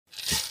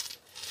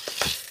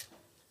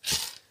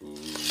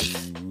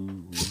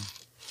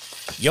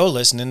You're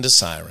listening to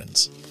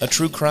Sirens, a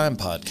true crime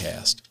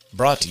podcast,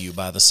 brought to you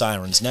by the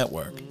Sirens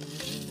Network.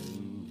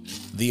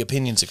 The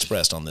opinions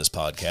expressed on this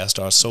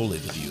podcast are solely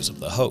the views of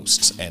the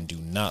hosts and do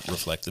not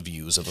reflect the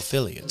views of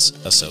affiliates,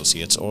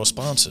 associates, or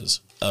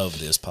sponsors of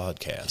this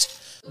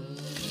podcast.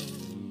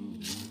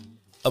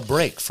 A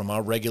break from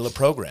our regular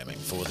programming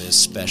for this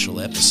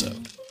special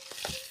episode.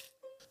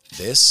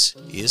 This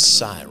is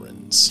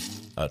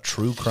Sirens, a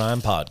true crime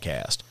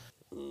podcast.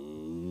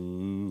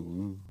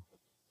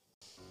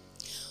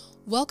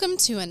 Welcome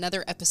to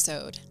another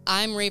episode.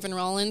 I'm Raven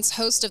Rollins,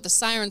 host of the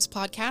Sirens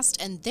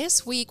podcast, and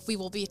this week we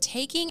will be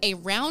taking a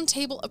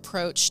roundtable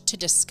approach to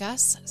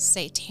discuss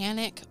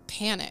satanic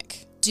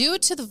panic. Due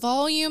to the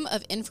volume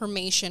of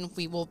information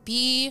we will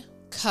be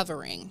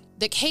covering,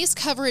 the case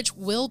coverage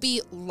will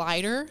be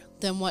lighter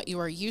than what you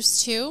are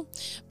used to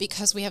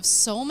because we have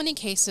so many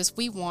cases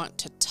we want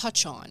to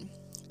touch on,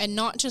 and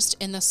not just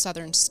in the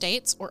southern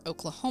states or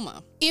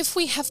Oklahoma. If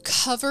we have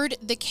covered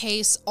the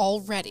case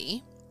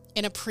already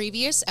in a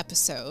previous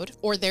episode,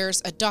 or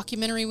there's a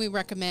documentary we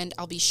recommend,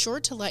 I'll be sure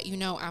to let you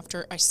know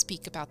after I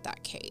speak about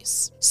that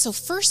case. So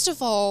first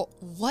of all,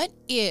 what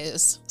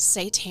is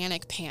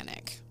satanic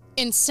panic?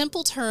 In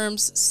simple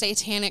terms,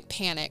 satanic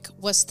panic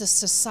was the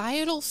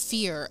societal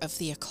fear of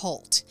the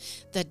occult,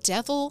 the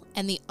devil,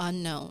 and the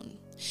unknown.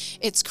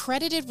 It's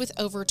credited with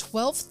over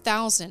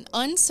 12,000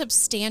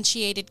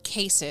 unsubstantiated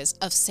cases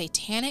of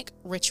satanic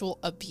ritual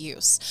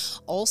abuse,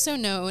 also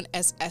known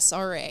as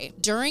SRA,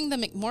 during the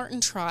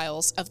McMartin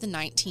trials of the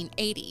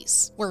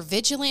 1980s, where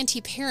vigilante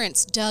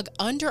parents dug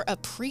under a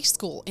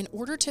preschool in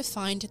order to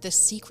find the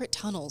secret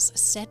tunnels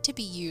said to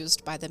be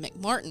used by the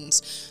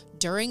McMartins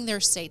during their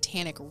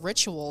satanic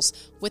rituals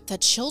with the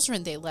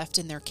children they left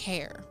in their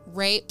care.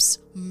 Rapes,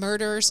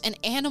 murders, and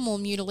animal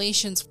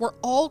mutilations were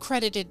all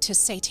credited to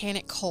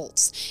satanic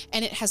cults,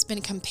 and it has been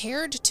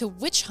compared to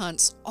witch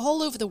hunts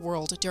all over the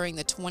world during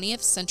the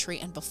 20th century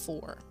and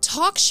before.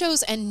 Talk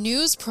shows and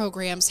news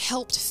programs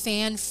helped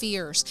fan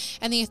fears,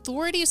 and the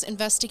authorities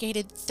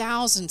investigated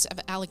thousands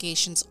of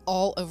allegations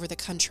all over the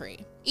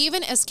country.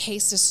 Even as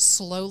cases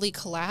slowly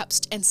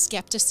collapsed and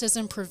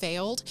skepticism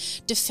prevailed,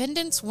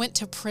 defendants went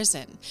to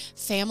prison,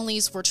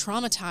 families were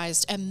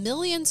traumatized, and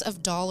millions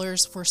of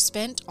dollars were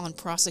spent on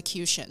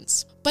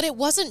prosecutions. But it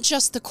wasn't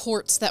just the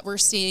courts that were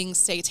seeing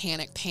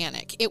satanic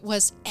panic. It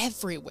was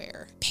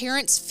everywhere.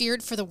 Parents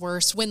feared for the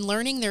worst when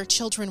learning their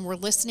children were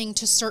listening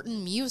to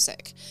certain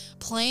music,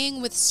 playing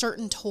with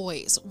certain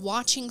toys,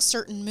 watching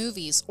certain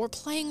movies, or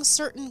playing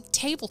certain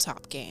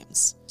tabletop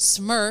games.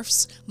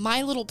 Smurfs,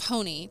 My Little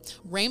Pony,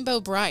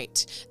 Rainbow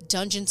Bright,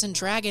 Dungeons and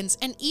Dragons,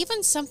 and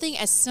even something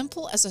as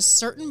simple as a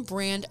certain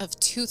brand of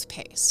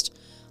toothpaste.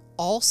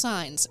 All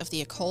signs of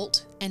the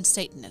occult and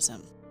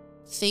Satanism.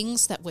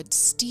 Things that would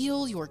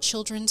steal your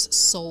children's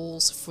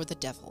souls for the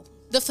devil.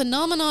 The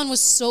phenomenon was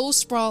so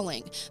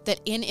sprawling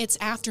that in its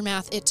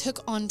aftermath it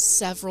took on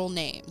several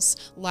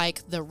names,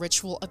 like the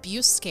ritual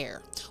abuse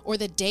scare or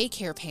the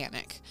daycare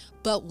panic,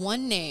 but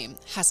one name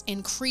has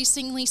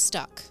increasingly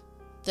stuck: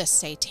 the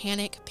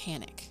satanic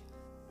panic.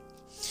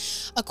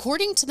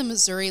 According to the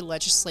Missouri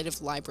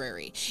Legislative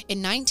Library,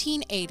 in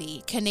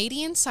 1980,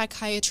 Canadian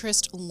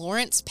psychiatrist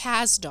Lawrence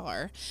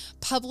Pasdar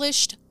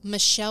published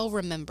Michelle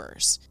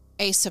Remembers,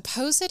 a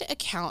supposed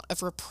account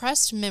of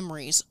repressed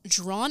memories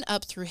drawn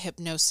up through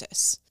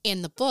hypnosis.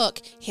 In the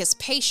book, his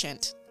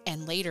patient,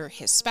 and later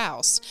his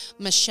spouse,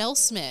 Michelle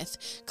Smith,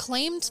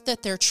 claimed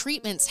that their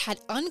treatments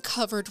had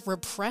uncovered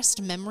repressed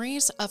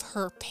memories of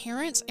her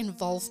parents'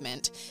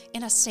 involvement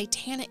in a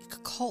satanic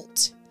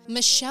cult.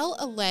 Michelle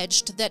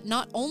alleged that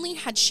not only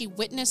had she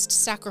witnessed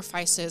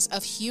sacrifices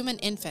of human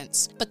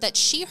infants, but that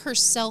she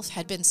herself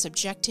had been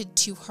subjected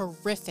to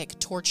horrific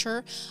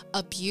torture,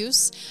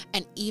 abuse,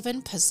 and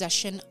even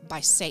possession by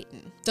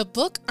Satan. The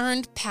book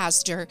earned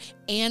Pasdar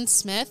and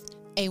Smith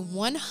a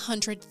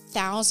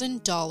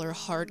 $100,000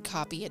 hard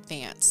copy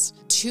advance,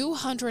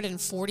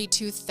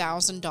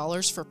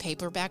 $242,000 for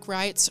paperback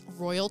rights,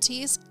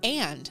 royalties,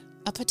 and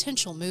a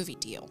potential movie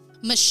deal.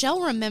 Michelle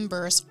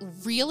Remembers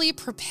really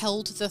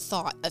propelled the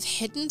thought of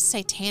hidden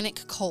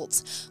satanic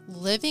cults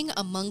living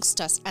amongst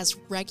us as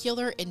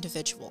regular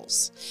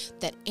individuals,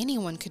 that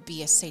anyone could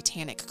be a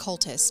satanic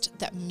cultist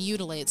that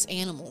mutilates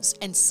animals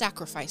and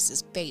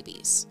sacrifices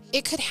babies.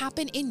 It could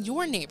happen in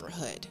your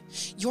neighborhood,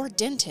 your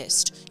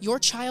dentist, your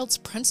child's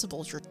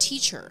principal, your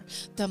teacher,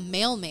 the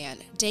mailman,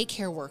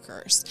 daycare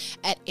workers.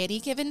 At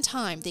any given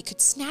time, they could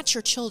snatch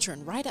your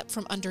children right up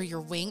from under your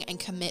wing and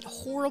commit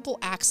horrible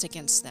acts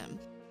against them.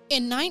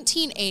 In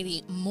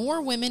 1980,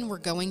 more women were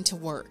going to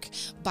work,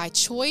 by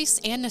choice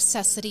and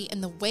necessity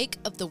in the wake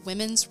of the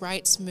women's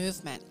rights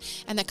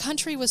movement, and the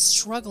country was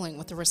struggling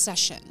with the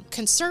recession.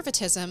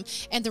 Conservatism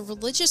and the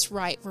religious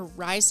right were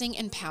rising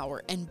in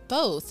power, and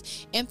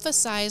both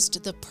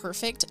emphasized the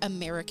perfect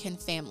American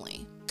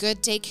family.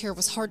 Good daycare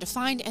was hard to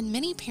find, and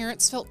many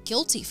parents felt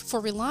guilty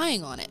for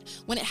relying on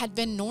it when it had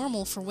been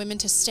normal for women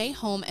to stay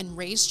home and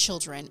raise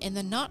children in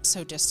the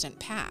not-so-distant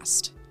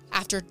past.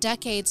 After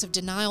decades of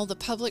denial, the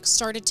public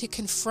started to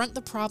confront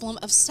the problem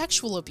of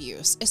sexual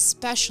abuse,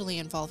 especially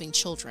involving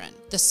children.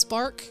 The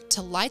spark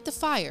to light the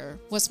fire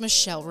was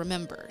Michelle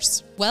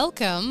Remembers.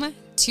 Welcome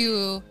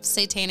to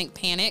Satanic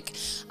Panic.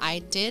 I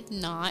did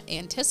not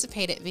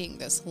anticipate it being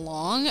this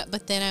long,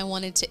 but then I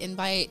wanted to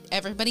invite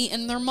everybody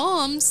and their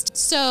moms.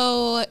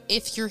 So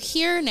if you're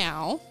here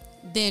now,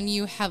 then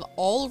you have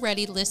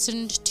already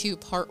listened to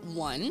part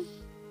 1,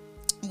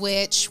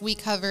 which we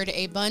covered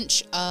a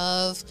bunch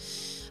of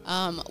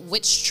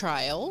witch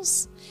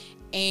trials,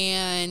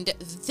 and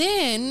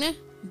then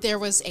there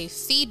was a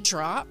feed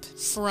drop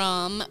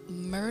from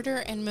Murder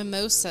and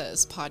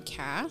Mimosas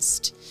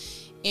podcast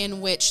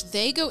in which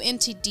they go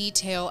into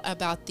detail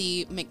about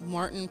the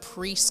McMartin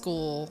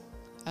preschool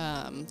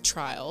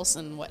trials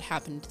and what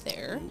happened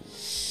there.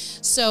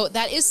 So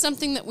that is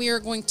something that we are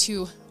going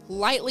to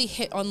lightly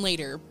hit on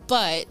later,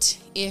 but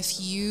if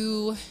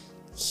you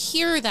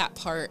hear that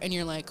part and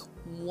you're like,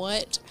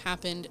 what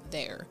happened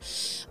there?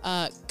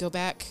 Go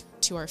back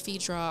to our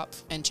feed drop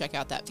and check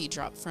out that feed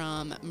drop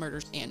from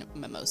Murders and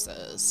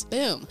Mimosas.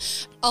 Boom.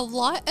 A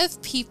lot of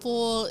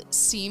people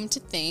seem to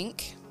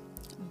think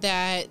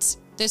that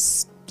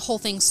this whole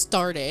thing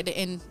started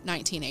in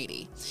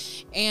 1980.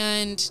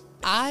 And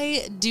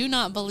I do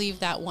not believe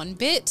that one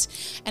bit.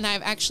 And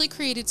I've actually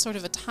created sort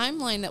of a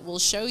timeline that will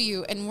show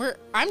you. And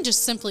I'm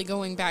just simply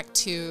going back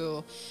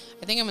to,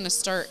 I think I'm going to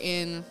start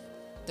in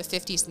the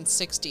 50s and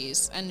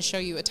 60s and show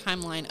you a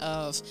timeline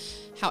of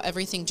how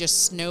everything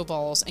just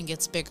snowballs and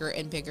gets bigger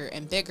and bigger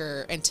and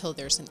bigger until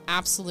there's an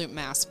absolute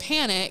mass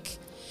panic.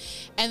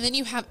 And then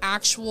you have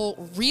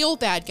actual real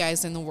bad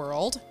guys in the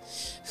world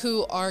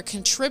who are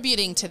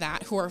contributing to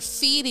that, who are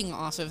feeding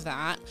off of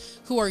that,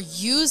 who are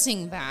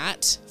using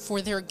that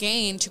for their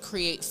gain to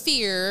create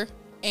fear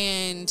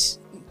and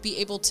be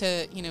able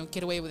to,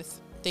 get away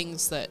with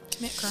things that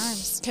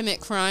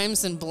commit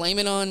crimes and blame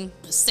it on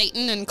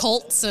Satan and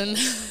cults. And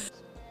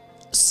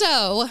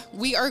so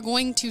we are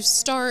going to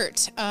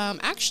start.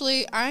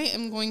 Actually, I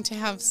am going to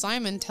have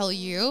Simon tell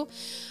you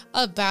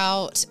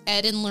about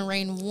Ed and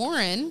Lorraine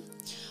Warren,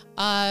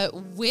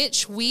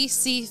 which we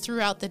see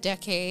throughout the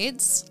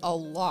decades a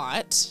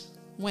lot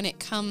when it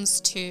comes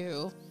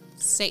to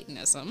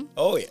Satanism.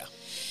 Oh, yeah.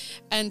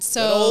 And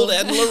so, good old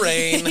Ed and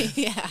Lorraine.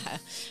 Yeah.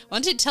 Why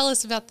don't you tell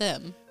us about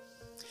them?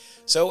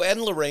 So Ed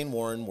and Lorraine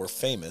Warren were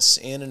famous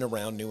in and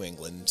around New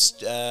England,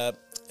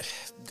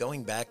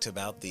 going back to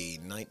about the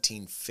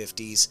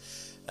 1950s.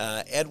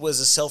 Ed was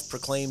a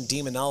self-proclaimed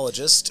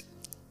demonologist.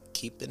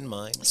 Keep in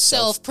mind,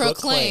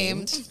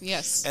 self-proclaimed.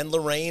 Yes. And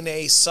Lorraine,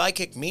 a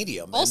psychic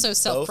medium. Also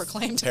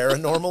self-proclaimed.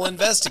 Paranormal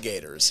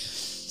investigators.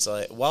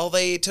 So while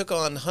they took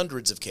on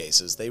hundreds of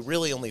cases, they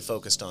really only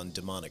focused on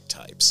demonic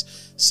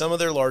types. Some of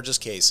their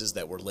largest cases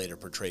that were later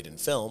portrayed in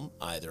film,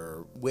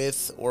 either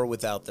with or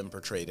without them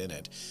portrayed in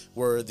it,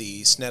 were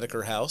the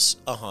Snedeker House,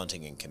 A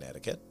Haunting in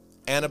Connecticut,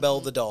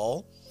 Annabelle the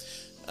Doll,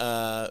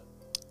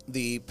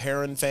 the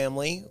Perron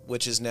Family,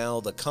 which is now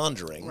The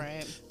Conjuring,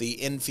 right. The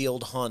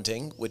Infield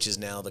Haunting, which is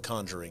now The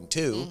Conjuring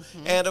 2,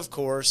 and of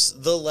course,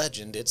 the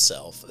legend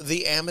itself,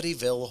 the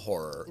Amityville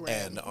Horror, right.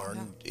 And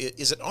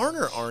is it Arn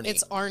or Arnie?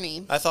 It's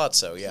Arnie. I thought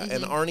so, yeah,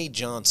 and Arnie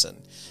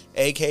Johnson,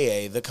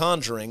 a.k.a. The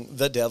Conjuring,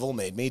 The Devil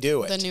Made Me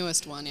Do It. The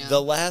newest one, yeah.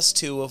 The last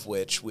two of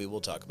which we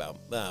will talk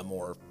about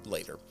more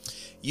later.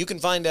 You can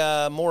find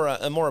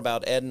more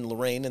about Ed and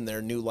Lorraine in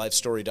their new life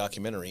story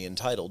documentary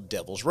entitled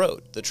Devil's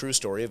Road, the true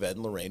story of Ed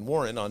and Lorraine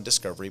Warren on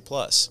Discovery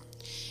Plus.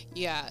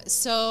 Yeah,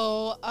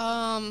 so,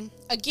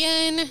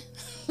 again,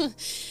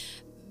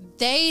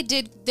 they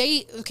did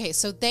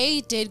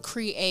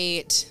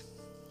create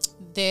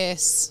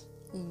this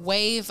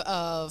wave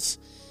of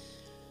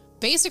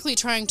basically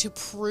trying to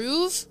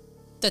prove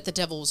that the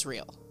devil was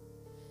real.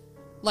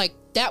 Like,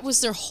 that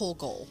was their whole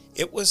goal.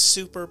 It was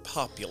super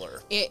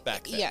popular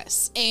back then.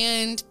 Yes,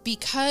 and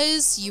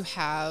because you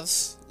have,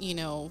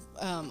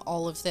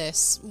 all of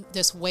this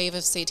wave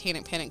of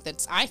satanic panic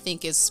that's, I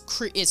think, is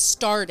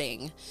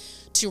starting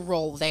to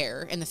roll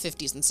there in the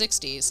 50s and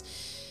 60s.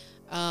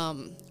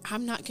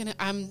 I'm not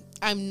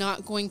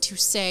going to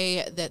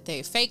say that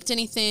they faked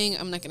anything.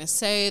 I'm not going to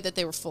say that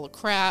they were full of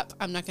crap.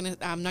 I'm not going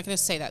to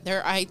say that.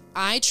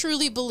 I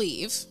truly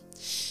believe,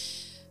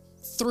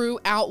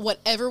 throughout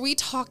whatever we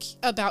talk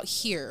about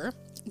here,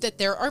 that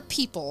there are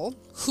people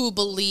who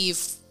believe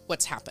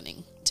what's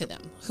happening to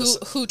them,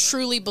 who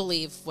truly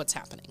believe what's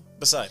happening.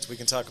 Besides, we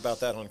can talk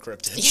about that on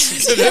Cryptids.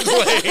 Yes.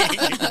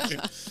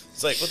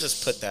 It's like, we'll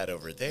just put that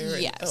over there.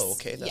 And, yes. Oh,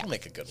 okay, that'll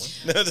make a good one.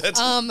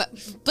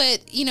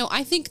 But,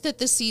 I think that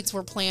the seeds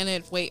were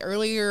planted way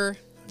earlier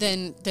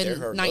than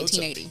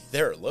 1980.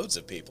 There are loads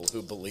of people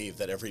who believe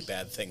that every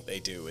bad thing they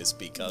do is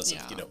because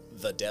of,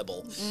 the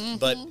devil.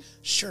 But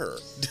sure.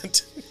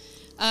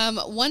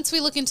 Once we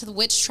look into the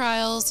witch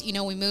trials,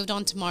 we moved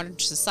on to modern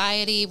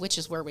society, which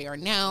is where we are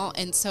now.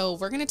 And so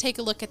we're going to take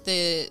a look at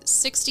the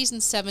 60s and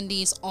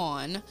 70s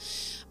on.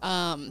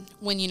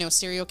 when,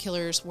 serial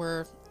killers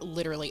were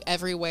literally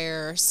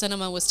everywhere.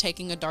 Cinema was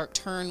taking a dark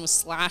turn with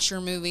slasher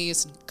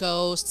movies,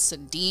 ghosts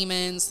and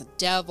demons, the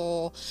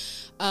devil.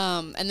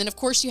 And then, of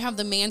course, you have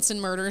the Manson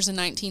murders in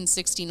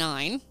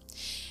 1969.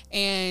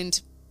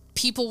 And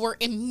people were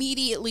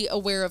immediately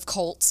aware of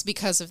cults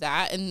because of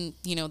that. And,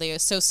 they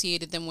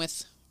associated them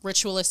with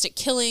ritualistic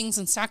killings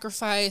and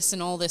sacrifice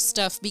and all this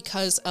stuff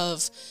because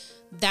of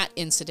that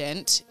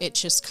incident. It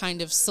just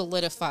kind of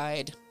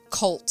solidified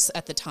cults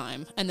at the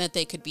time and that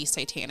they could be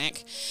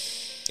satanic.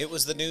 It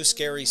was the new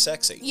scary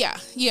sexy.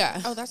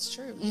 Yeah. Oh, that's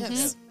true.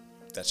 Yes.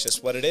 That's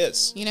just what it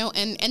is.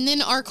 And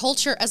then our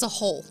culture as a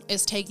whole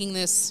is taking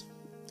this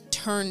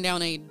turn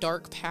down a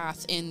dark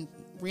path in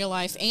real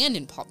life and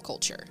in pop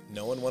culture.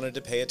 No one wanted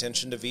to pay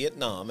attention to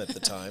Vietnam at the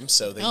time,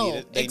 so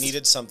they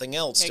needed something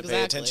else to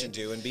pay attention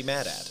to and be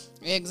mad at.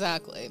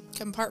 Exactly.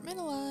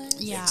 Compartmentalize.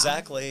 Yeah.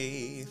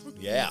 Exactly.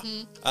 Yeah.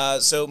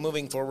 So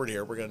moving forward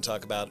here, we're going to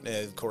talk about,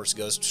 of course, it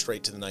goes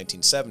straight to the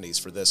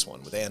 1970s for this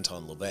one with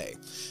Anton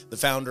LaVey. The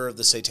founder of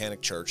the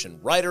Satanic Church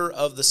and writer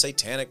of the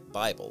Satanic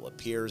Bible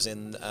appears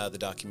in the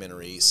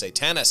documentary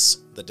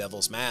Satanis, The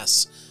Devil's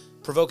Mass,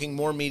 provoking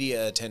more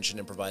media attention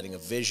and providing a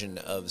vision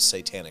of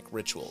satanic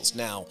rituals.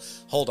 Now,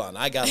 hold on.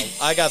 I got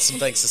some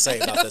things to say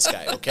about this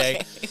guy,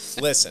 okay?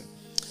 Listen.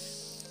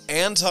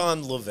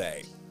 Anton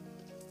LaVey,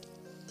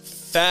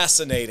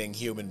 fascinating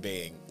human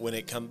being when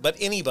it comes, but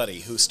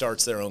anybody who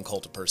starts their own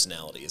cult of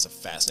personality is a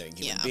fascinating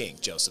human being.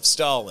 Joseph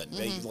Stalin,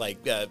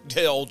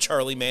 old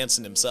Charlie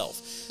Manson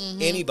himself.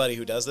 Anybody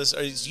who does this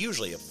is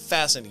usually a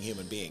fascinating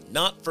human being,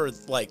 not for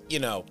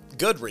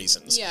good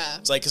reasons. Yeah.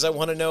 It's because I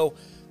want to know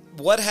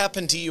what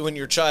happened to you in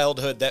your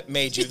childhood that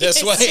made you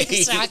this way.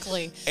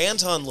 Exactly.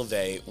 Anton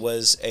LaVey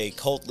was a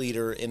cult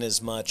leader in as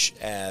much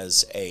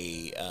as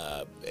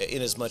Elvis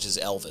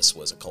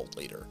was a cult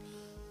leader.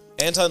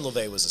 Anton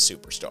LaVey was a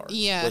superstar.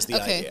 Yeah. Was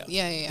the okay. idea.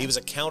 Yeah. He was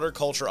a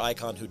counterculture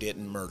icon who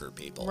didn't murder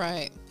people.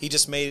 Right.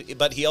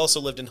 But he also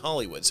lived in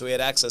Hollywood, so he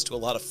had access to a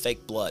lot of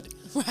fake blood.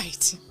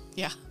 Right.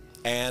 Yeah.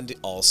 And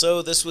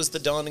also, this was the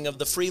dawning of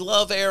the free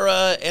love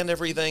era and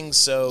everything,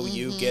 so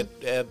you get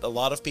a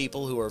lot of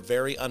people who are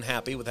very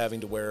unhappy with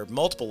having to wear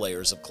multiple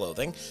layers of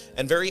clothing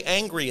and very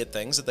angry at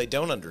things that they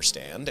don't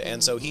understand.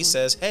 And so he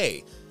says,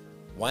 hey,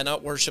 why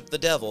not worship the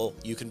devil?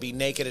 You can be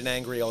naked and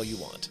angry all you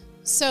want.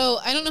 So,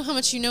 I don't know how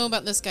much you know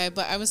about this guy,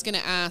 but I was going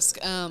to ask,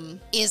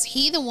 is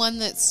he the one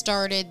that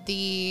started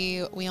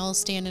we all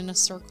stand in a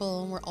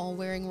circle and we're all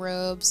wearing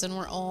robes and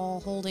we're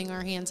all holding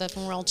our hands up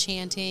and we're all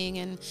chanting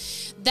and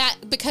that,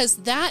 because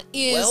that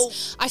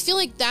is, I feel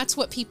like that's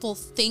what people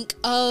think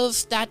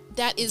of, that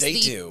is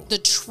the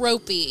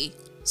tropey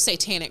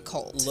satanic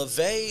cult.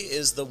 LaVey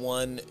is the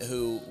one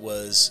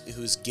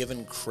who's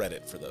given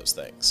credit for those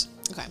things.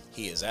 Okay.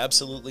 He is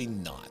absolutely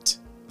not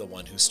the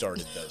one who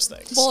started those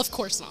things. Well, of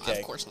course not.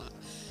 Okay? Of course not.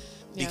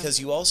 Because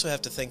you also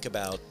have to think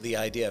about the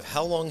idea of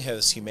how long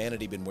has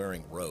humanity been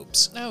wearing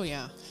robes? Oh,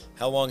 yeah.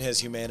 How long has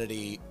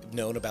humanity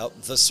known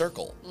about the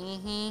circle?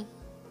 Mm-hmm.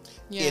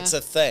 Yeah. It's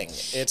a thing.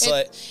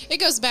 It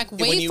goes back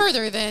way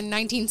further than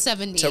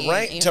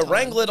 1970. To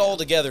wrangle it all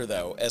together,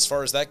 though, as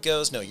far as that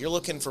goes, no, you're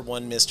looking for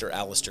one Mr.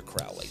 Aleister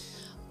Crowley.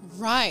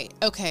 Right.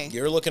 Okay.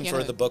 You're looking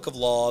for the Book of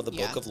Law, the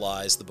Book of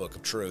Lies, the Book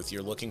of Truth.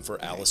 You're looking for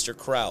Aleister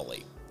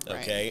Crowley.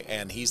 Okay, right.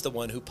 And he's the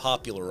one who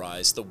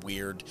popularized the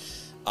weird,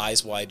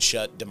 eyes wide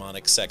shut,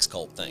 demonic sex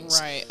cult things.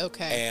 Right.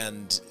 Okay.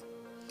 And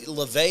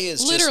LaVey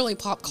is literally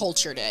pop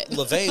cultured it.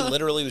 LaVey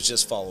literally was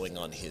just following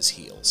on his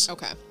heels.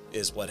 Okay.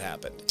 Is what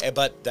happened.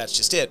 But that's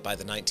just it. By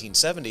the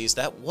 1970s,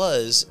 that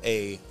was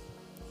a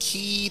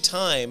key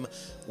time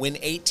when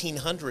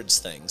 1800s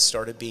things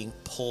started being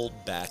pulled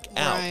back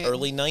out. Right.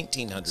 Early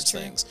 1900s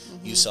things.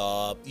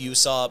 Mm-hmm. You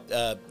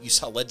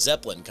saw Led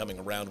Zeppelin coming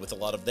around with a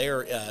lot of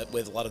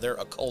their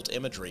occult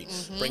imagery,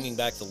 bringing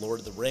back the Lord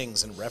of the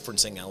Rings and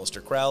referencing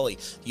Aleister Crowley.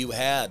 You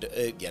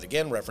had yet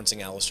again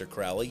referencing Aleister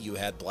Crowley. You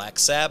had Black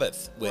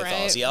Sabbath with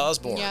Ozzy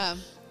Osbourne. Yeah.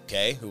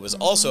 Okay, who was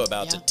also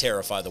about to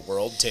terrify the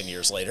world 10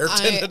 years later.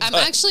 I'm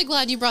actually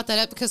glad you brought that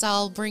up because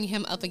I'll bring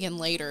him up again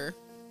later.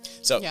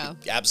 So,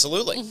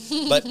 absolutely.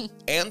 But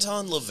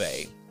Anton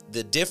LaVey,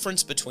 the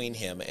difference between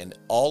him and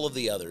all of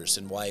the others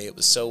and why it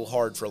was so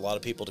hard for a lot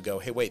of people to go,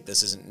 hey, wait,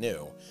 this isn't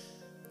new,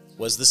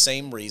 was the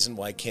same reason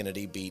why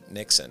Kennedy beat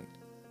Nixon.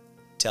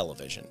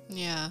 Television.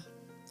 Yeah.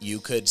 You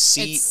could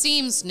see... It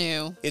seems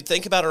new.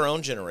 Think about our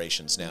own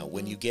generations now.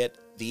 When you get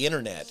the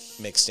internet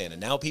mixed in, and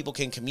now people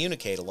can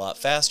communicate a lot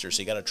faster,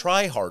 so you got to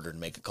try harder to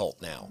make a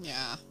cult now.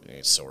 Yeah.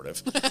 Sort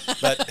of.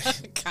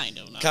 But kind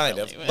of. Kind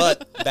of.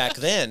 But back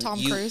then... Tom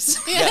Cruise.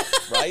 Yeah,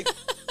 right?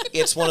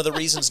 It's one of the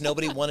reasons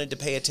nobody wanted to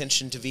pay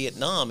attention to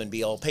Vietnam and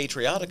be all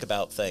patriotic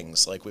about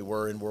things like we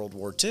were in World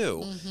War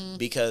II.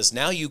 Because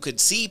now you could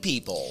see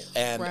people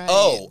and,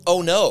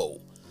 oh no.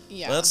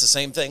 Yeah. Well, that's the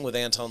same thing with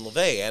Anton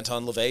LaVey.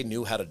 Anton LaVey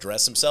knew how to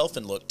dress himself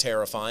and look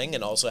terrifying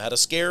and also how to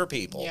scare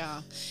people. Yeah.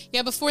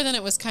 Yeah, before then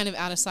it was kind of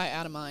out of sight,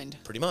 out of mind.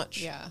 Pretty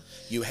much. Yeah.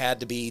 You had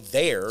to be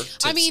there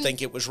to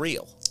think it was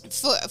real.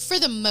 For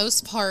the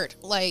most part,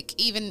 like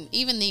even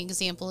the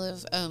example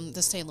of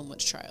the Salem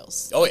witch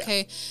trials. Oh, yeah.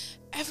 Okay.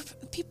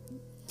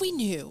 we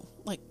knew,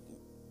 like,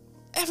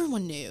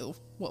 everyone knew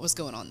what was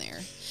going on there.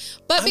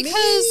 But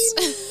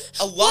because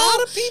a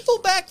lot of people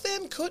back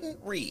then couldn't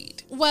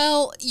read.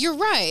 Well, you're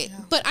right.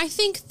 Yeah. But I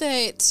think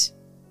that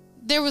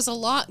there was a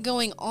lot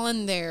going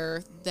on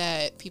there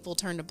that people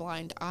turned a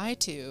blind eye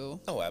to.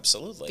 Oh,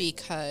 absolutely.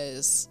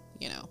 Because,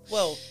 you know.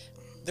 Well,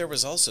 there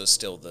was also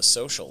still the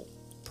social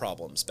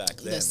problems back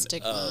then. The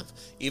stigma.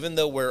 Even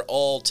though we're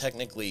all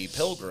technically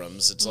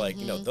pilgrims, it's like,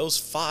 you know, those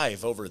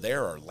 5 over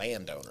there are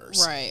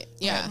landowners. Right,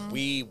 yeah. And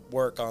we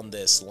work on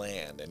this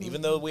land. And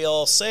even though we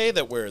all say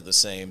that we're the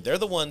same, they're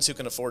the ones who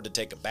can afford to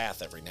take a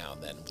bath every now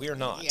and then. We're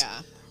not.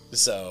 Yeah.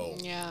 So,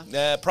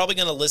 probably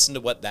going to listen to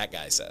what that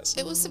guy says.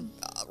 It was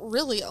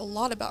really a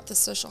lot about the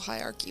social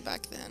hierarchy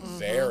back then.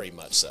 Very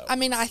much so. I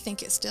mean, I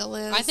think it still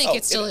is. I think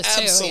it still is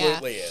too.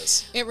 Absolutely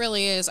is. It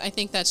really is. I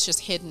think that's just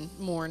hidden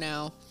more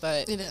now,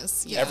 but it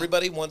is. Yeah.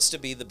 Everybody wants to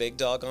be the big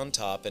dog on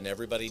top, and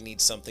everybody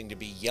needs something to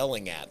be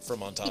yelling at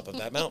from on top of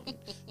that mountain,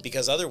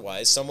 because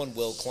otherwise someone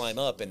will climb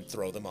up and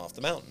throw them off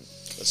the mountain.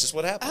 That's just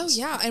what happens. Oh,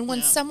 yeah. And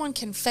when someone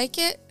can fake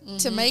it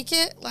to make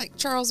it, like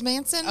Charles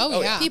Manson,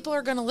 people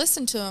are going to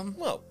listen to him.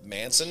 Well,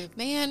 Manson,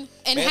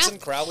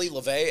 Crowley,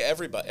 LaVey,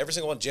 everybody, every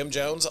single one, Jim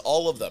Jones,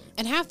 all of them.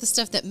 And half the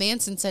stuff that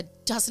Manson said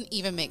doesn't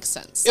even make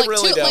sense. It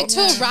really don't. Like, to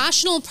a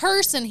rational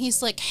person,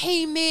 he's like,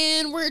 hey,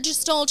 man, we're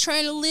just all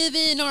trying to live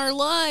in our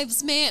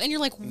lives, man. And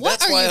you're like,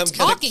 what are you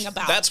talking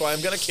about? That's why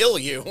I'm going to kill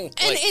you. And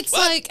it's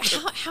like,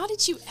 how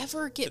did you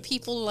ever get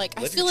people to, like,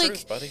 I feel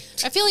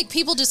like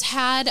people just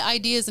had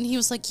ideas, and he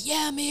was like,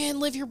 yeah, man,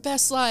 live your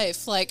best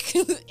life, like,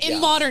 in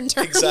modern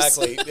terms.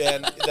 Exactly.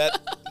 And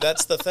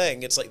that's the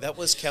thing. It's like, that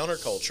was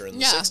counterculture in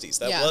the 60s.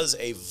 That was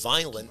a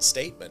violent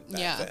statement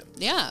back then.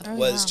 Yeah.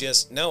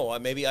 Just, no,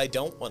 maybe I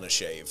don't want to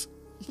shave.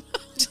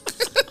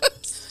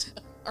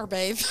 Or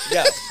bathe.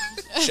 Yeah.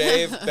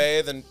 Shave,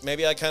 bathe, and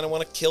maybe I kind of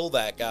want to kill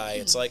that guy.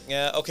 It's like,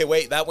 yeah, okay,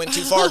 wait, that went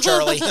too far,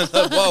 Charlie.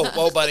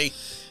 Whoa, buddy.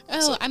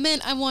 Oh, I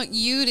meant I want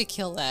you to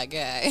kill that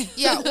guy.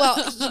 Yeah,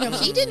 well,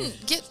 he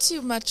didn't get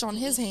too much on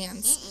his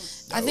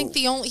hands. No. I think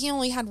he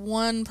only had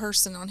one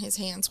person on his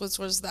hands, which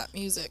was that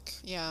music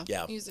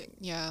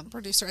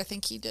producer. I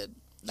think he did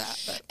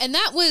that. But. And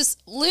that was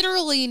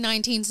literally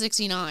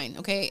 1969,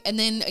 okay? And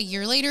then a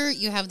year later,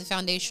 you have the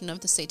foundation of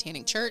the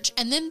Satanic Church.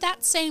 And then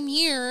that same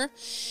year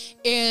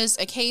is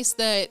a case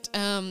that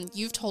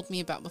you've told me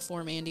about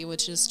before, Mandy,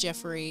 which is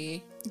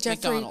Jeffrey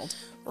McDonald.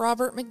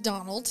 Robert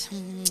McDonald.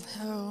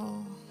 Mm-hmm.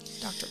 Oh,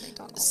 Dr.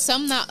 McDonald.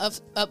 Sum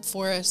that up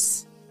for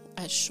us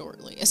as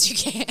shortly as you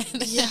can.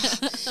 Yeah.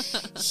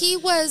 He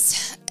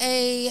was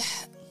a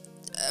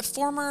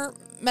former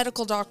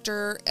medical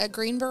doctor, a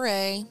Green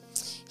Beret.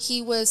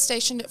 He was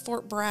stationed at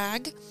Fort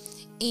Bragg,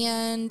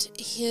 and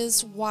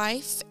his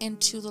wife and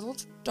 2 little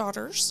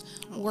daughters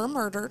were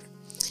murdered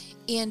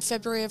in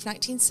February of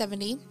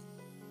 1970.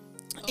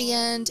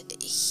 And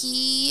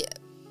he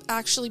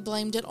actually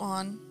blamed it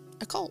on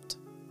a cult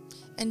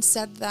and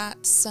said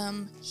that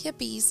some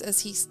hippies,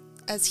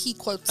 as he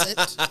quotes it.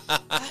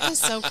 That is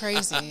so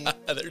crazy.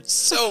 There's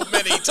so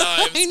many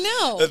times. I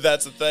know.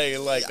 That's the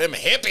thing. Like, them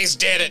hippies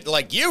did it.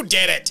 Like, you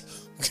did it.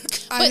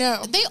 I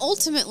know. They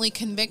ultimately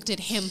convicted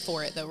him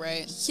for it, though,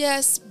 right?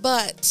 Yes,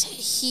 but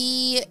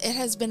it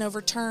has been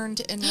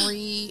overturned and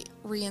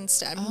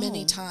reinstated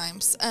many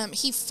times.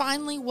 He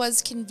finally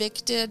was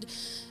convicted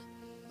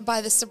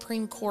by the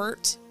Supreme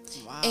Court.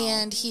 Wow.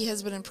 And he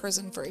has been in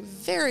prison for a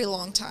very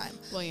long time.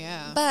 Well,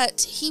 yeah. But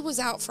he was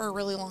out for a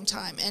really long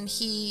time, and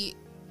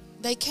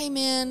they came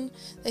in,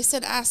 they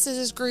said acid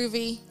is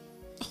groovy.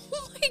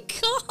 Oh my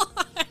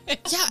God.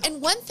 Yeah,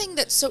 and one thing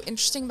that's so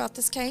interesting about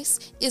this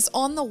case is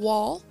on the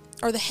wall,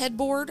 or the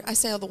headboard, I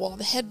say on the wall,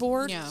 the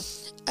headboard,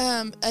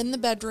 in the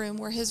bedroom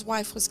where his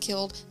wife was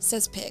killed,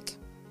 says pig.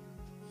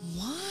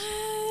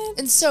 What?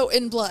 And so,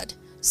 in blood.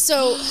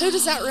 So, who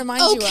does that remind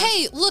you of?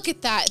 Okay, look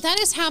at that. That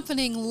is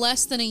happening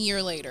less than a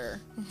year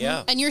later. Mm-hmm.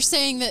 Yeah. And you're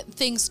saying that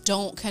things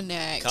don't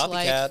connect. Copycat.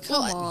 Like,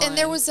 come on. And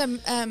there was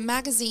a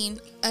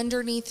magazine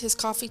underneath his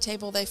coffee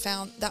table they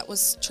found that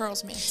was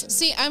Charles Manson.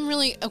 See,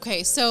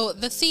 okay, so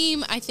the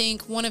theme, I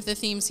think, one of the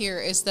themes here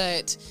is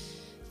that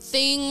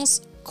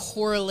things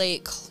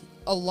correlate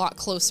a lot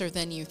closer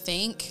than you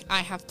think. I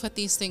have put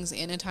these things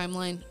in a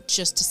timeline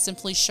just to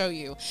simply show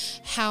you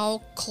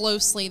how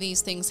closely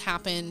these things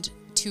happened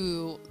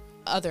to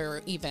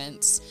other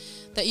events,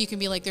 that you can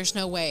be like, there's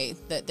no way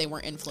that they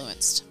weren't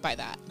influenced by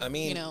that. I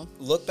mean,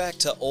 look back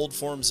to old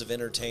forms of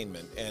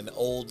entertainment and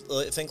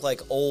think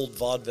like old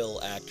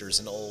vaudeville actors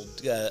and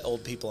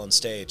old people on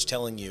stage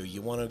telling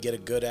you want to get a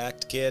good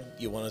act, kid,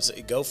 you want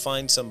to go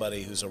find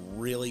somebody who's a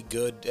really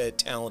good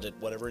talent at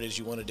whatever it is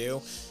you want to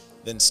do,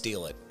 then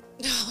steal it.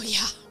 Oh,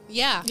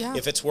 yeah.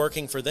 If it's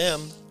working for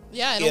them,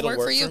 it'll work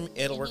for you.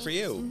 It'll work for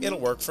you. It'll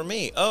work for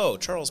me. Oh,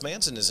 Charles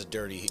Manson is a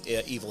dirty,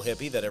 evil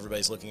hippie that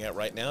everybody's looking at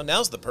right now.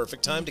 Now's the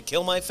perfect time to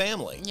kill my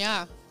family.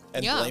 Yeah.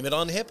 And blame it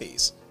on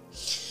hippies.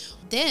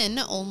 Then,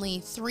 only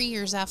 3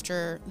 years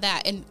after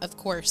that, and of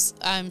course,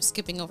 I'm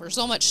skipping over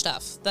so much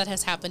stuff that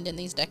has happened in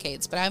these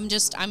decades, but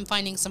I'm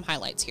finding some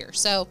highlights here.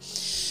 So,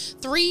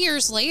 3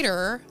 years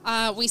later,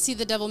 we see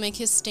the devil make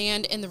his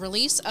stand in the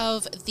release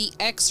of The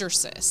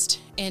Exorcist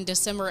in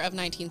December of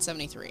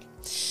 1973.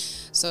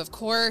 So, of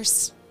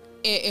course,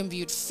 it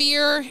imbued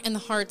fear in the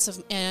hearts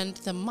of and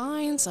the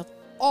minds of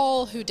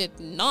all who did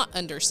not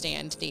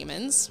understand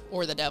demons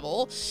or the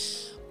devil,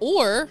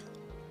 or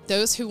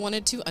those who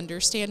wanted to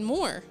understand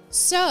more.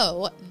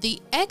 So,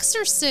 The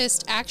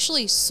Exorcist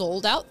actually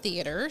sold out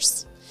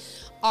theaters.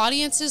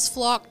 Audiences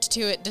flocked to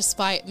it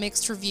despite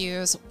mixed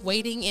reviews,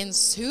 waiting in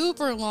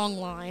super long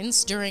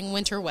lines during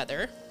winter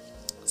weather.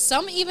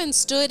 Some even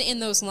stood in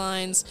those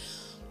lines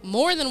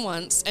more than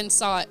once and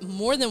saw it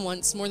more than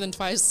once, more than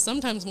twice,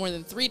 sometimes more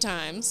than 3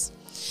 times.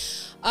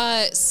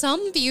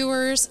 Some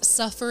viewers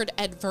suffered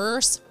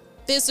adverse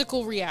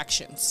physical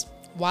reactions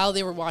while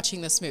they were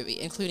watching this movie,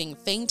 including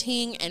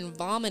fainting and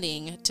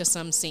vomiting to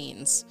some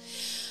scenes.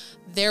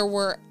 There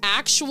were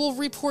actual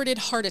reported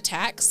heart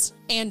attacks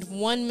and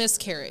 1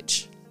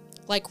 miscarriage,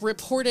 like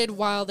reported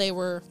while they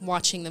were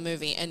watching the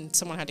movie, and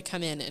someone had to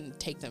come in and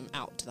take them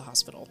out to the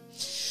hospital.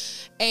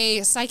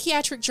 A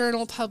psychiatric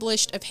journal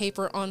published a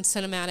paper on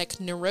cinematic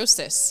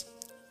neurosis,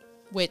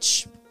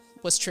 which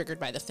was triggered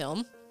by the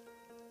film.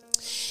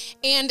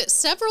 And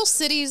several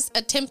cities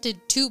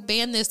attempted to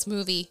ban this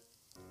movie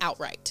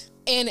outright.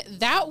 And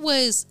that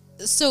was,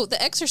 so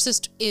The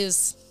Exorcist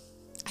is,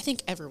 I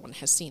think everyone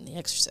has seen The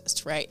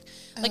Exorcist, right?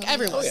 Like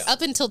everyone, Oh, yeah.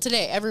 up until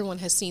today, everyone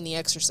has seen The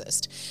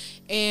Exorcist.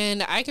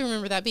 And I can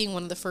remember that being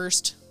one of the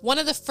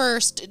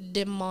first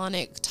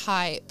demonic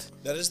type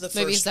That is the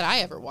movies first that I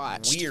ever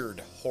watched.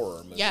 weird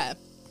horror movie Yeah.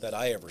 that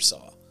I ever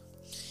saw.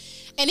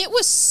 And it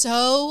was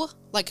so,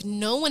 like,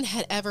 no one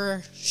had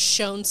ever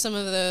shown some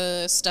of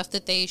the stuff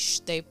that they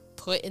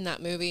put in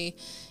that movie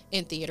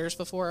in theaters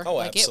before. Oh,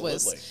 like absolutely. It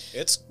was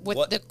It's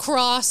with the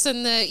cross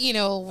and the,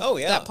 Oh,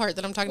 yeah. that part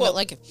that I'm talking well, about.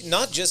 Like,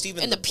 not just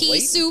even and the the pea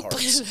blatant soup.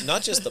 parts,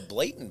 not just the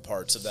blatant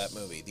parts of that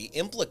movie, the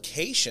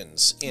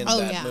implications in Oh,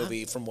 that yeah.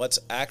 movie from what's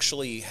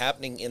actually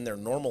happening in their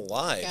normal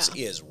lives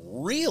Yeah. is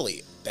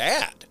really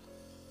bad.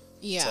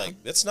 yeah. It's like,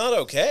 it's not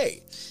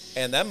okay.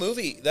 And that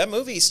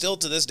movie still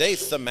to this day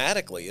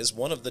thematically is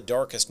one of the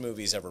darkest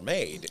movies ever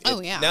made.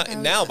 Oh, yeah.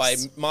 Now by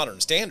modern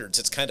standards,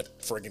 it's kind of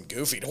friggin'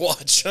 goofy to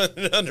watch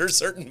under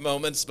certain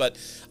moments, but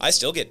I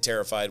still get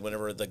terrified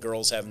whenever the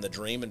girl's having the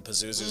dream and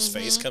Pazuzu's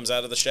face comes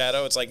out of the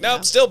shadow. It's like, nope,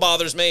 Yeah. still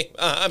bothers me.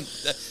 I'm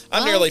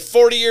nearly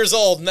 40 years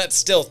old, and that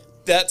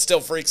still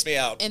freaks me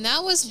out. And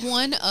that was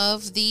one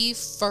of the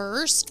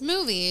first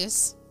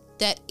movies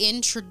that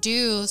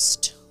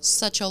introduced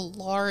such a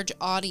large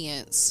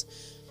audience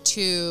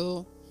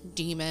to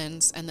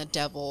demons and the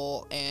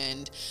devil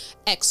and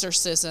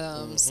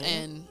exorcisms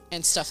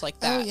and stuff like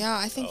that. Oh yeah,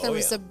 I think there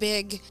was a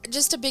big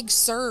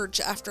surge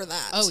after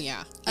that. Oh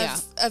yeah. Yeah.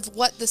 Of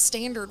what the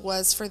standard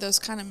was for those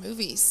kind of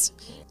movies.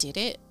 Did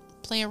it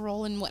play a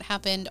role in what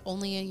happened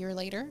only a year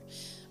later?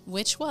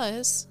 Which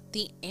was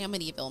the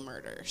Amityville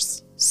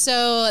murders.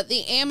 So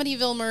the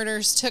Amityville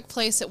murders took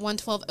place at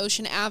 112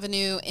 Ocean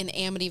Avenue in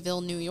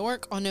Amityville, New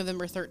York on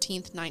November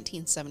 13th,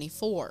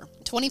 1974.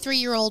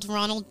 23-year-old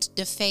Ronald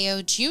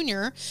DeFeo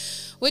Jr.,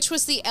 which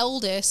was the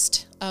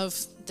eldest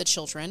of the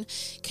children,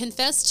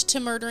 confessed to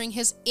murdering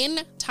his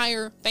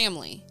entire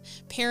family.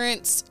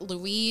 Parents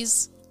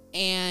Louise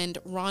and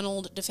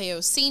Ronald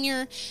DeFeo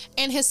Sr.,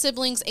 and his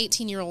siblings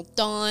 18-year-old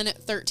Dawn,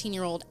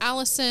 13-year-old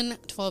Allison,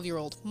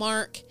 12-year-old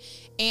Mark,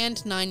 and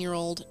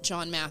 9-year-old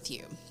John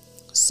Matthew.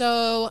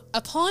 So,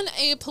 upon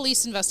a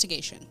police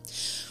investigation,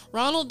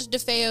 Ronald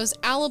DeFeo's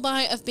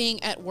alibi of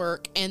being at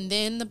work and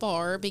then the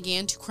bar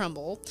began to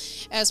crumble,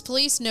 as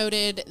police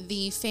noted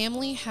the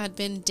family had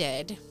been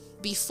dead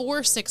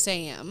before 6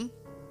 a.m.,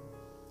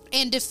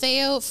 and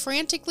DeFeo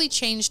frantically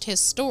changed his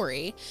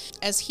story,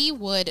 as he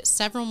would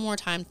several more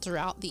times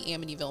throughout the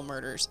Amityville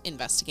murders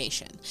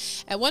investigation.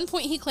 At one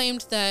point, he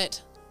claimed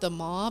that the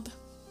mob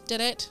did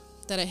it,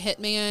 that a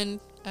hitman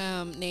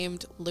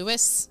named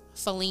Louis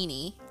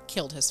Fellini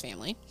killed his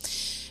family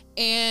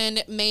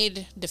and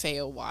made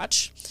DeFeo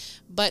watch.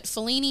 But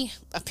Fellini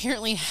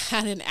apparently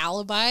had an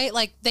alibi.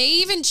 Like, they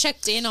even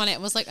checked in on it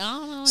and was like, I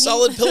don't know.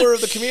 Solid pillar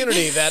of the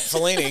community, that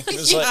Fellini. It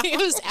was like, It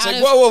was it's out like,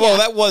 of- whoa, yeah.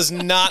 that was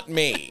not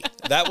me.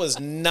 That was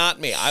not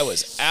me. I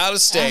was out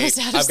of state.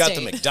 out of I've got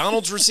the state.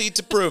 McDonald's receipt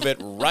to prove it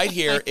right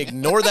here.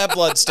 Ignore that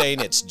blood stain.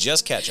 It's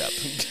just ketchup.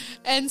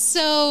 And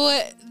so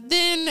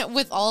then,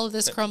 with all of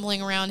this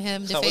crumbling around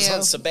him, I was on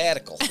DeFeo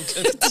sabbatical.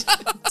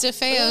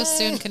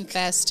 soon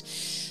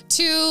confessed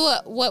to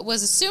what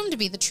was assumed to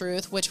be the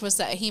truth, which was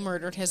that he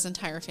murdered his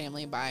entire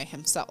family by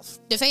himself.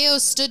 DeFeo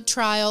stood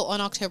trial on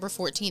October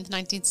 14th,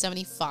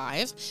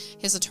 1975.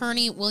 His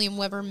attorney, William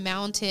Weber,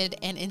 mounted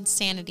an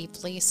insanity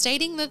plea,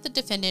 stating that the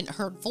defendant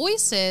heard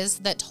voices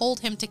that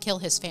told him to kill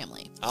his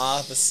family.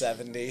 Ah, the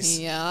 70s.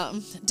 Yeah.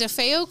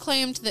 DeFeo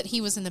claimed that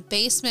he was in the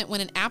basement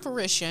when an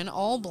apparition,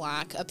 all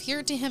black,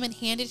 appeared to him and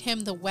handed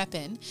him the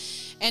weapon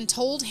and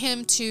told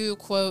him to,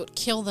 quote,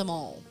 kill them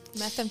all.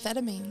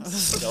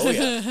 Methamphetamines. Oh,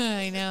 yeah.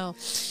 I know.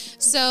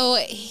 So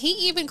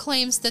he even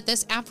claims that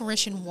this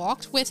apparition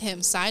walked with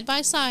him side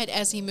by side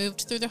as he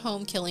moved through the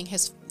home, killing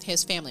his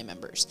family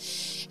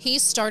members. He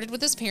started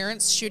with his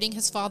parents, shooting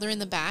his father in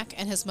the back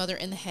and his mother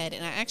in the head.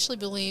 And I actually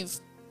believe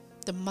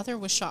the mother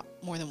was shot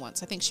more than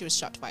once. I think she was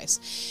shot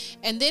twice.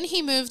 And then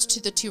he moved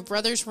to the two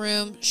brothers'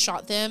 room,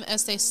 shot them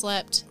as they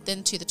slept,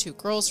 then to the two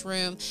girls'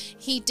 room.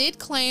 He did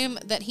claim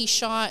that he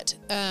shot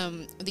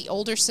the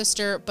older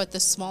sister, but the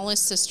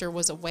smallest sister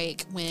was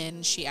awake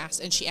when she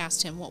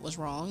asked him what was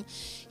wrong.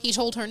 He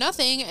told her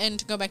nothing and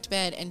to go back to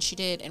bed, and she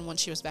did. And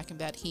once she was back in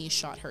bed, he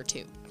shot her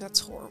too.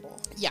 That's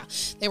horrible. Yeah,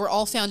 they were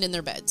all found in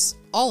their beds,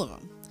 all of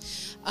them.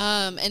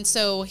 And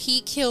so he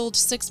killed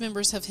 6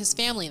 members of his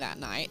family that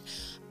night.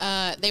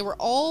 They were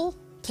all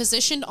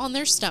positioned on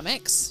their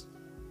stomachs,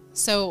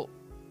 so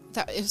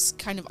that is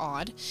kind of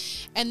odd.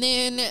 And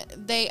then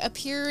they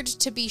appeared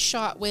to be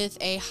shot with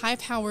a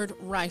high-powered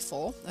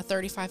rifle, a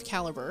 .35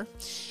 caliber,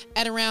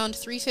 at around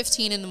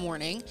 3:15 in the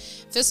morning.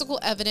 Physical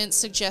evidence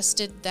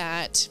suggested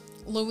that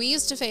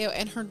Louise DeFeo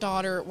and her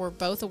daughter were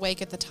both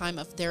awake at the time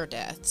of their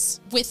deaths.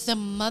 With the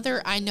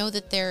mother, I know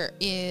that there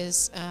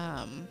is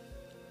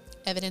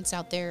evidence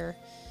out there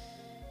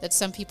that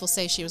some people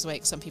say she was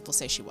awake, some people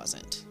say she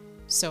wasn't.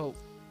 So,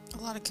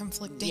 a lot of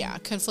conflicting. Yeah,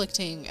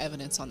 conflicting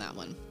evidence on that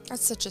one.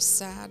 That's such a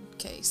sad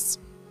case.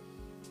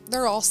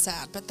 They're all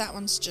sad, but that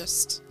one's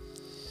just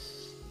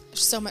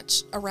there's so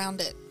much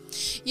around it.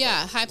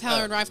 Yeah,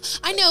 high-powered rifle.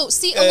 I know.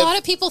 See, a lot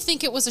of people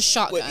think it was a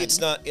shotgun. Well, it's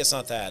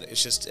not that.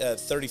 It's just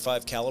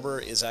 35 caliber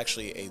is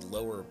actually a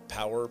lower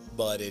power,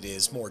 but it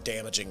is more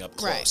damaging up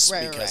close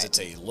because it's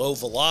a low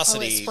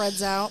velocity. Oh, it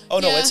spreads out. Oh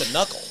no, it's a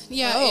knuckle.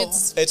 Yeah,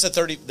 it's a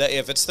 30.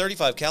 If it's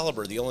 35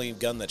 caliber, the only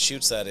gun that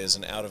shoots that is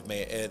an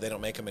they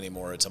don't make them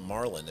anymore. It's a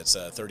Marlin. It's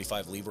a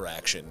 35 lever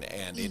action,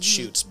 and it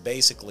shoots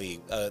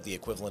basically the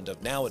equivalent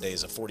of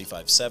nowadays a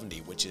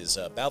 45-70, which is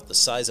about the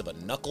size of a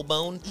knuckle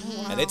bone,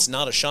 and it's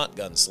not a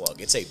shotgun slug.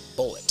 It's a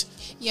bullet.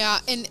 Yeah,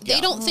 and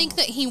they don't think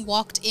that he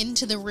walked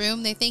into the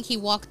room. They think he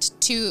walked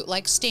to,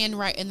 like, stand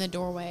right in the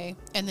doorway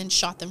and then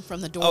shot them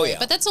from the doorway. Oh, yeah.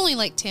 But that's only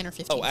like 10 or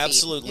 15 feet.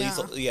 Absolute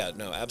lethal. Yeah,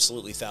 no,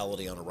 absolute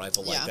lethality on a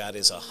rifle like that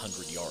is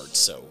 100 yards.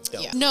 So,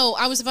 No,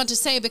 I was about to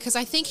say, because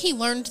I think he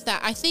learned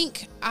that. I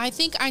think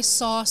I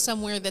saw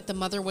somewhere that the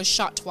mother was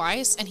shot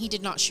twice, and he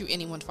did not shoot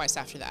anyone twice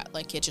after that.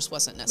 Like, it just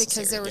wasn't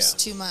necessary. Because there was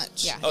too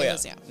much. Yeah.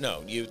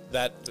 No,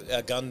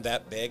 a gun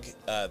that big,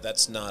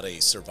 that's not a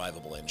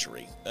survivable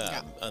injury.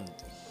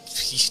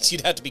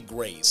 You'd have to be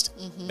grazed,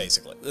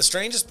 basically. The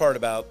strangest part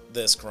about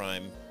this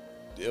crime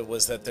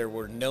was that there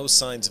were no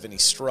signs of any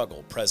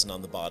struggle present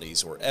on the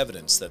bodies or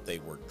evidence that they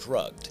were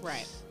drugged.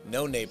 Right.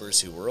 No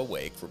neighbors who were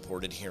awake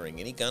reported hearing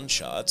any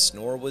gunshots,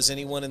 nor was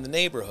anyone in the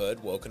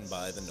neighborhood woken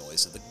by the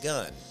noise of the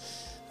gun.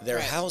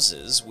 Their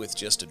houses, with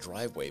just a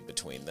driveway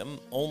between them,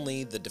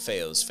 only the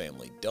DeFeo's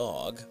family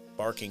dog,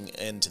 barking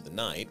into the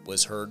night,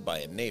 was heard by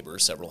a neighbor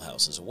several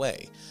houses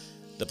away.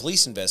 The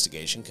police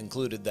investigation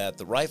concluded that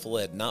the rifle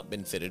had not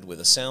been fitted with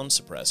a sound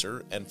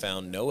suppressor and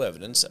found no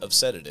evidence of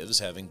sedatives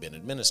having been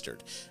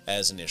administered,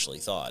 as initially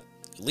thought,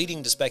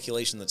 leading to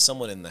speculation that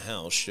someone in the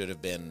house should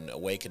have been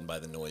awakened by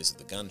the noise of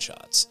the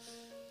gunshots.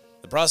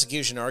 The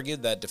prosecution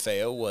argued that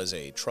DeFeo was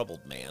a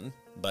troubled man,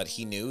 but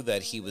he knew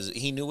what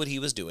he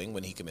was doing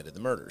when he committed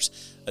the murders.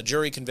 A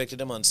jury convicted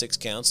him on 6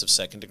 counts of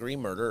second-degree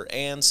murder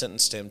and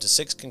sentenced him to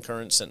 6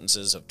 concurrent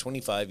sentences of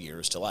 25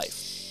 years to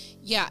life.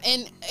 Yeah,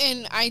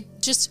 and I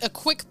just a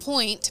quick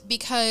point,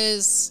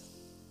 because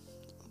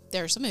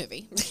there's a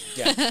movie.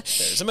 Yeah,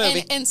 there's a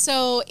movie. and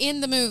so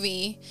in the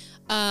movie,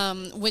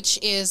 which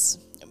is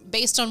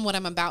based on what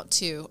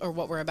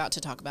we're about to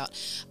talk about,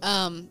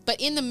 but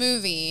in the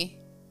movie,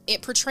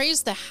 it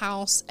portrays the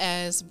house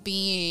as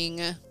being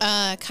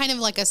kind of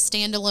like a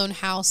standalone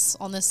house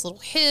on this little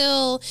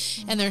hill,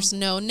 and there's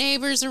no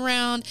neighbors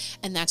around,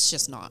 and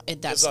that's not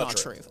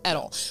true at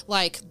all.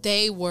 Like,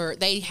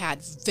 they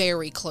had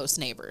very close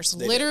neighbors.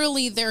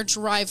 Literally their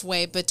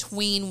driveway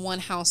between one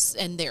house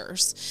and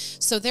theirs.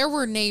 So there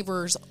were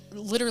neighbors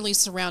literally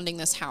surrounding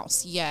this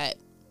house, yet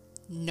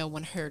no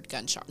one heard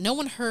gunshot. No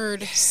one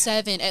heard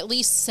at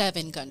least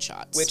 7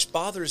 gunshots. Which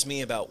bothers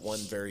me about one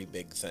very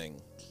big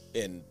thing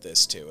in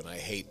this too, and I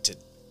hate to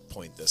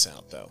point this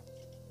out though.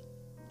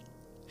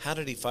 How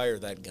did he fire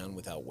that gun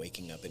without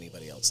waking up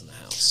anybody else in the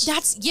house?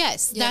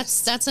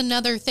 That's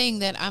another thing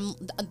that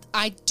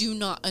I do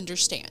not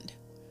understand.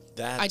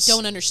 I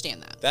don't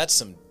understand that. That's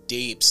some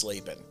deep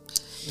sleeping.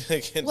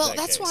 Well,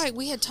 that's why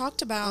we had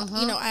talked about,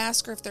 I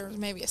asked her if there was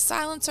maybe a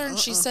silencer, and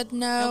she said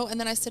no. Nope.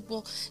 And then I said,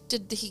 well,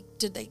 did he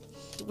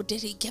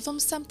give him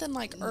something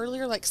like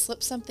earlier, like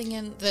slip something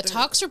in? The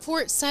tox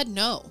report said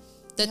no.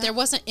 That there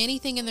wasn't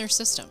anything in their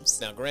systems.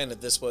 Now,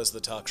 granted, this was the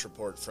tox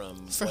report from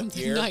what the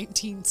year?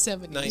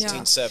 1970s.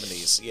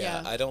 1970s,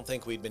 yeah. I don't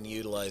think we'd been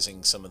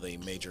utilizing some of the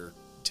major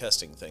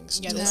testing things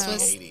until the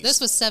 80s. This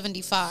was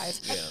 75.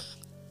 Yeah.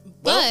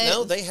 Well,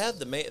 no, they had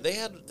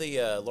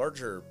the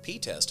larger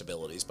P-test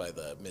abilities by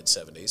the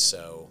mid-70s,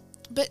 so...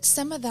 But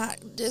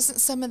isn't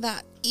some of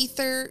that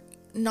ether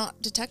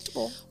not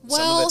detectable? Well,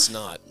 some of it's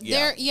not,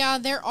 yeah.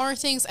 There are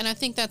things, and I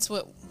think that's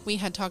what we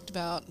had talked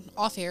about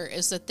off air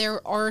is that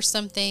there are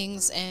some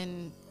things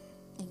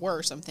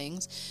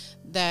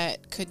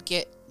that could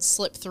get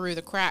slipped through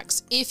the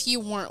cracks if you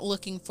weren't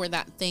looking for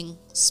that thing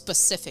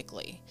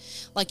specifically.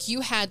 Like,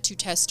 you had to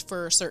test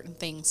for certain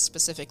things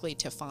specifically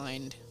to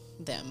find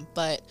them.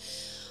 But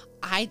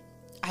I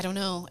don't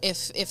know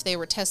if they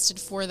were tested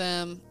for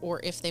them or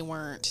if they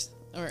weren't,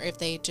 or if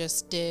they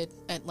just did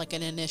like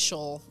an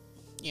initial,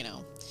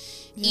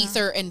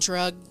 ether and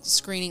drug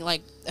screening,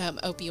 like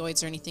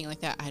opioids or anything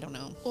like that. I don't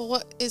know. Well,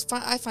 what is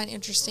I find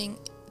interesting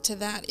to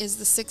that is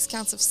the 6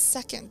 counts of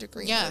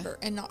second-degree murder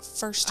and not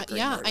first-degree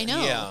murder. I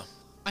know. Yeah.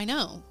 I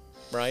know.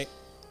 Right?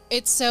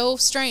 It's so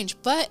strange.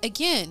 But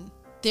again,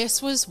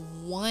 this was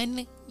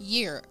 1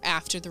 year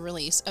after the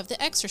release of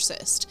The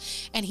Exorcist.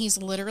 And he's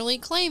literally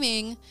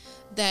claiming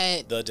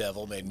that The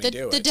devil made me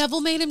do it. The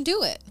devil made him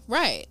do it.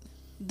 Right.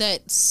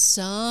 That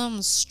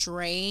some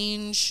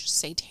strange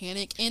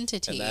satanic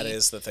entity. And that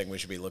is the thing we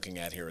should be looking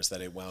at here, is that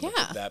it wound up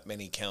with that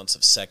many counts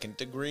of second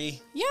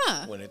degree.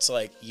 Yeah. When it's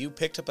like, you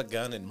picked up a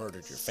gun and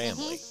murdered your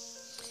family.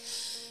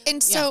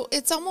 And so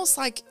it's almost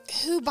like,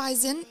 who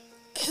buys into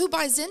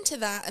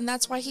that? And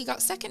that's why he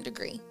got second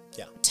degree.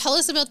 Yeah. Tell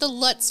us about the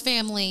Lutz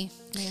family,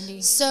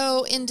 Mandy.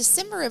 So in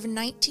December of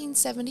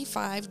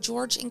 1975,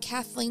 George and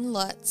Kathleen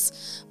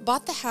Lutz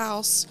bought the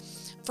house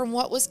from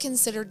what was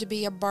considered to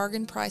be a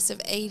bargain price of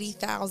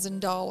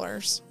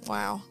 $80,000.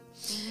 Wow.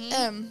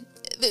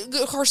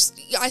 Of course,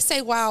 I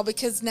say wow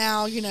because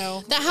now,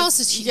 That house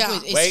is huge. Yeah.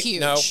 It's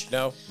huge.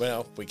 No,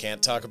 we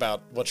can't talk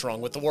about what's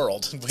wrong with the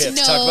world. We have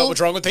to talk about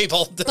what's wrong with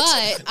people.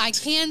 But I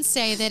can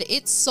say that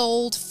it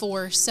sold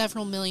for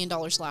several $1 million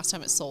last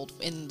time it sold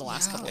in the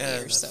last couple of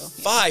years. So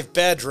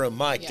 5-bedroom,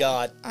 my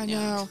God. I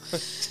know.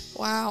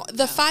 Wow.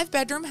 The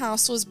 5-bedroom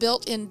house was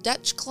built in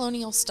Dutch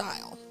colonial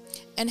style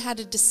and had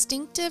a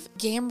distinctive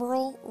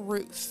gambrel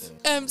roof.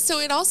 So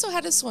it also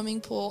had a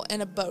swimming pool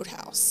and a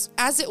boathouse.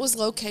 As it was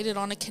located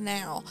on a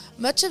canal,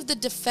 much of the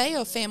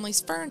DeFeo family's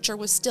furniture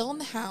was still in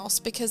the house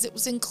because it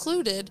was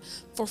included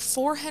for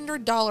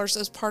 $400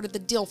 as part of the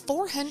deal.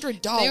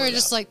 $400. They were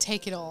just like,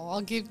 take it all. I'll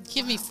give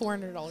me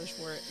 $400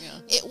 for it. Yeah.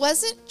 It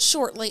wasn't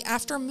shortly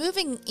after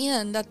moving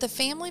in that the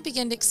family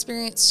began to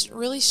experience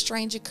really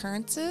strange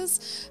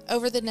occurrences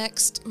over the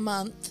next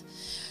month,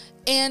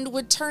 and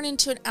would turn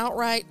into an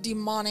outright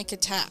demonic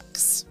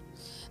attacks.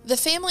 The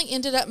family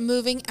ended up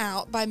moving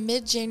out by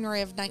mid-January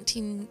of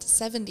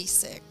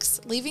 1976,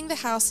 leaving the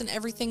house and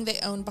everything they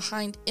owned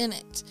behind in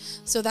it.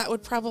 So that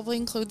would probably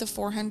include the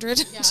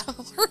 $400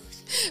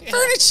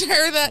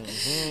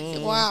 furniture.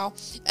 Wow.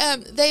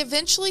 They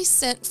eventually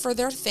sent for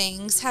their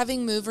things,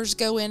 having movers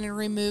go in and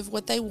remove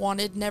what they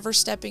wanted, never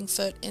stepping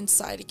foot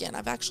inside again.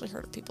 I've actually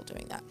heard of people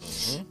doing that.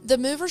 The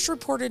movers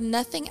reported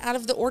nothing out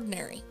of the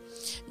ordinary,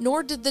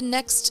 nor did the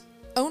next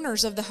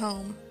owners of the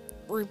home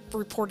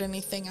report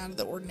anything out of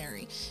the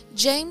ordinary.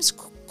 James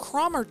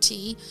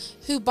Cromarty,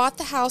 who bought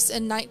the house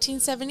in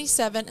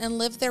 1977 and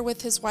lived there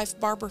with his wife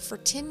Barbara for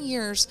 10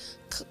 years,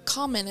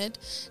 commented,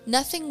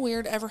 "Nothing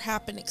weird ever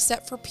happened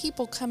except for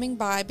people coming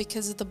by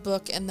because of the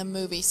book and the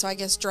movie." So I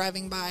guess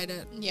driving by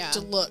to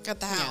look at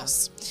the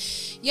house.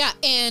 Yeah,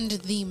 and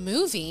the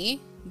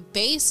movie,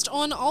 based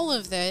on all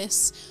of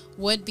this,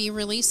 would be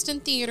released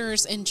in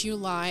theaters in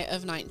July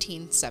of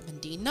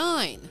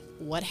 1979.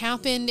 What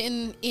happened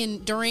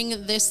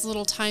during this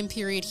little time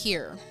period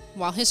here,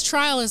 while his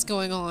trial is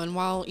going on,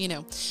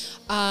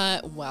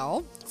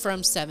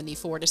 from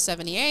 74 to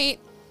 78,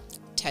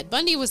 Ted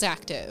Bundy was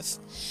active.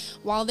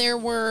 While there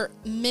were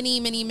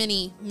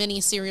many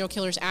serial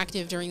killers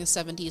active during the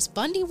 70s,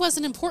 Bundy was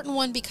an important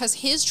one because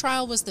his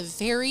trial was the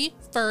very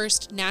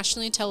first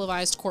nationally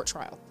televised court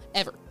trial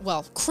ever.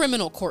 Well,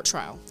 criminal court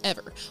trial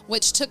ever,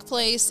 which took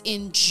place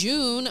in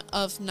June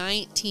of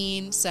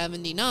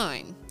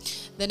 1979.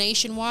 The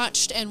nation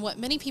watched, and what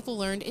many people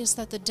learned is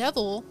that the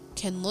devil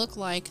can look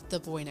like the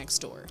boy next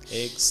door.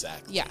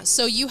 Exactly. Yeah,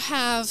 so you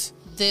have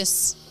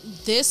this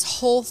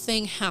whole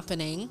thing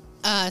happening,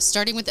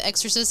 starting with The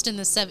Exorcist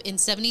in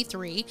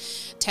 73.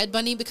 Ted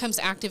Bundy becomes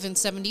active in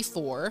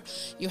 74.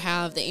 You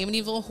have the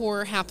Amityville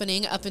Horror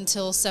happening up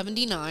until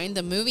 79.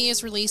 The movie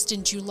is released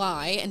in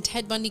July, and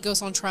Ted Bundy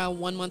goes on trial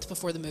 1 month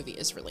before the movie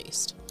is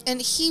released.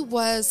 And he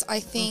was, I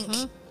think,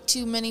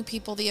 to many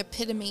people, the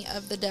epitome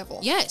of the devil.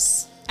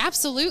 Yes.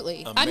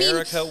 Absolutely.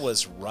 America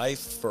was rife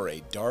for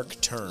a dark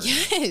turn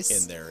Yes.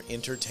 in their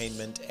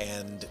entertainment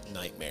and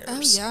nightmares.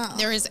 Oh, yeah.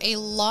 There is a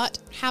lot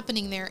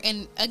happening there.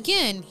 And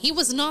again, he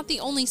was not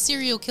the only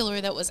serial killer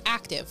that was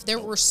active. There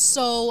were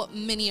so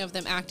many of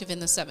them active in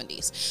the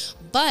 70s.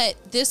 But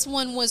this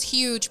one was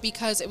huge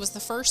because it was the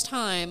first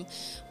time,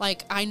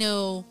 like, I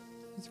know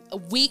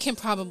we can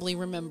probably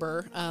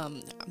remember,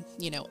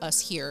 us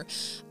here,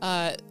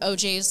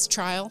 OJ's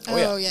trial.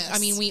 Oh, yes. I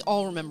mean, we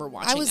all remember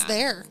watching that. I was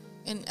there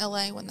in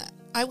LA when that.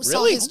 I saw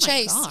Really? his Oh my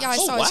chase. gosh. Yeah, I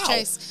saw his wow.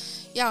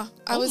 chase. Yeah,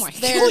 I was my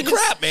there. Holy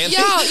crap, man.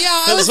 Yeah,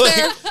 I was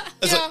there.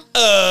 Yeah.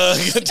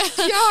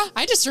 Yeah.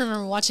 I just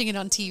remember watching it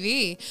on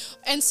TV.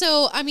 And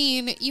so, I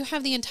mean, you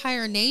have the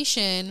entire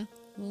nation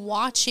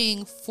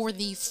watching for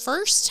the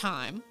first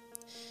time,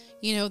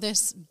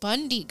 this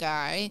Bundy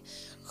guy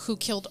who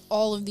killed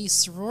all of these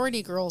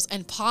sorority girls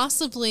and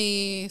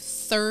possibly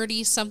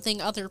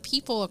 30-something other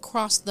people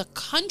across the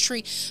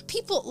country.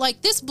 People,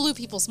 like, this blew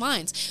people's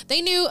minds.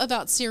 They knew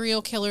about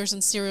serial killers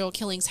and serial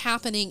killings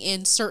happening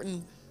in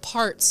certain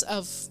parts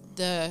of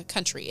the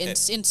country, in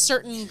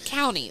certain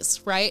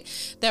counties, right?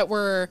 That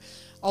were...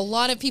 A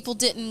lot of people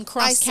didn't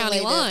cross county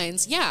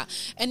lines. Yeah.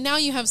 And now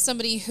you have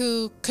somebody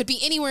who could be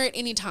anywhere at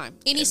any time,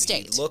 any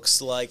state. He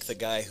looks like the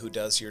guy who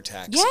does your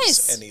taxes.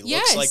 Yes. And he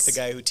looks like the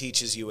guy who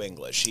teaches you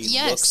English. He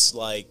looks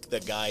like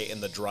the guy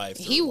in the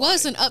drive-thru. He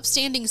was an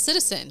upstanding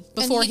citizen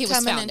before he was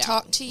found out. And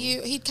talk to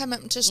you. He'd come up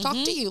and just talk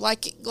to you.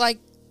 Like,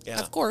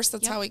 of course,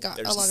 that's how he got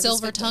a lot of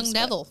silver-tongued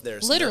devil,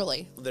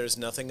 literally. There's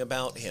nothing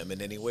about him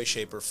in any way,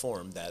 shape, or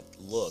form that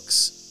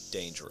looks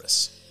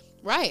dangerous.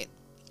 Right.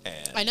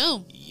 And I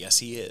know. Yes,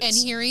 he is. And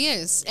here he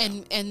is.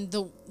 Yeah.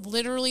 And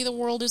literally the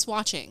world is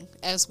watching,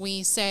 as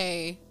we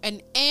say.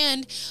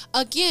 And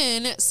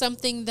again,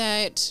 something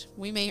that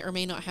we may or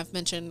may not have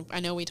mentioned. I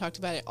know we talked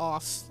about it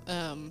off,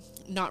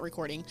 not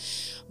recording.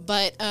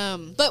 But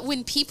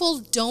when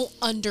people don't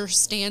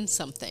understand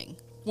something,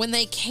 when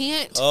they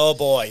can't... Oh,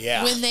 boy,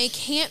 yeah. When they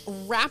can't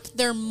wrap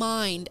their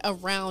mind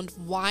around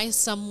why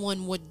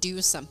someone would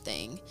do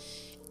something,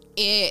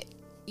 it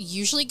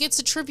usually gets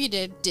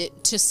attributed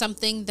to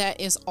something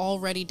that is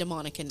already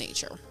demonic in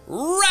nature.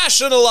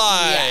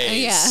 Rationalize!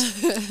 Yeah.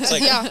 It's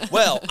like,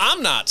 well,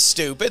 I'm not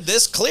stupid.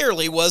 This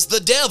clearly was the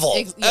devil.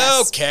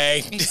 Yes.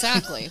 Okay.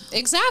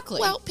 Exactly.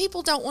 Well,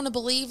 people don't want to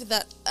believe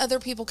that other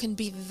people can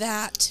be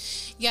that...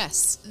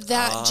 Yes.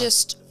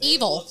 Just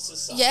evil.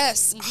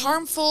 Yes.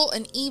 Harmful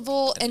and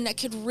evil, and that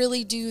could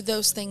really do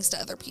those things to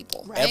other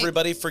people. Right.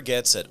 Everybody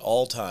forgets at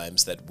all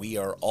times that we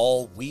are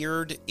all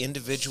weird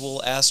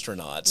individual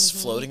astronauts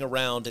floating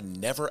around and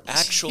never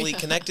actually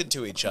connected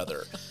to each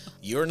other.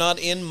 You're not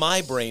in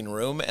my brain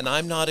room, and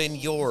I'm not in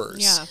yours.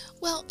 Yeah.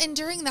 Well, and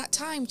during that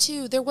time,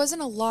 too, there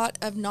wasn't a lot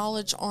of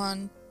knowledge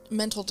on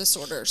mental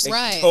disorders.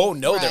 Right. Oh,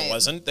 no, right. there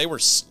wasn't. They were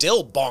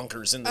still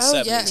bonkers in the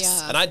 70s. Yes.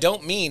 Yeah. And I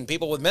don't mean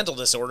people with mental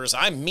disorders.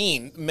 I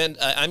mean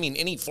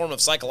any form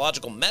of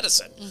psychological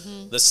medicine.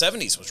 The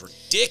 70s was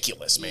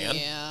ridiculous, man.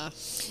 Yeah.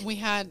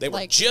 They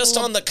were just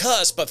on the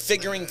cusp of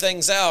figuring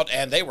things out,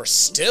 and they were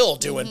still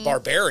doing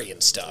barbarian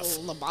stuff.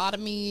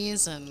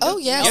 Lobotomies and... Oh,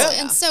 yes.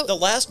 Yeah. And so... The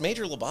last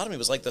major lobotomy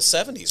was like the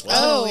 70s, wasn't it?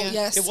 Oh, yeah.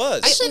 yes. It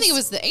was. I actually think it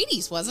was the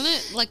 80s, wasn't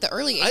it? Like the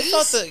early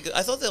 80s?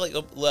 I thought that like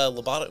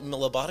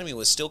lobotomy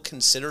was still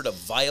considered a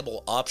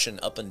viable option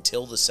up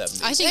until the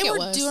 70s. I think they it were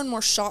was. doing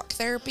more shock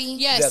therapy.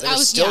 Yes, Yeah, they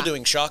were still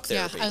doing shock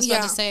therapy. Yeah, I was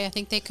about to say, I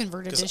think they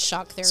converted to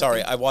shock therapy.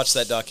 Sorry, I watched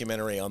that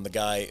documentary on the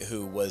guy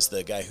who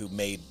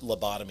made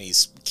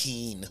lobotomies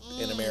keen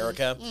in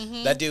America.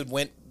 That dude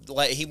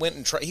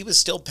he was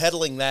still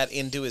peddling that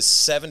into his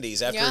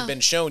 70s after it had been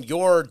shown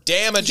you're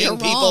damaging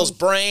people's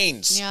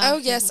brains. Yeah. Oh,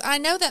 yes. I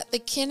know that the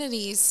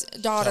Kennedy's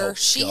daughter,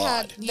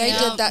 they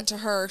did that to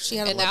her. She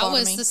had a lobotomy. And that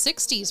was the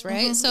 60s,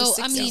 right? So,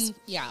 the 60s. I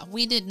mean,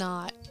 we did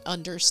not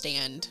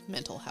understand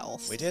mental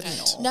health. We didn't.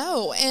 At all.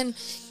 No, and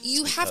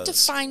you have to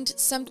find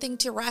something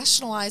to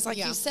rationalize, like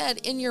you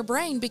said, in your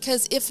brain,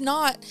 because if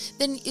not,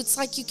 then it's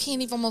like you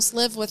can't even almost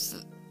live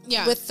with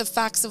the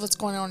facts of what's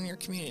going on in your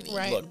community.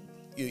 Right. Look,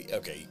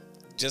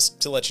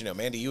 just to let you know,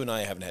 Mandy, you and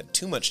I haven't had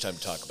too much time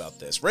to talk about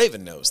this.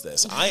 Raven knows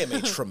this. I am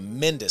a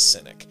tremendous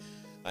cynic.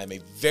 I'm a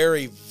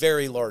very,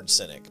 very large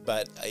cynic,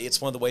 but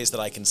it's one of the ways that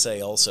I can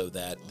say also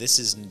that this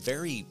is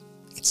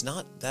it's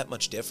not that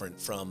much different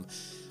from,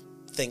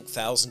 think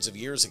thousands of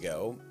years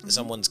ago,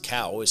 someone's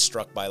cow is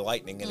struck by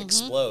lightning and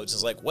explodes.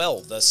 It's like, well,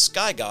 the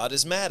sky god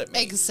is mad at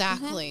me.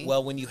 Exactly.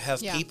 Well, when you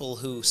have people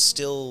who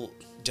still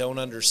don't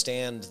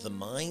understand the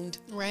mind,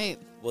 right?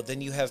 Well,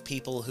 then you have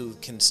people who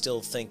can still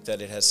think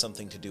that it has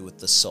something to do with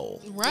the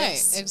soul. Right,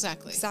 Yes.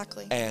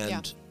 exactly.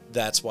 And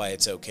that's why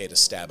it's okay to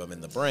stab him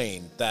in the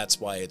brain. That's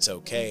why it's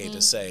okay to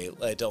say,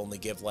 to only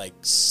give like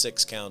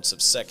 6 counts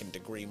of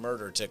second-degree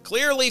murder to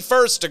clearly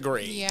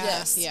first-degree. Yeah,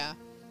 Yes. yeah.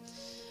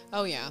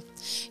 Oh, yeah.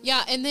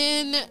 Yeah, and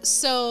then,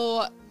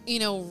 so,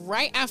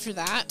 right after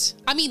that,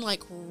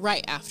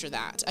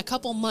 a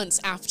couple months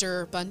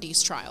after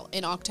Bundy's trial,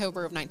 in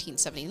October of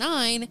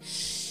 1979,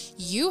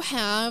 you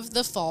have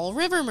the Fall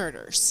River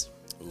murders,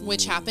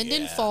 which happened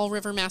in Fall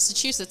River,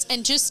 Massachusetts.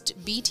 And just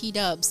BT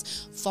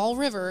dubs, Fall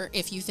River,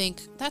 if you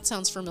think that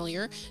sounds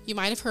familiar, you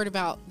might have heard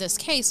about this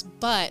case,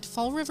 but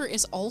Fall River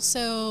is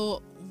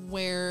also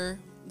where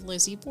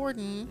Lizzie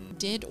Borden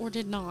did or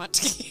did not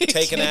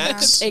Take an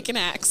axe. Take an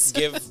axe.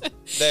 Give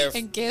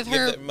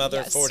their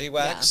mother 40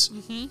 whacks.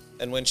 Yeah.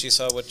 And when she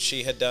saw what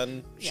she had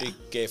done, she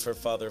gave her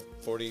father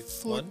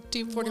 41?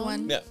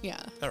 41. Yeah.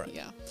 Yeah. All right.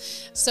 Yeah.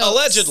 So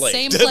Allegedly.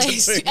 Same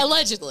place.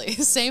 Allegedly.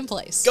 Same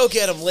place. Go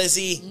get him,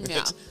 Lizzie.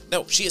 Yeah.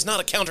 No, she is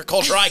not a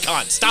counterculture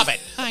icon. Stop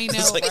it. I know,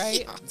 It's like,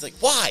 right? It's like,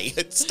 why?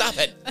 Stop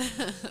it.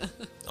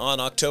 On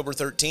October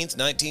 13th,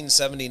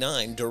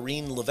 1979,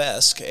 Doreen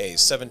Levesque, a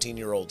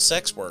 17-year-old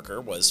sex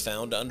worker, was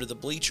found under the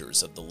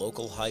bleachers of the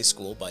local high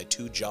school by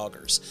 2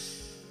 joggers.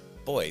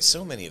 Boy,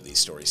 so many of these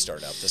stories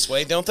start out this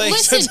way, don't they?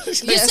 Listen,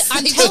 Yes,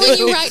 I'm they telling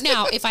do. you right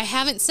now, if I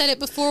haven't said it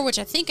before, which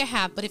I think I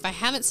have, but if I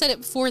haven't said it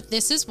before,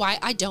 this is why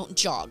I don't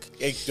jog.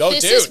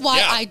 This is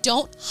why I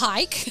don't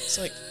hike. It's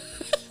like,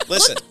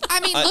 listen.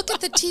 Look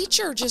at the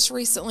teacher just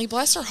recently.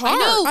 Bless her heart.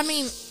 I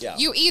know. Yeah.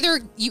 You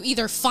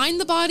either find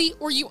the body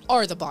or you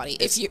are the body.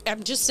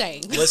 I'm just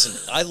saying. Listen,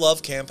 I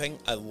love camping.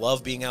 I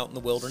love being out in the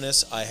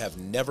wilderness. I have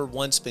never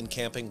once been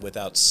camping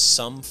without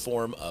some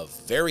form of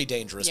very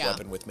dangerous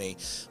weapon with me.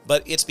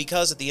 But it's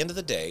because at the end of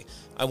the day,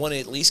 I want to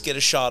at least get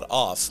a shot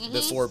off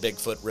before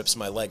Bigfoot rips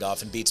my leg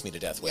off and beats me to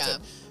death with it.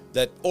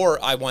 Or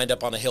I wind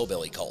up on a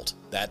hillbilly cult.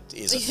 That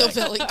is a thing.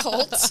 Hillbilly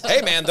cults.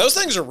 Hey, man, those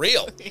things are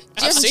real.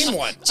 I've seen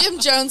one. Jim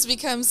Jones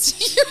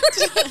becomes.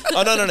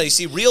 Oh, no. You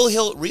see, real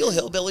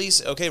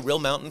hillbillies, okay, real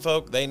mountain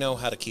folk, they know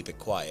how to keep it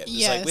quiet.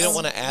 It's like, we don't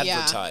want to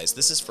advertise.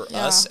 This is for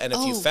us, and if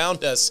you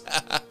found us...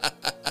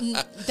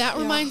 That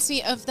reminds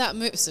me of that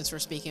movie, since we're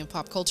speaking of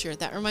pop culture,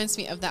 that reminds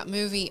me of that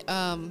movie,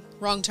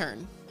 Wrong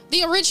Turn.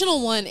 The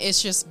original one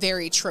is just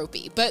very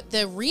tropey, but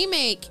the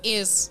remake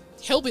is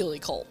hillbilly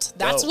cult.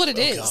 That's what it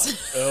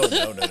is. God.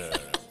 Oh, no.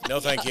 No,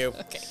 thank you.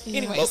 Okay.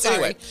 Anyway,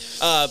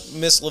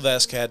 Miss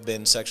Levesque had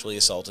been sexually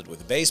assaulted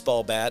with a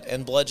baseball bat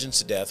and bludgeoned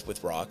to death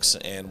with rocks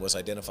and was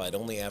identified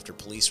only after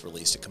police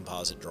released a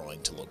composite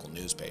drawing to local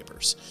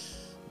newspapers.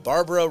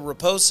 Barbara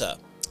Raposa,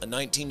 a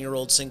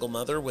 19-year-old single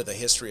mother with a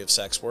history of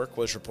sex work,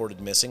 was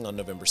reported missing on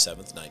November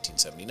 7th,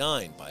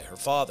 1979 by her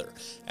father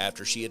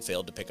after she had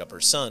failed to pick up her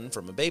son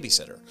from a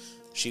babysitter.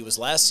 She was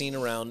last seen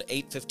around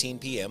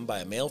 8:15 p.m. by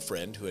a male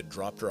friend who had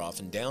dropped her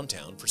off in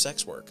downtown for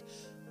sex work.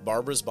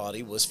 Barbara's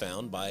body was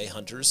found by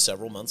hunters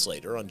several months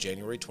later on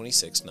January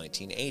 26,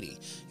 1980,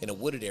 in a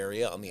wooded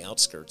area on the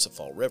outskirts of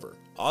Fall River.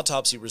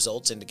 Autopsy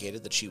results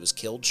indicated that she was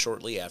killed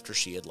shortly after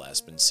she had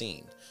last been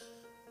seen.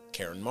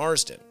 Karen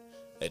Marsden,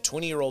 a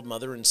 20-year-old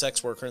mother and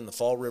sex worker in the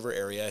Fall River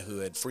area who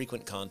had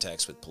frequent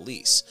contacts with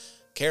police.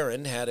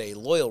 Karen had a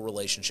loyal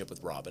relationship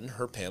with Robin,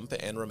 her pimp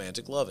and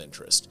romantic love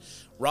interest.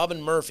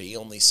 Robin Murphy,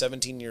 only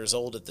 17 years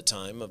old at the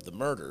time of the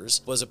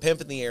murders, was a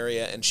pimp in the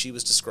area, and she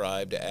was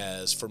described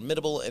as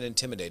formidable and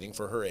intimidating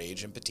for her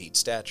age and petite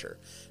stature.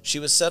 She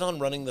was set on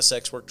running the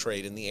sex work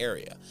trade in the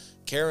area.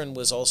 Karen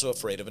was also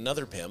afraid of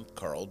another pimp,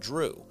 Carl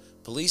Drew.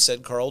 Police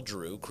said Carl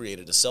Drew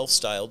created a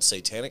self-styled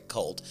satanic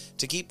cult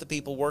to keep the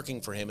people working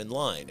for him in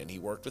line, and he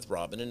worked with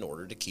Robin in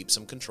order to keep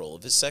some control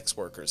of his sex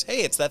workers.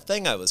 Hey, it's that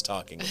thing I was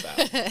talking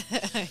about.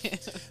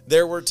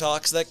 There were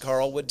talks that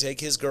Carl would take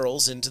his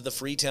girls into the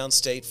Freetown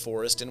State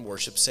Forest and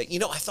worship Satan. You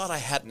know, I thought I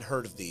hadn't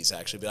heard of these,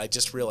 actually, but I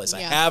just realized I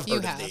have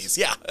heard of these.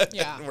 Yeah.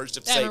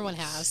 Worship Satan. Everyone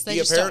has. They he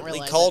just apparently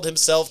don't called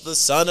himself the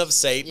son of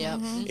Satan. Yep.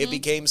 It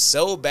became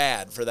so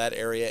bad for that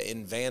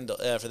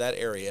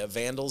area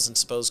vandals and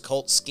supposed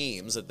cult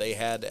schemes that they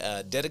had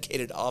a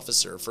dedicated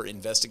officer for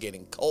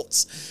investigating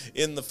cults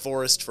in the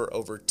forest for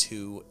over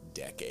 2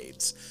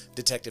 decades.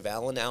 Detective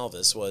Alan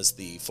Alvis was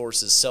the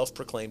force's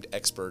self-proclaimed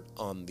expert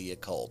on the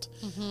occult.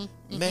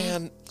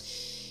 Man.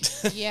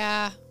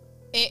 Yeah.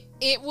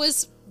 It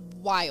was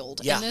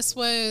wild. Yeah. And this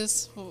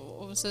was,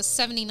 what was this,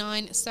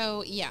 79?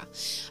 So, yeah.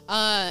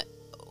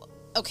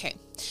 Okay.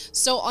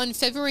 So, on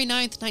February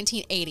 9th,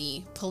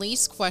 1980,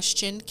 police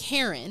questioned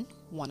Karen,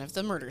 one of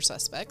the murder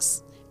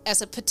suspects,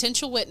 as a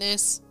potential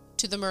witness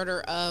to the murder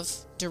of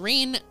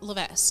Doreen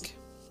Levesque,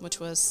 which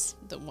was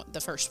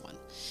the first one.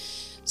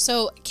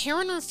 So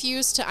Karen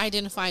refused to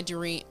identify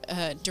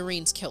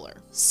Doreen's killer.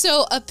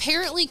 So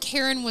apparently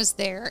Karen was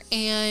there,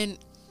 and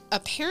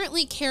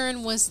apparently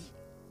Karen was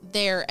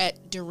there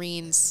at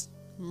Doreen's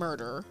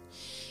murder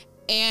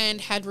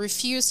and had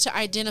refused to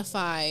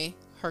identify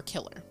her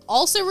killer.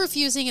 Also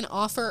refusing an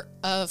offer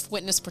of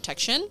witness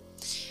protection,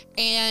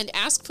 and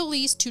asked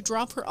police to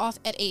drop her off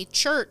at a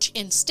church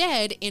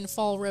instead in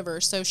Fall River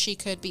so she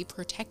could be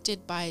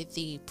protected by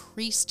the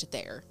priest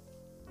there.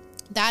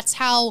 That's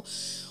how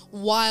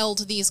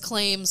wild these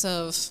claims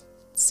of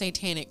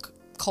satanic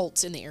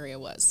cults in the area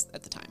was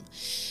at the time.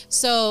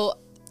 So,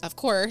 of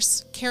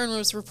course, Karen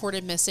was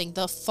reported missing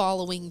the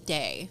following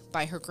day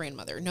by her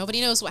grandmother.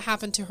 Nobody knows what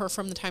happened to her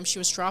from the time she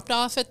was dropped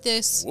off at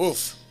this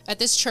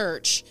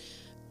church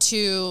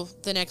to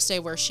the next day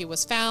where she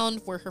was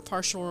found, where her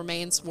partial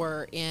remains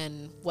were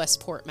in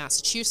Westport,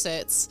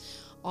 Massachusetts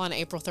on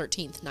April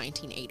 13th,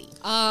 1980.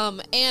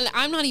 And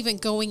I'm not even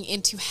going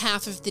into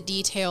half of the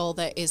detail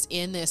that is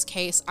in this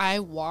case. I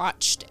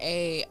watched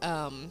a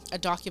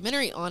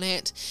documentary on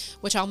it,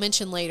 which I'll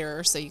mention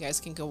later, so you guys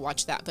can go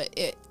watch that, but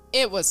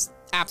it was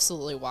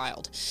absolutely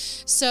wild.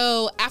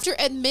 So after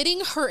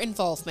admitting her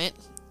involvement,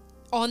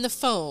 on the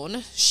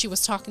phone, she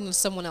was talking to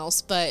someone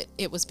else, but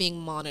it was being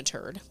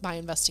monitored by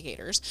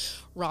investigators.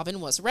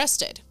 Robin was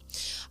arrested.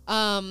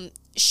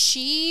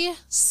 She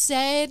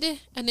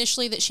said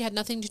initially that she had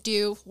nothing to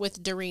do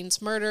with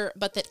Doreen's murder,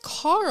 but that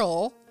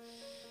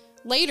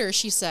later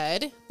she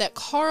said that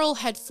Carl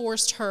had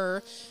forced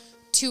her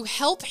to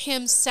help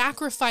him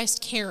sacrifice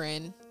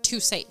Karen to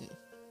Satan.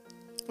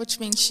 Which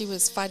means she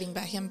was fighting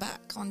him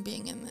back on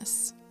being in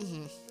this.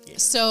 Yeah.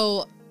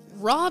 So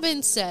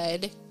Robin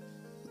said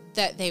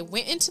that they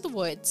went into the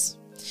woods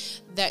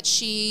that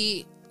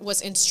she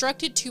was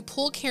instructed to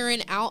pull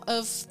Karen out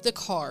of the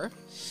car.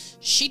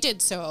 She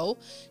did so.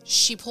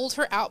 She pulled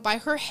her out by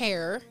her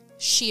hair.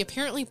 She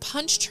apparently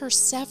punched her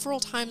several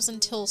times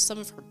until some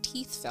of her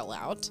teeth fell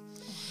out.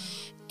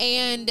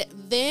 And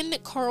then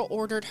Carl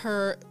ordered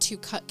her to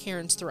cut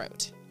Karen's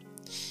throat.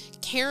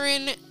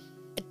 Karen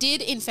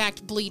did, in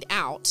fact, bleed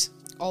out,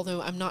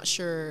 although I'm not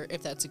sure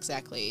if that's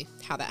exactly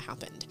how that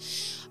happened.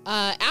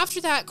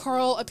 After that,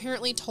 Carl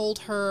apparently told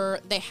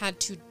her they had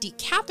to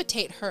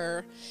decapitate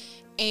her.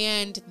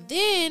 And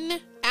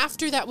then,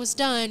 after that was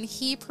done,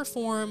 he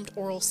performed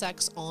oral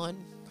sex on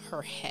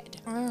her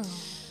head.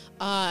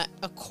 Oh.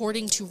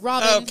 According to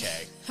Robin...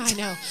 Okay. I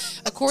know.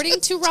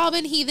 According to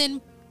Robin, he then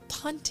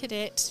punted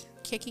it,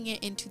 kicking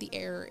it into the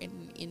air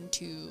and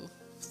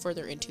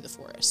further into the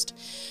forest.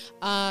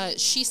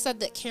 She said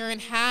that Karen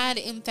had,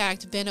 in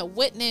fact, been a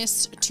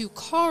witness to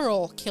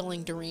Carl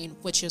killing Doreen,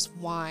 which is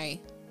why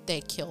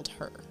they killed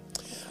her.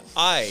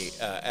 I,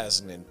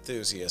 as an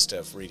enthusiast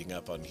of reading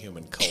up on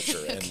human culture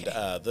Okay.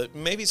 and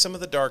maybe some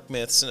of the dark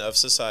myths of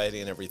society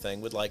and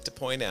everything, would like to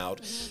point out,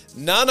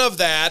 none of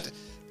that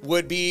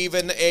would be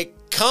even a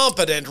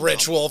competent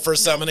ritual for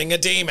summoning a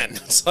demon.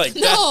 It's like,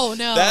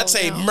 that's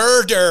a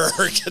murder.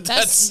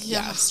 That's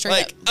straight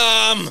like,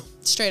 up.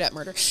 Straight up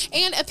murder.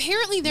 And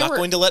apparently there not were...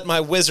 going to let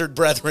my wizard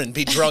brethren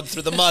be drugged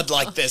through the mud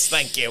like this.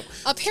 Thank you.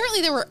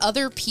 Apparently there were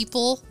other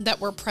people that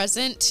were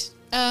present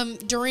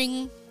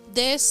during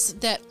this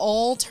that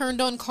all turned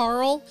on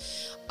Carl.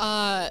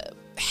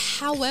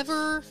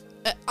 However...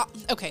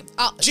 okay.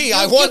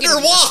 I wonder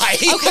why.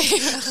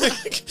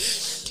 Okay.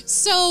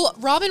 So,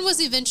 Robin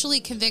was eventually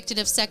convicted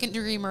of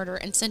second-degree murder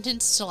and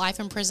sentenced to life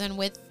in prison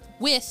with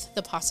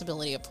the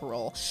possibility of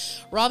parole.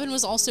 Robin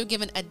was also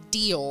given a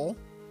deal,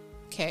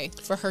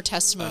 for her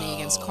testimony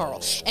against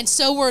Carl. And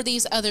so were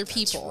these other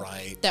people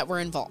that were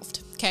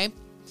involved,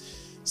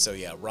 So,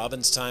 yeah,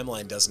 Robin's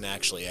timeline doesn't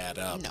actually add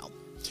up. No.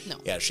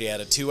 Yeah, she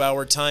had a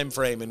 2-hour time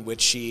frame in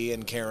which she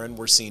and Karen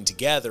were seen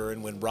together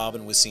and when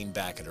Robin was seen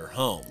back at her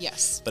home.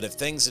 Yes. But if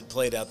things had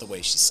played out the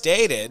way she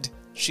stated,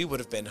 she would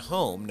have been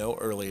home no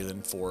earlier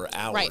than 4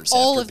 hours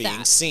after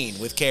being seen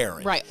with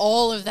Karen. Right,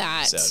 all of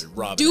that. So did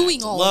Robin doing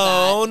act all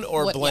alone of that,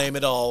 or blame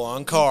it all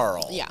on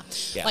Carl? Yeah.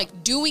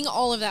 Like, doing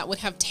all of that would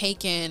have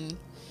taken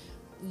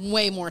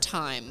way more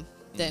time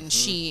than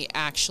she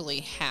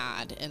actually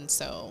had, and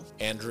so...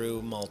 Andrew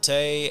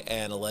Malte,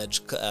 an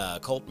alleged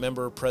cult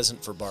member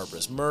present for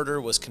Barbara's murder,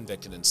 was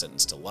convicted and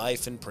sentenced to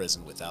life in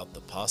prison without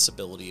the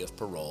possibility of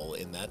parole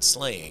in that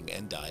slaying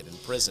and died in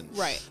prison.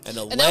 Right. An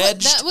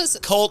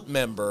alleged cult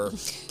member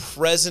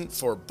present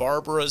for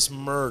Barbara's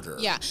murder.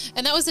 Yeah,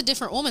 and that was a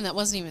different woman. That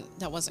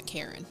wasn't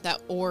Karen.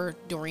 Or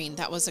Doreen.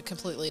 That was a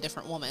completely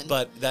different woman.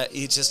 But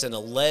it's just an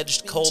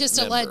alleged cult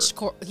member.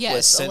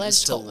 Was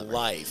sentenced to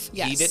life.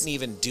 Yes. He didn't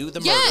even do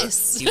the murder.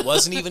 Yes. He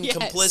wasn't even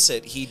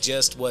complicit. He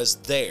just was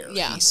there.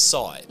 Yeah. He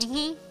saw it.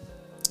 Mm-hmm.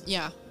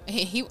 Yeah.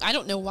 I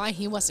don't know why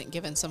he wasn't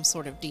given some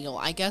sort of deal.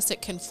 I guess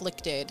it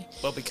conflicted.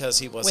 Well, because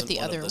he wasn't with the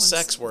one other of the ones.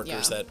 sex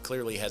workers that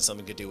clearly had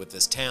something to do with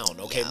this town.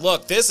 Okay, Yeah.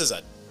 look, this is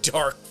a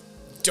dark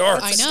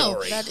I know.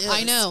 story. That is.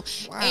 I know.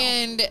 Wow.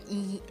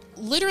 And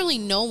literally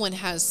no one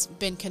has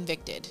been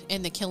convicted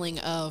in the killing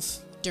of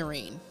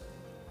Doreen.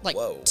 Like,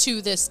 Whoa.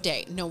 to this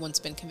day, no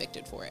one's been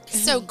convicted for it.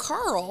 So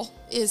Carl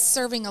is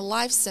serving a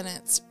life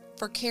sentence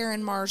for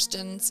Karen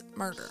Marsden's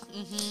murder.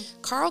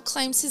 Carl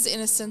claims his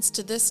innocence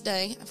to this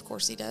day, of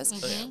course he does,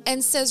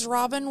 and says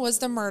Robin was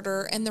the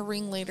murderer and the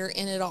ringleader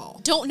in it all.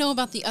 Don't know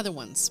about the other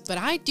ones, but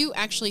I do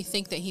actually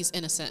think that he's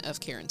innocent of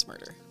Karen's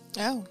murder.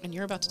 Oh. And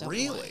you're about to tell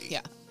me why. Really?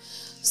 Yeah.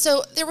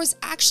 So there was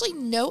actually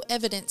no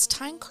evidence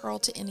tying Carl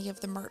to any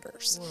of the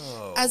murders.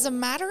 Whoa. As a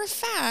matter of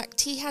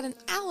fact, he had an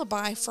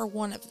alibi for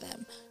one of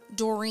them,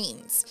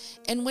 Doreen's,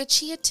 in which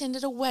he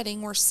attended a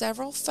wedding where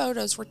several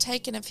photos were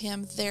taken of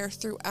him there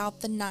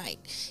throughout the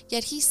night,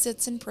 yet he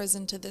sits in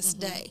prison to this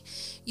day.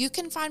 You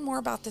can find more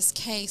about this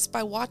case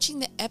by watching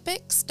the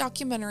Epix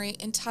documentary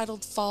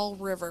entitled Fall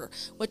River,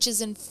 which is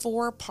in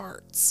 4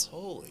 parts.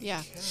 Holy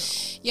Yeah. cow.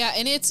 Yeah,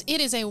 and it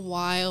is a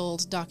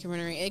wild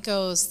documentary. It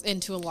goes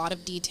into a lot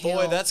of detail.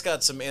 Boy, that's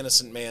got some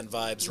Innocent Man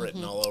vibes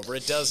written all over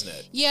it, doesn't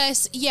it?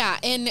 Yes, yeah,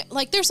 and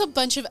like there's a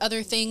bunch of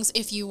other things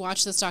if you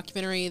watch this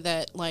documentary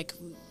that like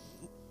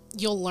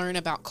you'll learn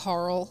about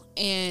Carl,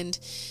 and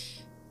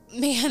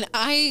man,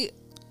 I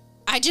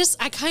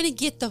kind of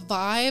get the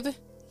vibe.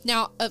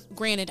 Now,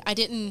 granted, I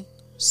didn't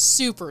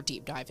super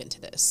deep dive into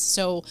this,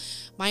 so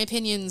my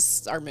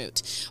opinions are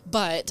moot,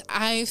 but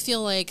I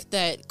feel like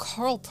that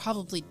Carl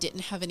probably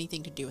didn't have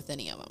anything to do with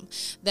any of them.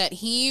 That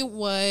he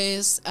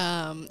was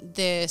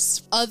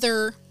this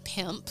other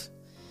pimp,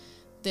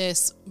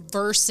 this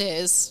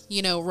versus,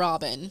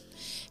 Robin.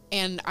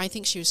 And I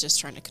think she was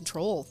just trying to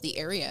control the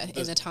area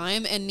in the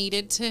time and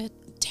needed to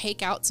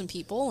take out some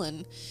people.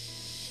 And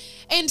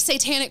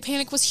Satanic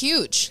Panic was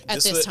huge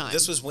at this time.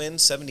 This was when?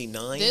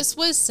 79? This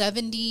was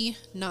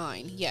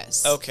 79,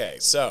 yes. Okay,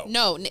 so.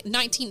 No,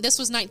 19. This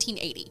was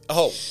 1980.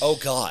 Oh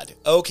God.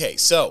 Okay,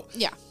 so.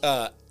 Yeah.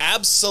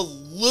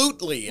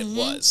 Absolutely it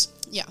was.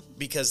 Yeah.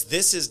 Because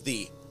this is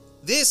the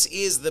this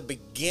is the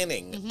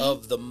beginning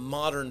of the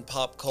modern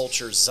pop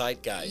culture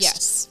zeitgeist.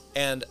 Yes.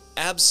 And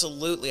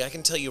absolutely, I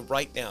can tell you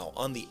right now,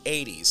 on the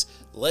 80s,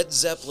 Led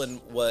Zeppelin,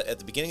 at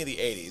the beginning of the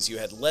 80s, you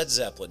had Led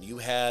Zeppelin, you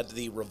had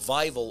the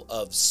revival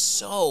of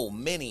so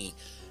many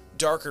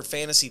darker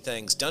fantasy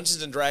things.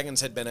 Dungeons and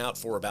Dragons had been out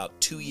for about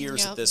 2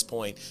 years at this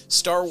point.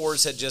 Star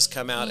Wars had just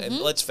come out, and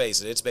let's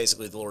face it, it's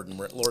basically the Lord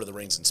of the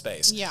Rings in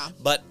space. Yeah.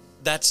 But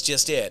that's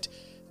just it.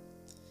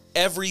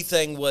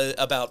 Everything was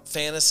about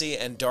fantasy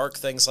and dark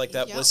things like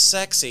that was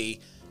sexy.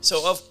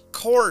 So, of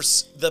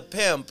course, the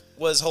pimp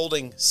was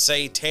holding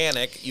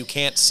satanic. You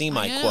can't see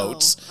my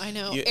quotes. I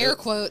know. Air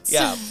quotes.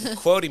 Yeah,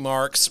 quotey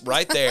marks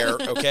right there,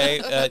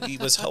 okay? He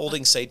was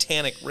holding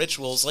satanic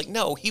rituals. Like,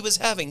 no, he was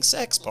having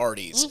sex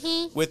parties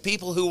with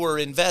people who were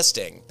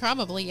investing.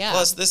 Probably, yeah.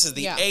 Plus, this is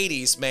the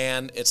 80s,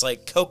 man. It's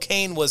like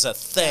cocaine was a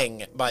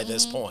thing by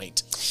this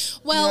point.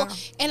 Well,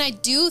 and I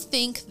do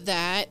think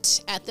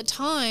that at the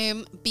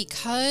time,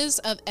 because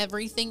of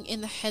everything in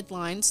the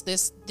headlines,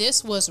 this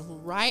was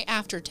right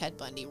after Ted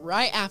Bundy,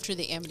 right after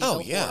the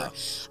Amityville Horror.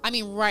 I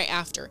mean, right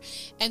after.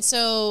 And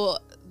so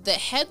the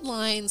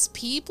headlines,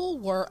 people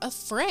were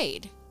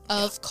afraid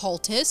of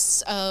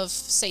cultists, of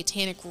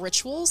satanic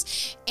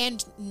rituals,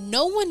 and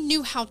no one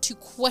knew how to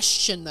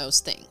question those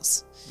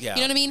things. Yeah.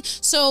 You know what I mean?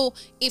 So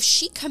if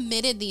she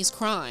committed these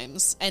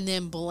crimes and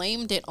then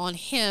blamed it on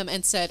him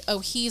and said, oh,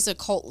 he's a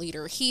cult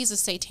leader, he's a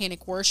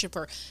satanic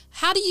worshiper,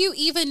 how do you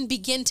even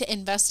begin to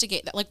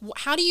investigate that? Like,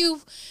 how do you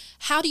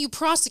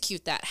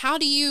prosecute that? How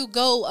do you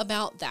go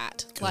about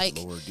that? Good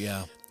Lord,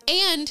 yeah.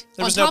 And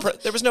there was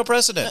no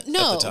precedent at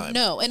the time.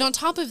 No. And on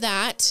top of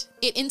that,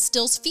 it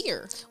instills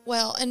fear.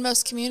 Well, and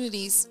most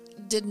communities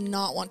did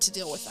not want to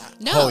deal with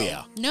that. No. Oh,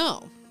 yeah.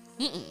 No.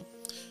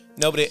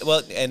 Nobody,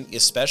 well, and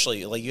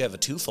especially, like, you have a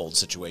twofold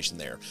situation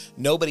there.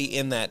 Nobody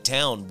in that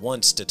town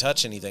wants to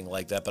touch anything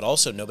like that, but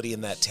also nobody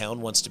in that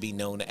town wants to be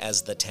known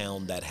as the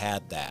town that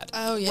had that.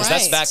 Oh, yeah. Because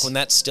that's back when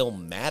that still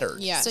mattered.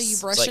 Yes. So you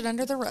brush it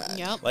under the rug.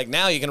 Yep. Like,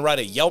 now you can write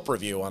a Yelp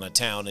review on a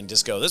town and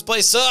just go, this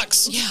place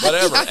sucks, Yeah.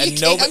 whatever. Yeah,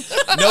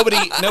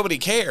 and nobody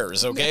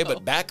cares, okay? No.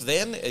 But back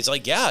then, it's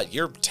like, yeah,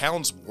 your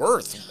town's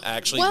worth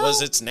actually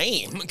was its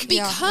name.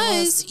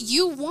 Because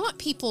you want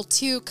people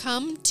to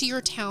come to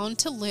your town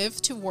to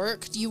live, to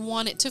work. You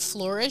want it to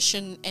flourish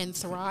and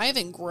thrive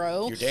and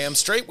grow. You're damn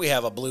straight we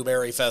have a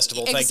blueberry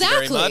festival, thank you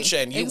Exactly. very much,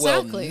 and you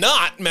Exactly. will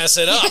not mess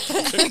it up.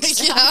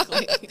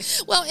 Exactly.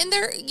 Well, and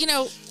there,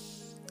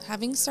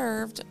 having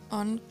served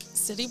on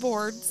city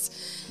boards,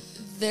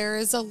 there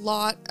is a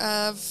lot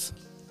of,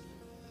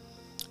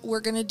 we're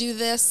going to do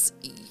this.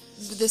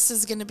 This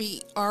is going to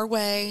be our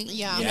way.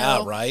 Yeah.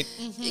 Yeah, right?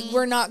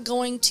 We're not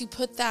going to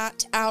put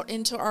that out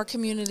into our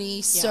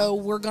community, so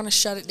we're going to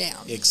shut it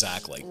down.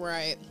 Exactly.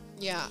 Right.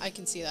 Yeah, I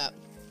can see that.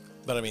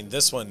 But I mean,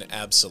 this one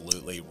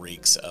absolutely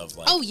reeks of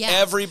like, Oh, yeah.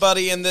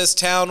 everybody in this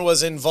town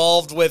was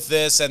involved with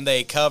this and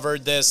they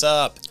covered this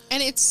up.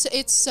 And it's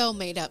so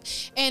made up.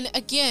 And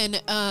again,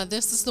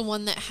 this is the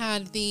one that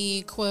had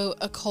the quote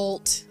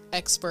occult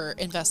expert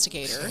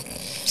investigator.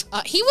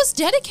 He was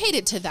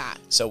dedicated to that.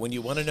 So when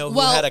you want to know who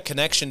had a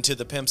connection to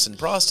the pimps and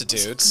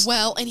prostitutes.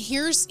 Well, and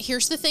here's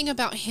the thing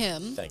about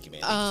him. Thank you,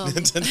 man.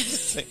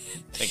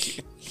 Thank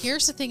you.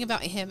 Here's the thing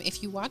about him.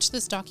 If you watch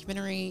this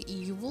documentary,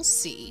 you will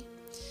see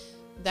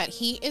that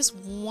he is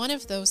one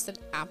of those that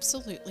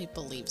absolutely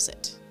believes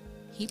it.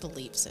 He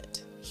believes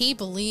it. He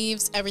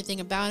believes everything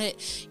about it.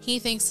 He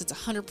thinks it's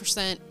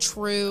 100%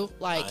 true.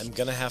 Like, I'm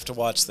gonna have to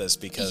watch this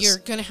because you're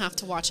gonna have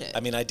to watch it. I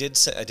mean, I did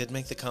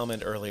make the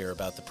comment earlier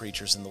about the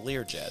preachers and the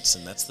Learjets,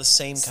 and that's the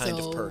same kind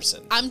of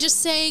person. I'm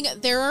just saying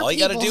there are. All you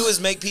got to do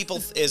is make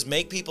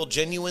people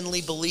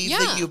genuinely believe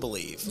that you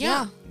believe.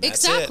 Yeah,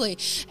 That's exactly.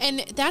 it. And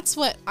that's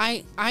what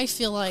I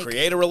feel like.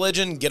 Create a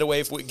religion, get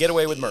away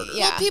with murder.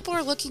 Yeah. Well, people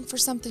are looking for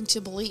something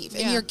to believe,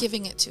 and you're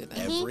giving it to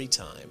them. Every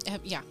time.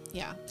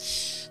 Yeah.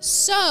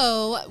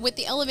 So, with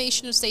the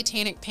elevation of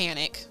satanic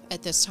panic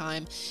at this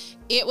time,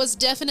 it was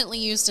definitely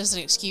used as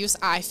an excuse,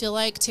 I feel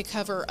like, to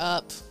cover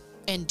up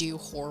and do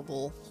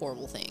horrible,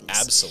 horrible things.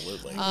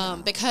 Absolutely.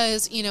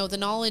 Because, the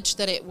knowledge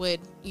that it would,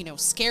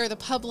 scare the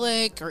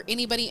public or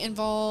anybody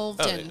involved.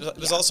 And it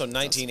was also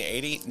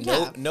 1980.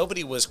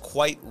 Nobody was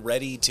quite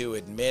ready to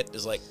admit,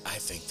 is like, I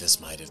think this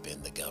might have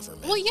been the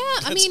government. Well,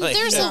 yeah. I It's mean, like,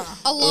 there's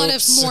a lot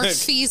of more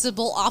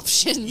feasible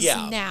options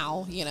Yeah.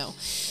 now,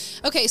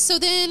 Okay, so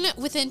then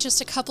within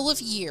just a couple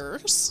of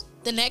years,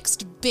 the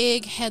next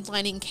big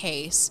headlining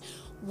case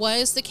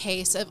was the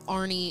case of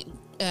Arnie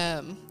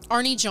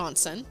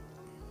Johnson.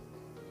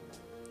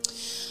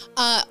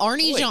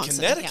 Johnson.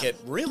 Connecticut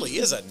really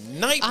is a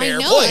nightmare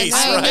I know, place,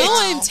 I right? know.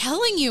 I'm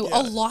telling you,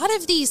 Yeah. a lot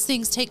of these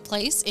things take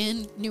place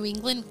in New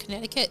England,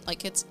 Connecticut.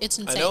 Like it's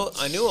insane.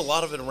 I knew a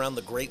lot of it around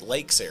the Great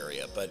Lakes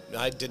area, but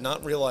I did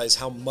not realize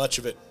how much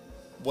of it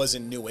was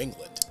in New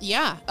England.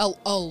 Yeah, a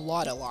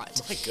lot.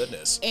 My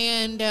goodness.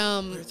 And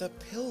where the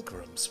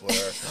Pilgrims were.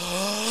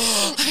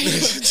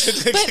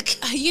 But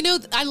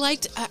I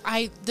liked.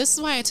 This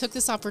is why I took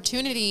this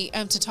opportunity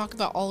to talk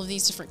about all of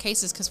these different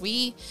cases, because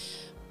we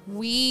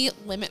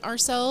limit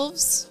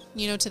ourselves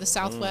to the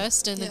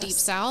southwest and the deep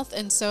Yes. south.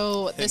 And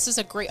so this is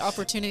a great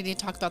opportunity to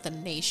talk about the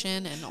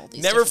nation and all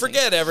these Never different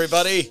forget,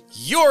 everybody,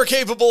 you're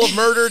capable of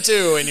murder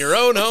too in your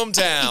own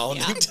hometown.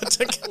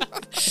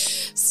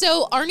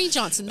 So Arnie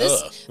Johnson,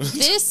 this Ugh.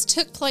 this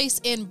took place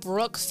in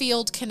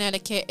Brookfield,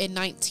 Connecticut in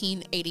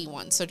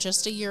 1981. So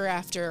just a year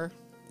after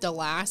the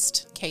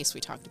last case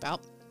we talked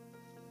about.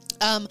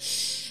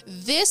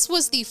 This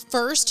was the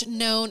first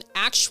known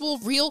actual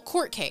real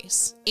court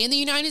case in the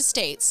United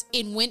States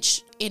in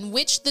which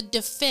the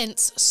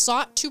defense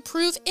sought to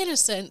prove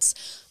innocence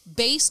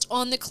based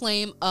on the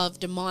claim of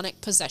demonic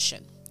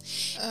possession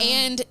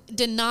and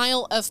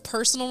denial of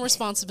personal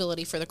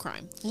responsibility for the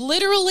crime.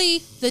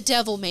 Literally, the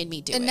devil made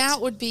me do it. And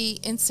that would be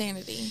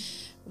insanity.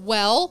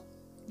 Well,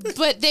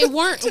 but they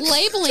weren't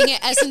labeling it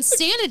as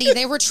insanity.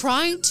 They were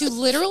trying to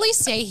literally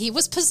say he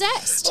was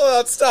possessed.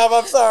 Oh, stop.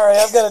 I'm sorry.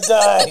 I'm going to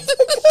die.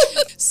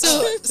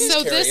 So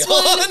this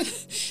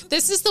one,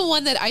 this is the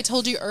one that I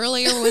told you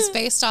earlier was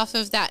based off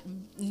of that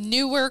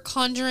newer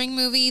Conjuring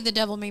movie, The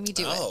Devil Made Me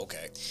Do It. Oh,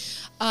 okay.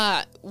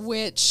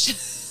 Which,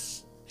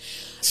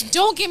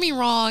 don't get me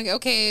wrong,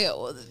 okay,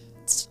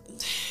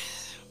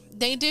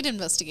 they did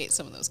investigate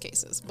some of those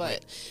cases,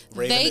 but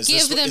Raven, they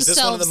give themselves. Is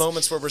this one of the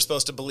moments where we're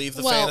supposed to believe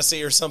the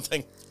fantasy or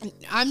something?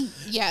 I'm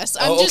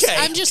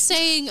just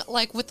saying,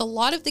 like, with a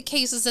lot of the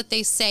cases that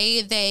they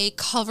say they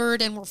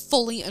covered and were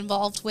fully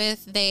involved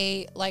with,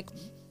 they like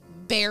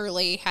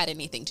barely had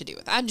anything to do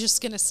with. I'm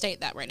just gonna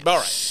state that right now. All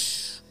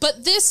right.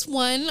 But this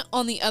one,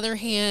 on the other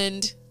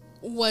hand,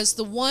 was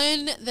the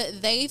one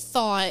that they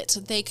thought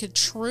they could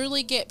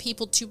truly get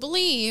people to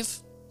believe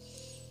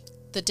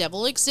the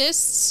devil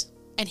exists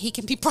and he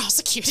can be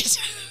prosecuted.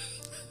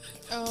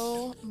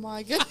 Oh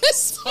my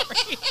goodness.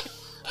 Sorry.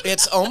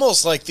 It's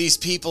almost like these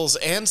people's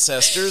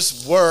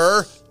ancestors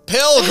were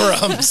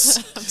pilgrims.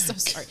 I'm so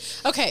sorry.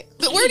 Okay.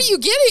 But where do you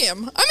get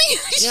him? I mean,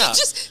 Yeah.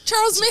 just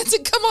Charles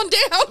Manson, come on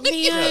down. Man.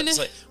 Yeah, it's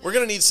like, we're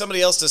going to need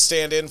somebody else to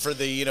stand in for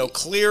the,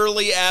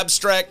 clearly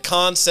abstract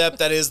concept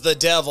that is the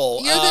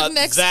devil. You're the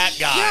next that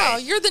guy. Yeah,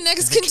 you're the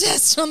next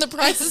contestant on The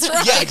Price is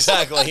Right. Yeah,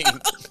 exactly.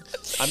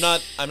 I'm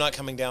not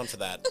coming down for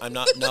that. I'm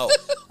not. No.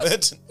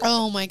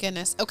 Oh my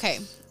goodness. Okay.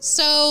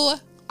 So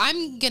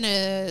I'm going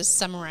to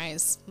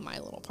summarize my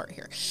little part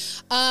here.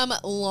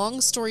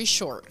 Long story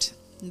short,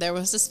 there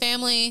was this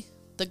family,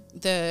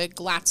 the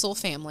Glatzel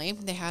family.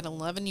 They had an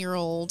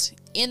 11-year-old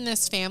in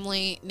this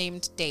family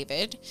named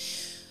David,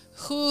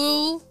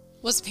 who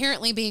was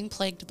apparently being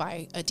plagued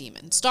by a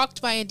demon,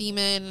 stalked by a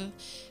demon.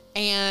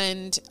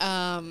 And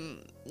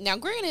now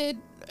granted,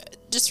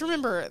 just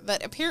remember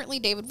that apparently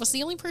David was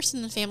the only person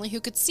in the family who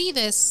could see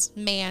this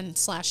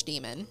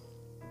man/demon.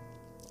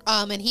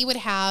 And he would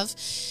have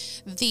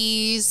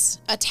these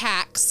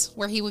attacks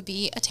where he would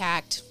be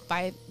attacked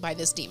by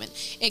this demon.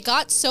 It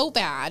got so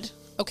bad,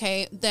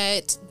 okay,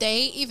 that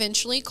they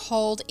eventually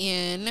called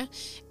in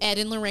Ed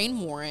and Lorraine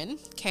Warren,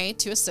 okay,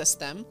 to assist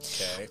them.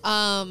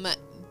 Okay.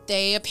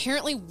 They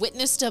apparently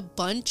witnessed a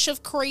bunch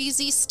of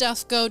crazy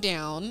stuff go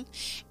down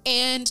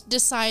and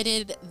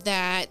decided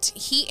that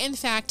he, in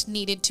fact,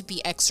 needed to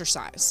be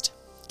exorcised.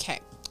 Okay.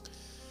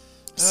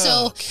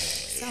 So,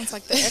 Sounds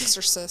like The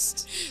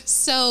Exorcist.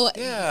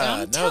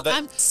 Yeah,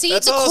 see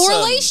that's the awesome.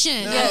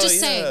 correlation. No, I'm just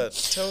saying.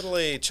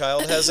 Totally.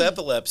 Child has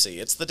epilepsy.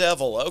 It's the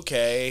devil.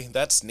 Okay,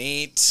 that's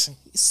neat.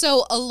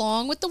 So,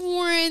 along with the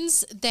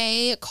Warrens,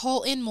 they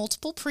call in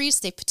multiple priests.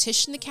 They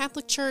petition the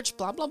Catholic Church,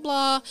 blah, blah,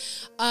 blah.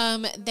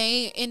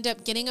 They end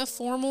up getting a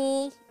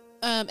formal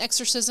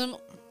exorcism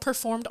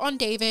performed on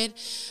David.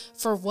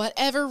 For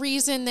whatever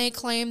reason, they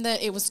claim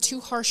that it was too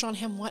harsh on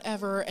him,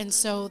 whatever, and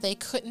so they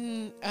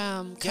couldn't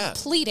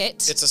complete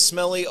it. It's a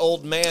smelly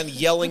old man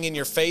yelling in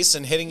your face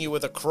and hitting you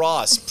with a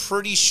cross.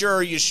 Pretty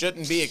sure you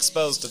shouldn't be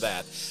exposed to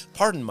that.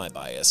 Pardon my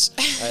bias.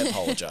 I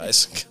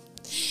apologize.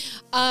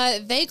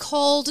 They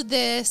called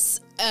this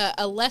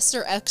a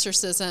lesser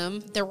exorcism.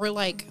 There were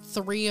like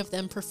 3 of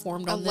them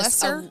performed on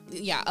this. Lesser?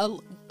 A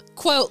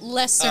quote,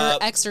 lesser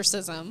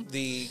exorcism.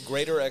 The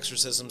greater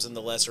exorcisms and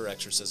the lesser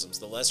exorcisms.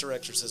 The lesser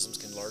exorcisms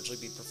can largely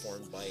be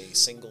performed by a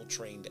single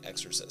trained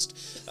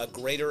exorcist. A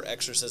greater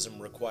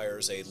exorcism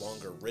requires a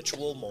longer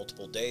ritual,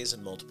 multiple days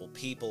and multiple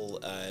people,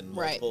 and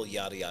multiple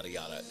yada, yada,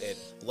 yada.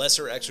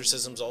 Lesser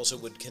exorcisms also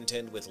would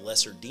contend with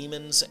lesser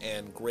demons,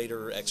 and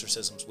greater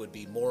exorcisms would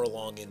be more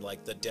along in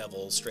like the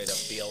devil, straight up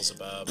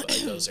Beelzebub,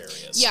 those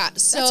areas. Yeah,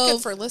 so That's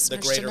good for The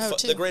listeners greater, to know,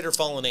 too. the greater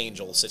fallen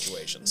angel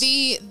situations.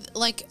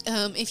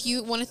 if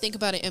you want to think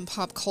about it in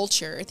pop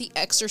culture, The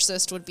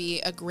Exorcist would be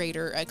a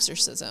greater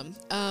exorcism.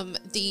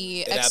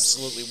 It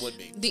absolutely would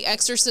be. The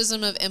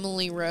Exorcism of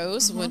Emily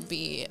Rose would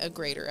be a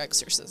greater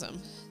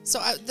exorcism. So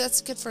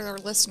that's good for our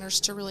listeners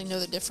to really know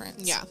the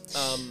difference. Yeah.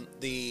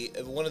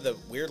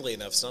 Weirdly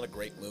enough, it's not a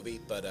great movie,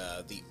 but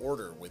The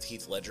Order with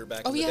Heath Ledger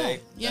back in the yeah.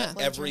 day. Yeah.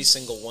 Every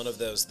single one of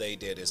those they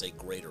did is a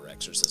greater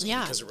exorcism.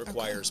 Yeah. Because it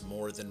requires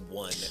more than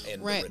one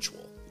in the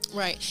ritual.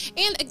 Right.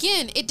 And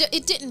again,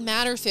 it didn't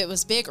matter if it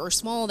was big or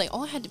small. They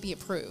all had to be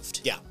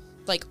approved. Yeah.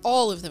 Like,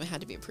 all of them had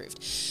to be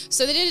approved.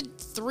 So they did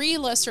 3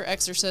 lesser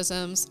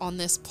exorcisms on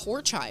this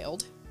poor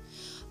child.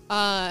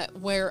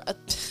 where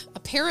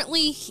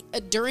apparently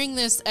during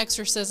this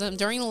exorcism,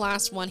 during the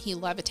last one, he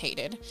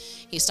levitated.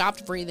 He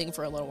stopped breathing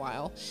for a little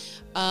while.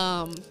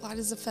 Light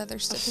as a feather,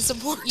 stiff as a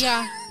board.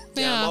 Yeah.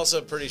 Yeah, I'm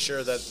also pretty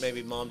sure that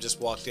maybe Mom just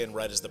walked in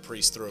right as the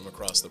priest threw him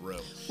across the room.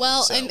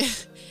 Well, So-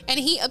 and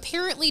he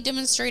apparently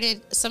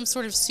demonstrated some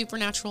sort of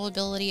supernatural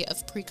ability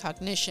of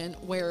precognition,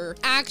 where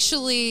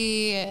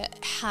actually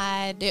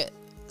had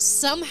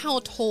somehow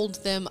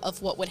told them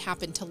of what would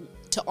happen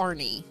to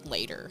Arnie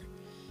later.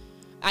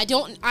 I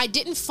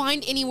didn't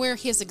find anywhere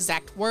his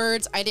exact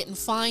words.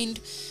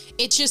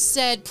 It just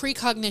said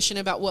precognition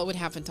about what would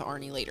happen to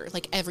Arnie later,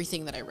 like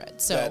everything that I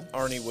read. So That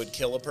Arnie would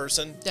kill a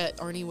person? that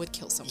Arnie would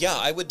kill someone. Yeah,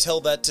 I would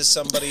tell that to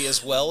somebody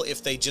as well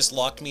if they just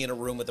locked me in a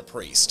room with a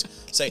priest.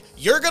 Say,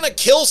 you're going to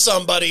kill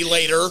somebody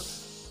later.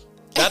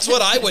 That's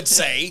what I would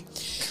say.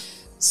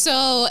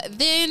 So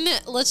then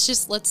let's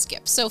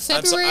skip. So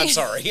February. I'm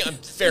sorry. I'm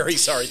very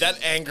sorry.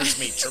 That angers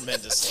me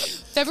tremendously.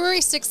 February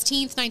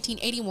 16th,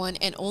 1981,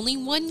 and only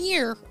 1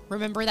 year.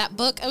 Remember that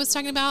book I was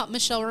talking about?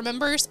 Michelle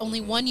Remembers?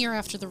 Only 1 year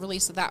after the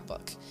release of that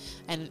book.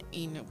 And,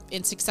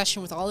 in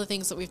succession with all the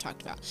things that we've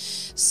talked about.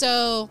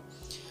 So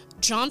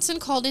Johnson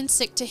called in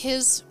sick to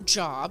his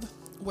job,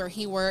 where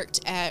he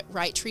worked at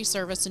Right Tree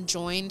Service, and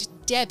joined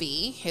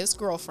Debbie, his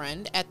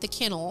girlfriend, at the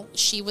kennel.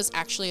 She was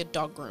actually a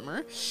dog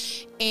groomer.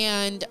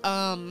 And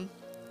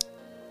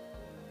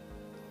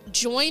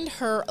joined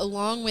her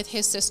along with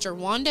his sister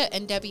Wanda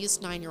and Debbie's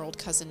 9-year-old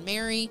cousin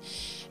Mary.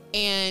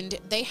 And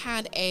they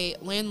had a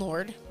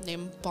landlord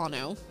named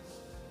Bono.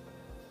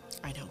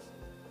 I know.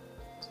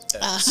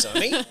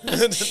 Sonny?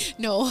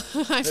 No,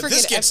 I forget.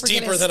 This gets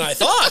deeper his, than I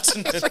thought.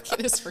 I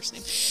forget his first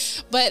name.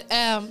 But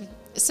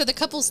so the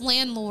couple's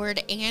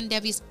landlord and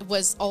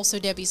was also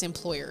Debbie's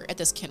employer at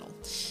this kennel.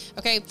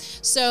 Okay,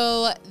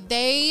 so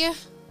they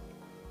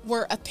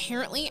were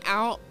apparently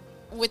out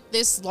with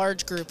this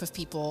large group of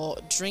people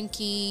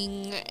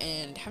drinking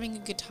and having a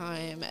good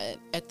time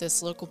at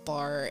this local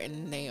bar,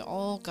 and they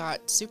all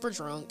got super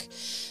drunk.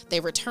 They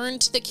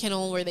returned to the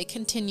kennel where they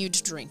continued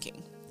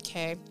drinking.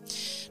 Okay.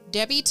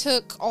 Debbie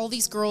took all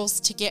these girls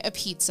to get a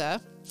pizza,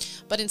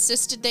 but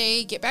insisted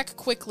they get back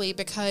quickly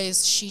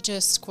because she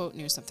just, quote,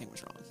 knew something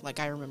was wrong. Like,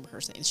 I remember her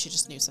saying she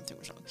just knew something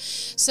was wrong.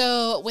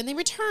 So when they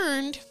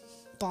returned,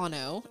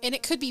 Bono, and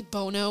it could be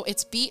Bono,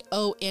 it's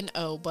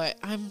Bono, but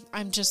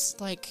I'm just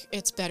like,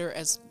 it's better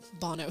as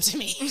Bono to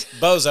me.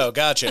 Bozo,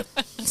 gotcha.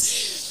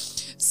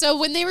 So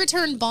when they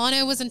returned,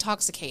 Bono was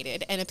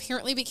intoxicated and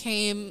apparently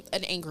became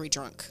an angry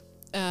drunk.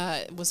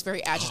 Was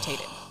very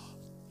agitated.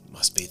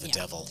 Must be the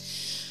devil.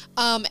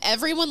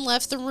 Everyone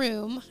left the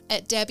room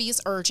at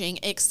Debbie's urging,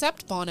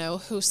 except Bono,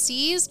 who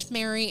seized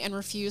Mary and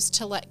refused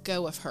to let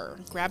go of her,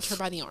 grabbed her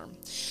by the arm.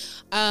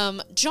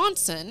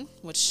 Johnson,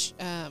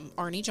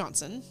 Arnie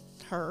Johnson,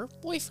 her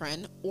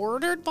boyfriend,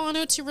 ordered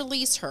Bono to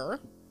release her.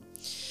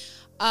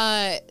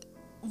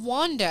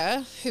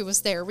 Wanda, who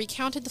was there,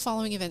 recounted the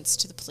following events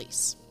to the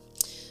police.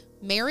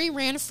 Mary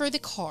ran for the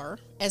car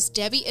as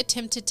Debbie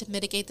attempted to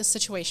mitigate the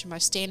situation by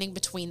standing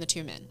between the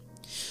two men.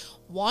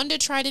 Wanda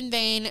tried in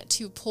vain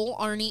to pull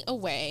Arnie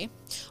away.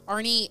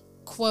 Arnie,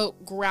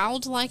 quote,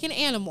 growled like an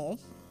animal,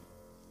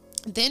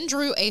 then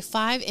drew a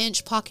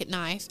 5-inch pocket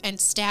knife and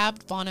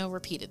stabbed Bono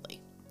repeatedly.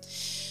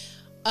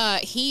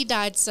 He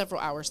died several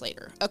hours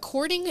later.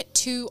 According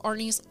to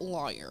Arnie's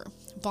lawyer,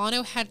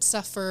 Bono had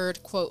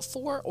suffered, quote,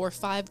 4 or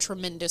 5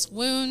 tremendous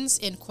wounds,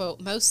 end quote,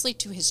 mostly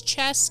to his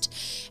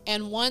chest,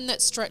 and one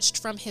that stretched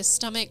from his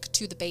stomach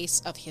to the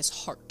base of his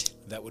heart.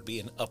 That would be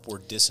an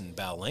upward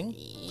disemboweling.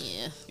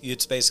 Yeah.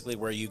 It's basically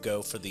where you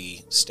go for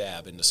the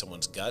stab into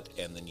someone's gut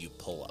and then you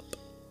pull up.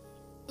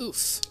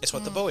 Oof. It's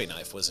what the Bowie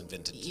knife was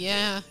invented to do.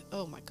 Yeah.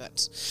 Oh my God.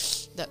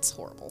 That's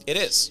horrible. It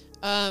is.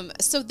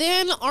 So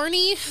then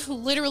Arnie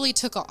literally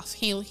took off.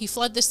 He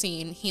fled the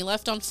scene. He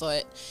left on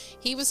foot.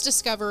 He was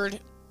discovered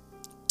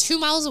 2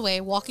 miles away,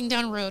 walking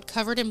down a road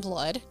covered in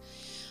blood.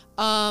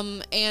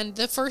 And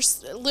the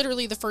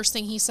first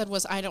thing he said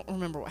was, I don't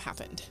remember what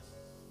happened.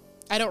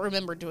 I don't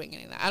remember doing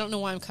any of that. I don't know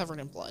why I'm covered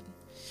in blood.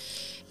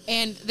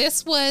 And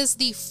this was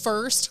the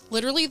first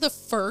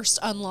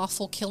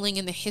unlawful killing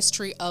in the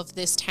history of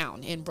this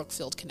town in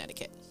Brookfield,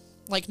 Connecticut.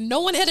 Like, no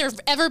one had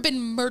ever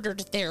been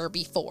murdered there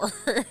before.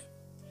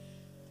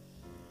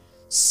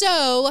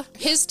 So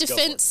his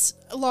defense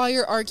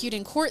lawyer argued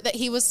in court that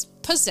he was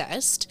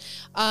possessed,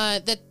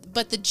 but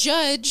the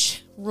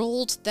judge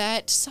ruled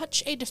that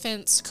such a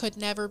defense could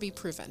never be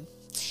proven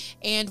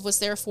and was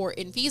therefore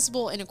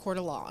infeasible in a court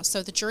of law.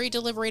 So the jury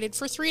deliberated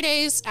for 3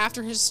 days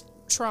after his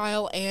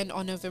trial, and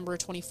on November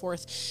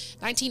 24th,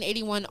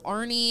 1981,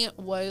 Arnie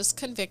was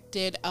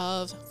convicted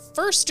of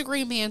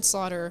first-degree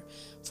manslaughter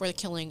for the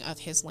killing of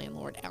his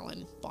landlord,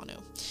 Alan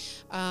Bono.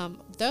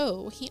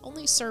 Though he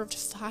only served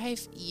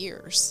 5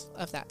 years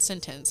of that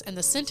sentence, and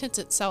the sentence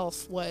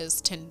itself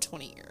was 10 to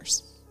 20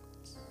 years.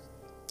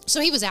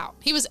 So he was out.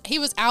 He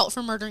was out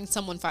for murdering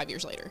someone 5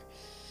 years later.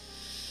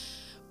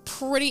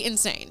 Pretty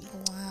insane.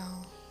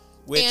 Wow.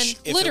 Which, And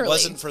if literally- it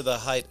wasn't for the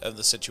height of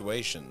the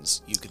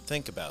situations, you could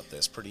think about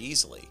this pretty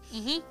easily.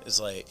 Mm-hmm. It's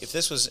like, if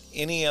this was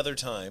any other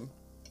time,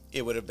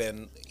 it would have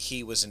been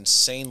he was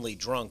insanely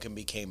drunk and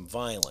became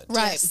violent.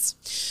 Right.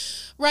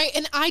 Yes. Right,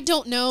 and I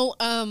don't know,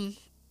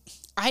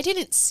 I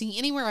didn't see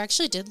anywhere, I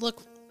actually did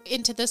look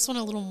into this one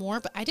a little more,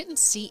 but I didn't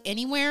see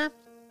anywhere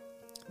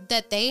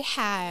that they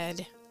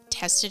had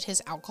tested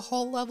his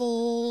alcohol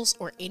levels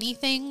or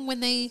anything when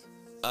they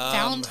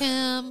found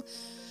him.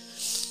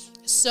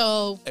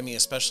 So, I mean,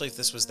 especially if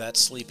this was that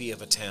sleepy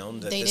of a town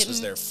that this was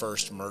their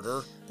first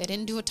murder. They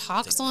didn't do a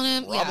tox on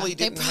him. Probably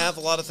didn't have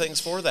a lot of things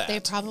for that. They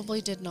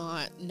probably did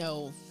not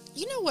know.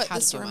 You know what how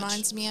to this do much.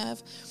 reminds me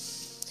of?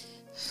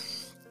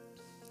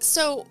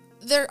 So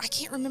there, I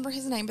can't remember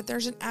his name, but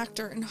there's an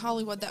actor in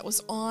Hollywood that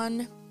was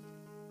on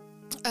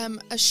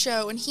a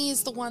show, and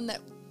he's the one that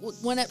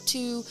went up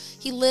to.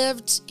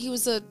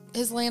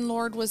 His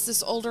landlord was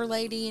this older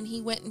lady, and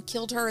he went and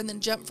killed her, and then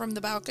jumped from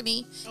the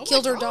balcony,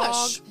 killed her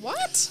dog.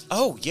 What?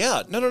 Oh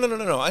yeah,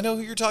 no. I know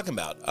who you're talking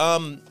about.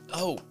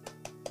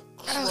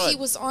 He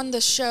was on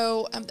the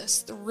show.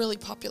 That's the really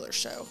popular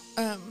show.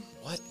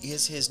 What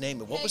is his name?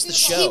 And what was the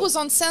show? He was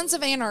on Sons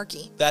of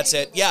Anarchy. That's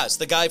it. Yes,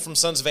 the guy from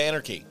Sons of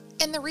Anarchy.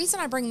 And the reason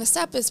I bring this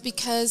up is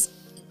because,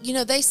 you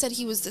know, they said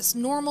he was this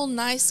normal,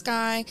 nice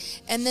guy,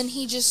 and then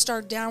he just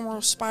started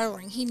downward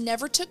spiraling. He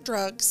never took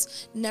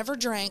drugs, never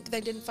drank.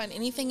 They didn't find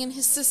anything in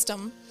his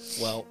system.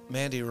 Well,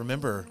 Mandy,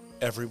 remember,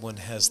 everyone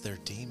has their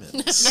demons.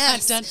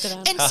 Yes. Dun,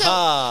 dun, dun. And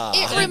so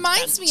it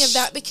reminds me of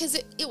that because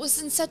it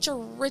was in such a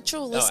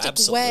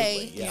ritualistic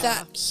way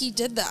that he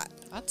did that.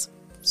 That's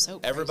so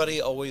crazy.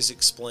 Everybody always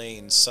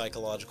explains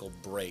psychological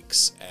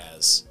breaks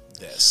as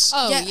this.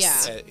 Oh,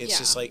 Yes. yeah. It's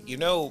just like, you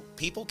know,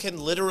 people can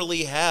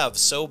literally have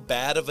so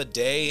bad of a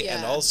day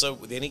and Yeah. also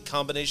with any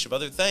combination of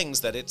other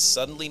things that it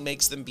suddenly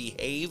makes them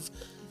behave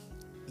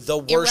the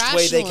worst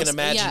way they can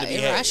imagine to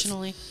behave.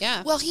 Irrationally.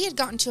 Yeah. Well, he had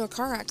gotten to a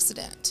car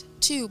accident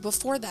too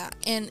before that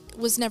and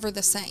was never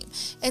the same.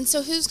 And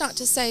so who's not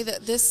to say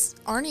that this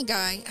Arnie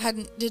guy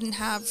didn't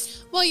have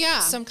well, yeah.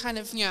 some kind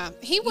of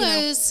He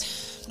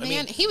was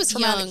he was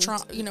traumatic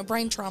young.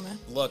 brain trauma.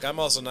 Look, I'm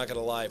also not going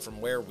to lie, from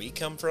where we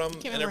come from I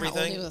can't and remember how old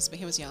everything, he was, but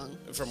he was young.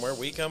 from where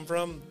we come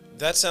from,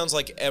 that sounds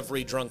like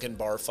every drunken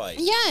bar fight.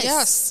 Yes.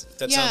 Yes.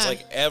 That sounds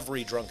like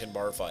every drunken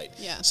bar fight.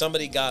 Yeah.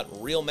 Somebody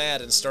got real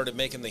mad and started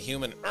making the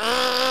human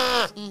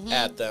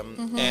at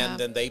them, and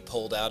then they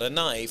pulled out a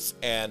knife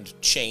and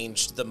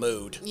changed the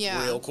mood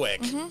real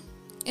quick.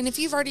 And if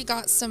you've already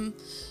got some,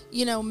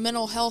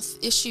 mental health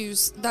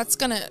issues, that's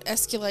going to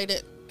escalate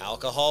it.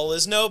 Alcohol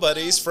is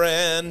nobody's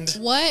friend.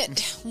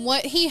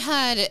 What he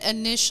had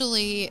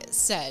initially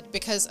said,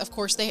 because of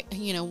course they,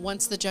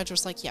 once the judge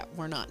was like, yeah,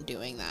 we're not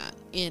doing that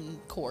in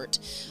court,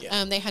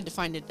 they had to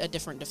find a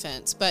different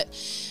defense. But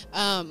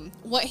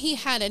what he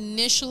had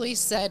initially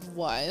said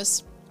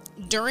was,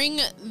 during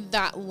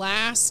that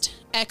last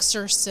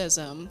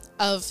exorcism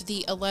of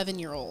the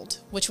 11-year-old,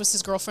 which was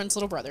his girlfriend's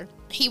little brother,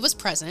 he was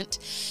present,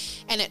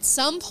 and at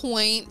some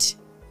point,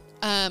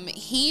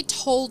 he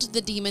told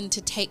the demon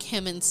to take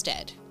him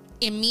instead.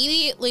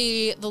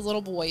 Immediately, the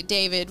little boy,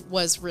 David,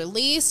 was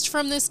released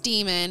from this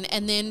demon,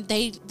 and then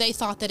they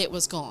thought that it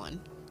was gone.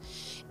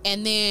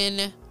 And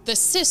then the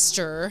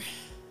sister,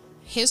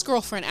 his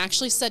girlfriend,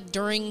 actually said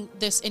during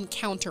this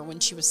encounter when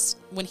he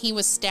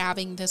was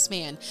stabbing this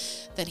man,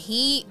 that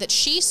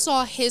she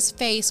saw his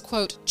face,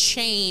 quote,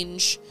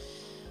 change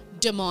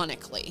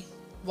demonically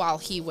while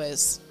he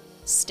was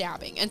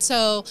stabbing. And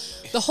so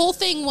the whole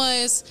thing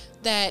was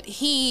that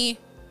he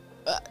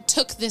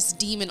took this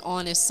demon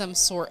on as some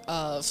sort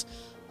of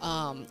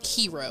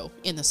hero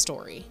in the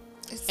story,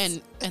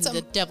 and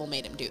the devil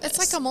made him do this. It's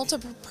like a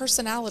multiple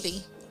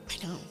personality.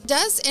 I know.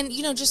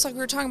 And just like we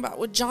were talking about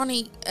with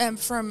Johnny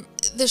from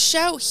the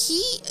show,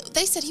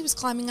 they said he was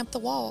climbing up the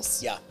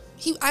walls. Yeah.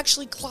 He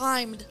actually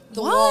climbed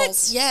the What?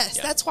 walls. Yes,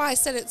 Yeah. that's why I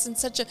said it's in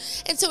such a.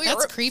 And so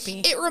That's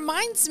creepy. It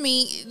reminds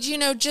me,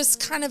 just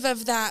kind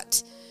of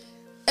that,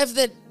 of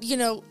the,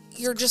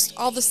 you're just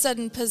all of a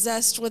sudden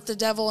possessed with the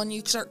devil, and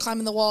you start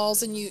climbing the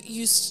walls, and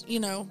you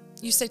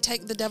say,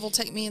 "Take the devil,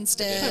 take me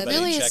instead." Anybody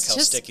really, check it's how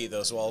just- sticky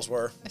those walls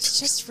were? It's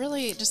just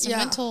really just a Yeah.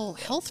 mental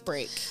health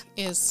break.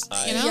 Yeah.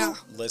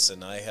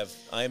 Listen, I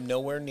am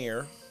nowhere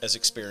near as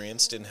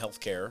experienced in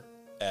healthcare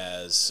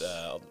as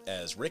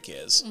Rick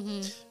is,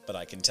 but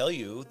I can tell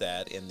you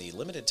that in the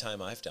limited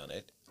time I've done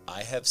it,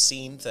 I have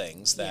seen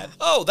things that,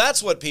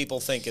 that's what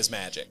people think is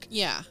magic.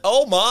 Yeah.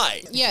 Oh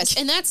my. Yes,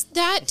 and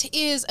that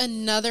is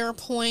another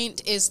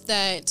point, is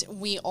that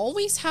we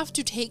always have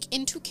to take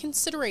into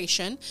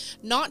consideration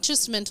not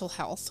just mental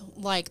health,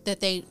 like that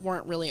they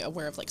weren't really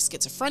aware of, like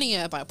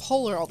schizophrenia,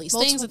 bipolar, all these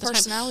things at the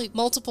time.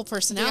 Multiple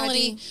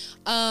personality.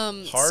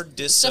 Hard stuff like that.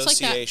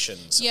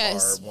 dissociations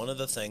Yes. are one of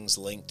the things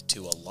linked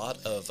to a lot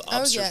of Oh,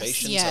 yes.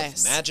 observations Yes.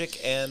 of magic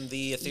and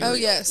the ethereal. Oh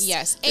yes,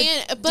 Yes,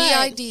 The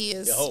but DID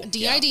is. Oh,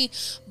 DID,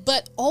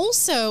 but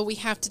also we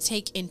have to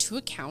take into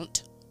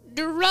account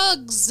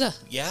drugs.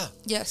 Yeah.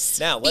 Yes.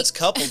 Now, let's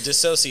couple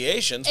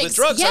dissociations with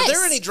drugs. yes. Are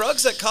there any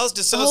drugs that cause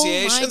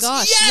dissociations? Oh my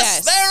gosh,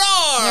 yes, there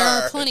are! There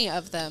are plenty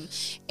of them.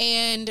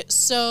 And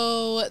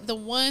so the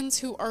ones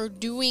who are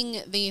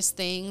doing these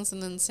things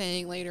and then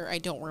saying later, I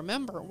don't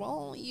remember,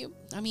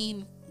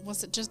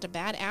 was it just a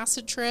bad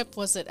acid trip?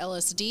 Was it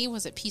LSD?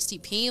 Was it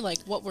PCP? Like,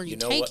 what were you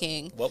know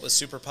taking? What was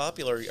super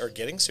popular or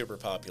getting super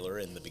popular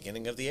in the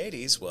beginning of the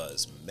 80s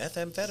was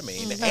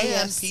methamphetamine and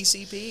yes.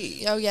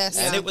 PCP. Oh, yes.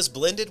 And Yeah. it was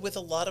blended with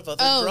a lot of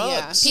other Oh,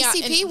 yeah. drugs.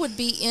 PCP would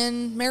be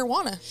in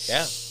marijuana.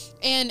 Yeah.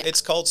 And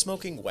It's called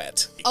smoking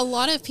wet. a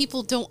lot of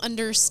people don't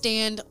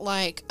understand,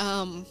 like,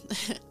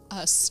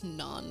 us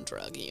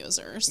non-drug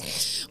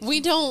users. We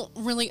don't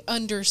really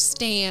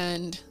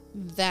understand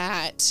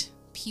that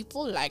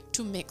people like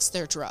to mix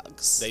their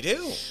drugs. They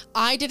do.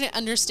 I didn't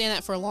understand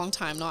that for a long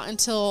time, not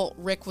until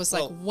Rick was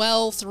like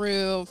well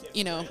through,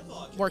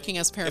 working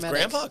as paramedic. If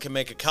Grandpa can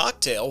make a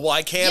cocktail,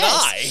 why can't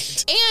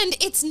Yes. And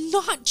it's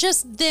not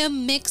just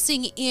them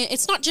mixing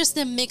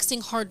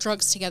hard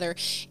drugs together.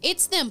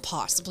 It's them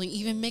possibly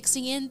even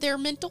mixing in their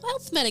mental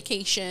health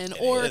medication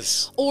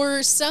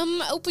or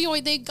some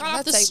opioid they got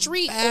off the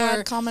street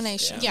bad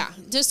combination. Yeah,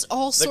 just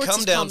all sorts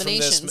of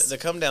combinations. The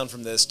come down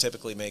from this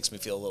typically makes me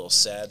feel a little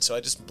sad, so I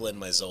just blend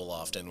my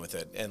Zoloft in with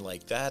it, and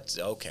like that's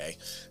okay.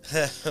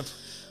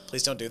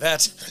 Please don't do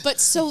that. But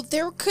so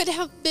there could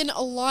have been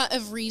a lot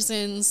of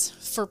reasons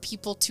for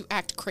people to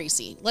act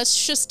crazy.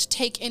 Let's just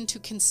take into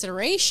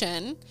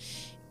consideration,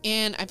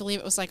 and I believe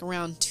it was like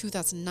around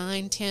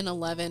 2009, 10,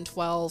 11,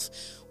 12,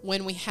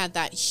 when we had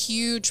that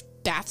huge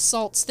bath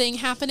salts thing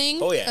happening.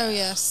 Oh, yeah. Oh,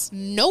 yes.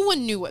 No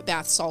one knew what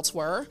bath salts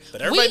were.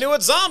 But everybody knew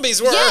what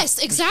zombies were.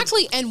 Yes,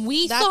 exactly. And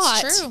we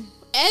thought... That's true.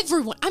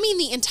 Everyone, I mean,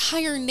 the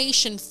entire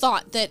nation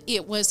thought that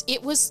it was.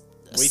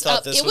 We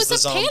thought this was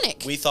the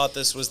panic. We thought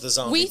this was the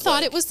zombie. We plague.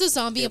 thought it was the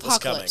zombie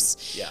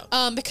apocalypse.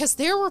 Yeah. Because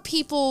there were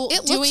people.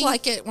 It looked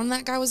like it when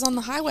that guy was on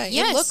the highway.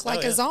 Yes. It looked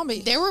like a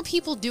zombie. There were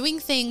people doing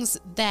things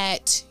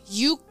that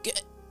you,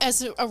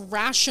 as a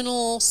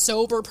rational,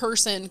 sober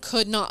person,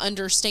 could not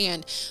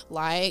understand.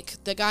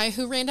 Like the guy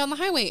who ran down the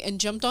highway and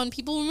jumped on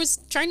people and was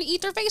trying to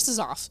eat their faces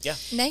off. Yeah.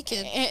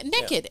 Naked.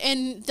 Naked. Yeah.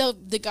 And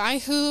the guy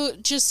who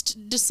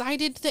just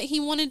decided that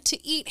he wanted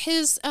to eat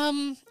his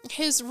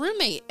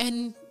roommate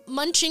and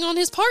munching on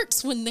his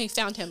parts when they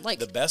found him. Like,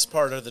 the best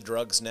part of the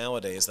drugs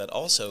nowadays that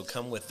also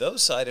come with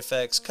those side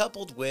effects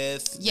coupled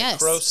with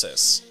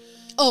necrosis.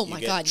 Oh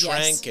my God, yes. You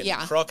get trank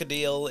and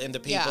crocodile into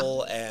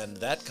people, and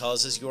that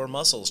causes your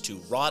muscles to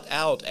rot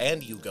out,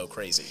 and you go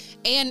crazy.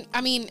 And,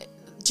 I mean,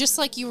 just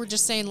like you were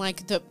just saying,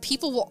 like, the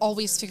people will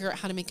always figure out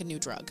how to make a new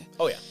drug.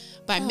 Oh, yeah.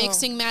 By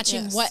mixing,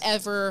 matching,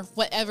 whatever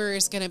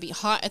is going to be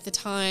hot at the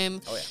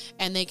time,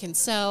 and they can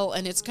sell,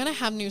 and it's going to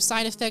have new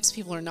side effects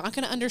people are not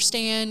going to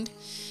understand.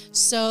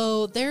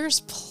 So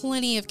there's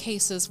plenty of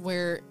cases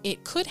where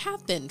it could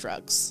have been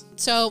drugs.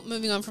 So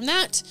moving on from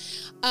that,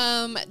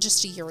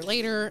 just a year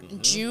later,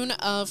 June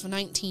of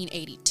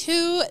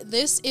 1982,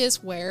 this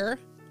is where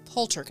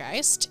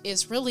Poltergeist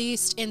is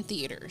released in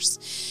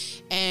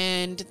theaters.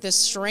 And the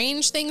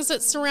strange things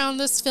that surround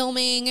this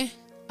filming,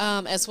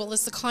 as well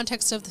as the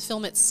context of the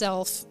film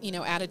itself,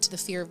 added to the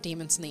fear of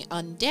demons and the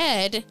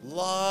undead. A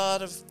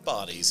lot of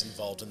bodies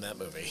involved in that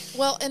movie.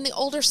 Well, and the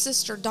older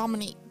sister,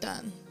 Dominique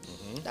Dunn.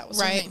 That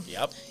was her name.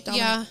 Yep.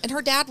 Dominique. Yeah. And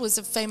her dad was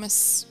a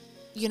famous,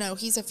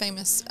 he's a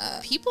famous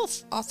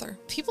author.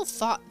 People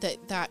thought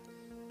that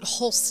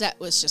whole set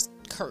was just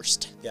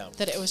cursed. Yeah.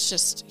 That it was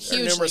just hugely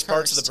There are numerous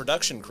parts of cursed. the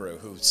production crew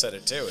who said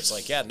it too. It's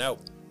like, no,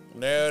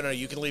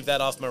 you can leave that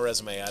off my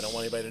resume. I don't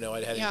want anybody to know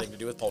I had anything to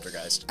do with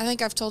Poltergeist. I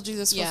think I've told you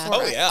this Yeah.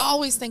 before. Oh, yeah. I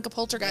always think of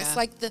Poltergeist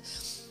like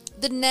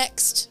the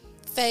next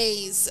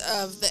phase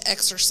of The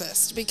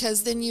Exorcist,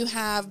 because then you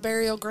have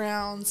Burial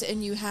Grounds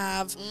and you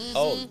have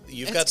Oh,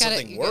 you've got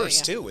something worse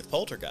yeah. too with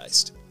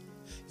Poltergeist.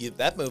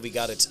 That movie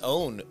got its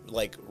own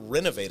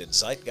renovated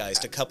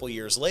zeitgeist a couple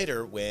years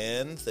later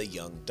when the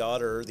young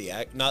daughter,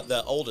 not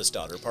the oldest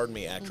daughter, pardon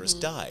me, actress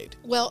died.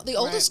 well, the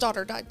oldest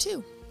daughter died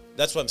too.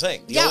 That's what I'm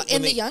saying.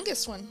 The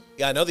youngest one.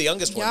 Yeah, I know the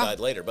youngest one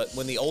died later, but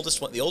when the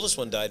oldest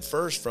one died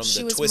first from She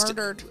the was twisted.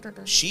 murdered.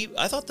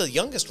 I thought the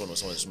youngest one was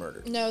the one who was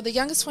murdered. No, the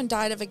youngest one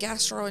died of a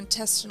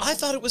gastrointestinal. I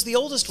thought it was the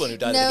oldest one who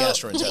died of a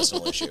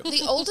gastrointestinal issue.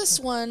 The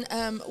oldest one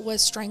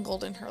was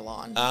strangled in her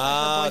lawn.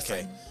 Ah, her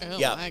okay. Oh,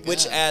 Yeah, my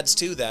which God. adds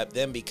to that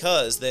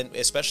because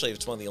especially if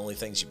it's one of the only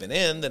things you've been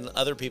in, then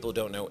other people who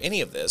don't know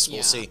any of this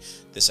will see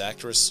this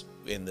actress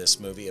in this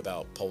movie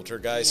about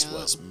Poltergeist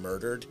was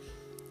murdered.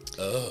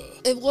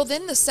 Well,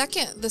 then the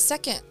second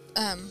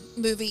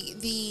movie,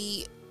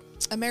 the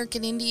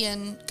American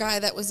Indian guy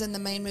that was in the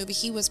main movie,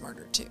 he was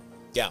murdered too.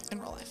 Yeah. In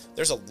real life.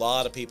 There's a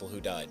lot of people who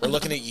died. We're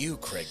looking at you,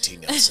 Craig T.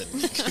 Nelson.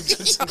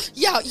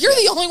 Yeah, you're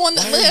the only one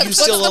that Why lived. are you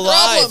What's still the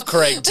alive, problem?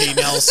 Craig T.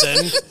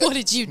 Nelson? What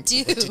did you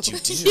do? What did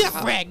you do?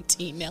 Craig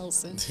T.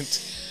 Nelson.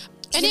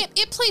 And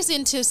it plays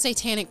into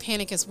Satanic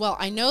Panic as well.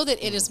 I know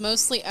that it is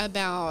mostly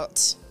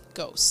about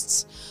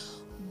ghosts,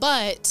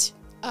 but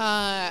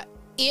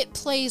it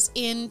plays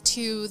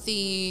into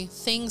the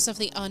things of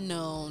the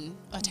unknown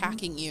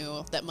attacking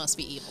you that must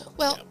be evil.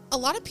 Well, a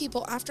lot of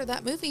people after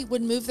that movie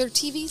would move their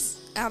TVs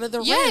out of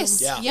the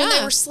Yes. room Yeah. when they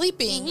Yeah. were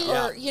sleeping,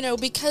 Yeah. or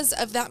because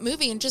of that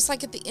movie. And just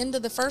like at the end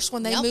of the first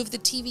one, they Yep. moved the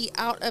TV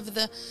out of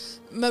the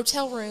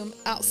motel room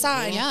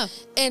outside. Yeah.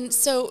 And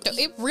so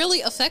It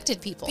really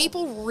affected people.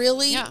 people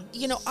really, Yeah.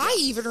 I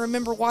even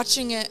remember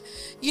watching it,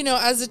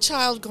 as a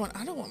child, going,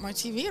 I don't want my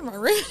TV in my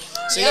room.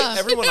 See, Yeah.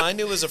 everyone I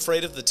knew was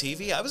afraid of the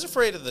TV. I was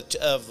afraid of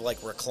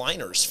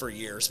recliners for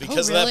years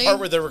because of that really? part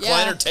where the recliner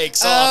Yeah.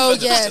 takes Oh, off.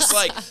 And yes. it's just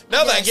like,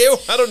 no, thank you.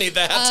 I don't need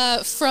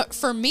that.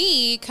 For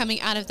me, coming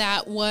out of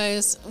that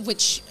was,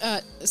 which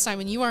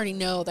Simon, you already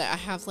know that I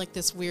have like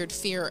this weird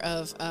fear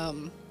of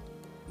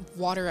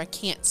water I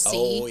can't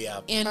see. Oh, yeah.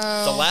 And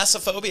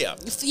Thalassophobia.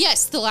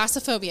 yes,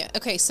 thalassophobia.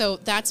 Okay, so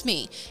that's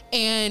me.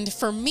 And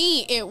for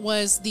me, it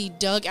was the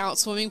dugout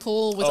swimming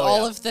pool with Oh,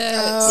 all yeah. of the With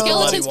the muddy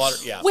skeletons, water,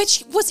 yeah.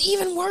 which was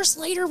even worse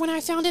later when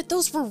I found it.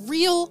 Those were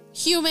real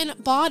human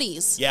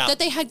bodies Yeah. that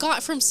they had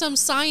got from some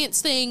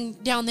science thing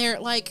down there.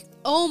 Like,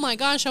 oh my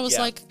gosh, I was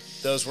Yeah. like,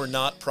 Those were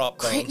not prop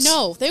bones.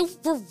 no, they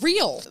were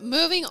real.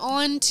 Moving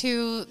on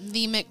to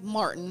the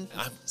McMartin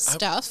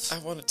stuff. I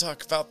want to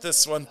talk about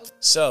this one.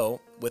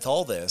 So, with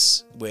all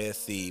this,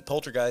 with the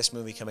Poltergeist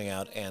movie coming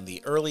out and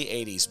the early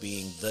 80s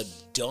being the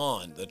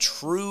dawn, the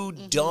true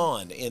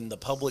dawn in the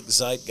public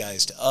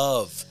zeitgeist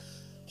of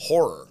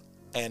horror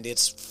and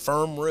its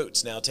firm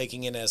roots now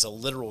taking in as a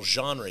literal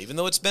genre, even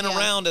though it's been Yeah.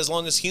 around as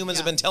long as humans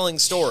have Yeah. been telling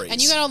stories.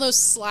 And you got all those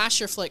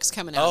slasher flicks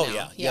coming out Oh, now.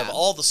 yeah. You have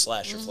all the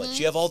slasher flicks.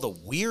 You have all the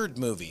weird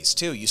movies,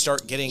 too. You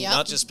start getting Yep.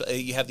 not just,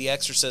 you have The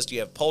Exorcist,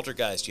 you have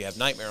Poltergeist, you have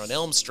Nightmare on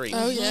Elm Street.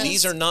 Oh, yes.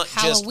 These are not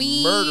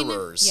Halloween. just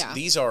murderers. Yeah.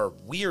 These are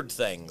weird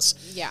things.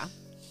 Yeah.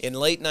 In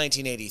late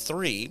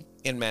 1983,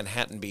 in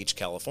Manhattan Beach,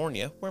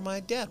 California, where my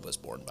dad was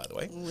born, by the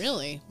way,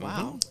 Really?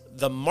 Wow.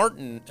 the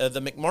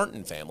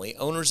McMartin family,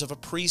 owners of a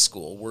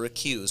preschool, were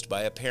accused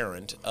by a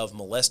parent of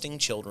molesting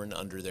children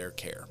under their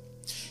care.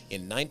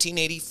 In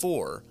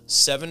 1984,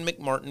 7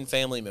 McMartin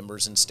family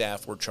members and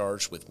staff were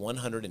charged with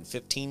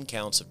 115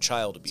 counts of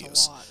child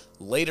abuse,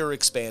 later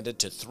expanded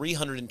to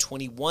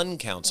 321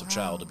 counts of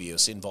child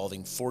abuse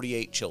involving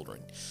 48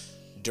 children.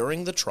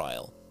 During the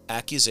trial,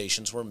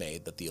 accusations were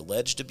made that the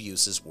alleged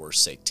abuses were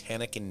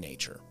satanic in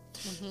nature.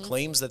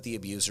 Claims that the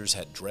abusers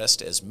had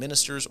dressed as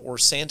ministers or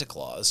Santa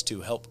Claus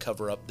to help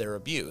cover up their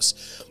abuse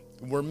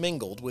were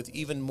mingled with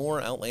even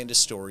more outlandish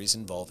stories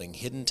involving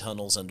hidden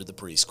tunnels under the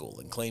preschool,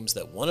 and claims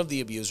that one of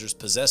the abusers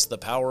possessed the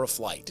power of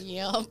flight.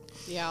 Yep.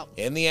 Yep.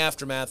 In the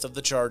aftermath of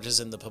the charges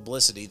and the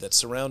publicity that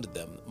surrounded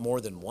them,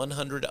 more than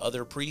 100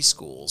 other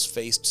preschools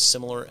faced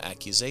similar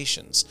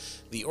accusations.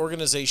 The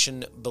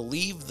organization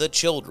Believe the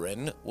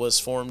Children was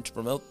formed to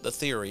promote the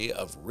theory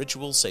of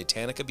ritual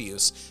satanic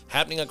abuse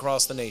happening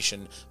across the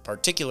nation,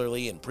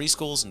 particularly in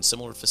preschools and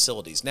similar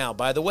facilities. Now,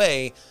 by the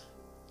way,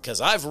 because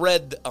I've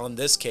read on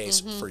this case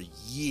for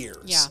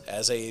years, Yeah.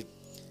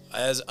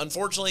 as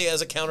unfortunately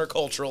as a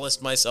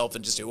counterculturalist myself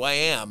and just who I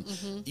am,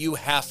 you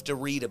have to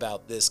read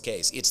about this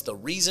case. It's the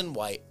reason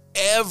why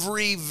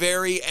every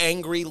very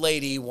angry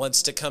lady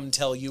wants to come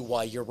tell you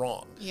why you're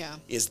wrong. Yeah.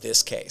 Is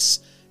this case.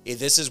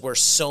 This is where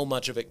so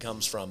much of it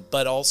comes from.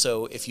 But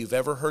also, if you've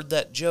ever heard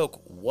that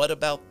joke, what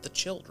about the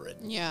children?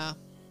 Yeah.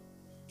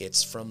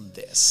 It's from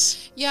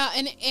this. Yeah,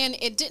 and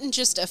it didn't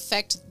just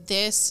affect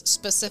this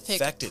specific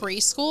Affected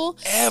preschool.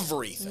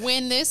 everything.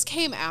 When this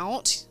came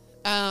out,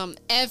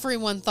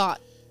 everyone thought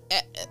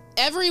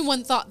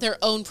their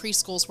own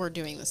preschools were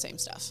doing the same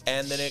stuff.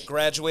 And then it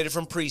graduated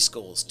from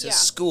preschools to Yeah.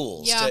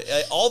 schools, Yeah.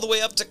 to all the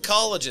way up to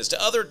colleges, to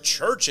other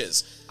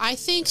churches. I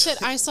think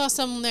that I saw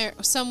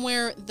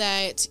somewhere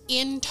that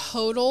in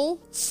total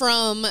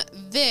from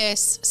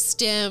this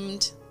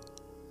stemmed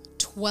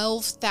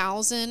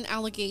 12,000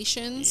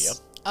 allegations Yep.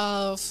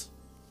 of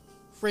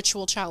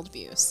ritual child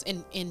abuse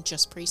in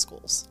just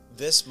preschools.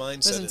 This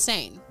mindset was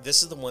insane.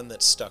 This is the one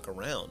that stuck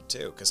around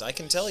too, because I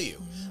can tell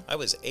you, I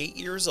was 8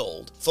 years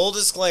old. Full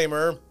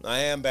disclaimer, I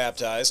am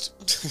baptized.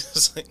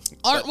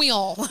 Aren't we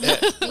all?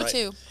 Me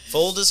too.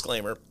 Full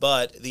disclaimer,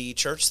 but the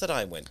church that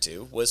I went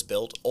to was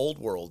built old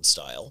world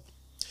style,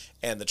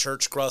 and the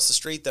church across the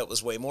street that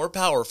was way more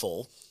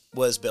powerful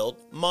was built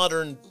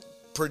modern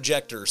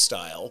projector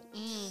style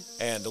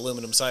and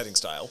aluminum siding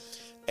style.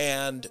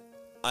 And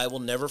I will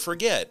never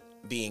forget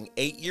being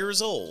 8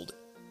 years old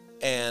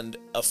and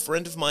a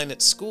friend of mine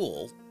at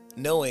school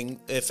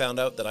found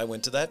out that I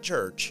went to that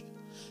church,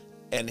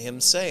 and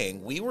him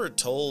saying, we were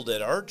told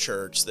at our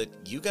church that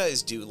you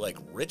guys do like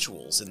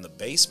rituals in the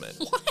basement.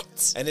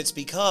 What? And it's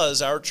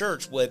because our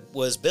church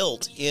was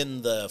built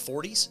in the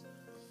 40s,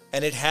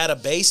 and it had a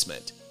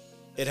basement.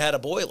 It had a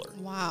boiler.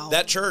 Wow.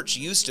 That church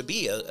used to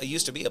be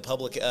a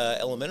public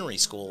elementary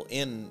school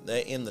in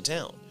the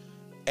town,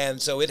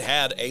 and so it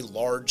had a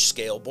large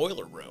scale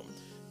boiler room.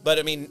 But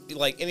I mean,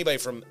 like anybody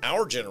from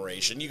our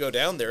generation, you go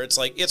down there, it's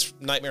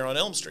Nightmare on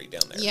Elm Street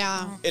down there.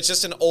 Yeah. It's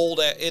just an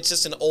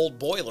old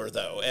boiler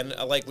though, and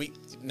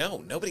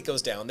nobody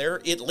goes down there.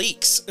 It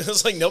leaks.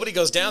 It's like nobody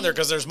goes down there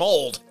because there's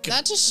mold.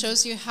 That just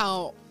shows you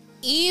how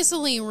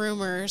easily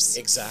rumors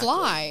Exactly.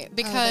 fly,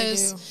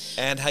 because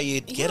Oh, And how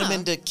you get them Yeah.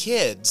 into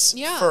kids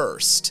Yeah.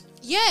 first.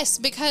 Yes,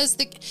 because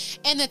the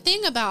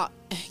thing about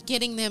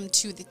getting them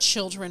to the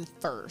children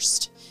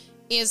first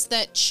is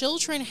that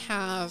children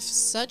have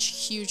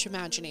such huge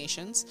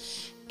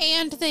imaginations,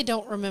 and they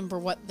don't remember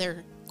what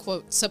they're,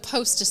 quote,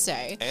 supposed to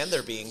say. And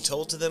they're being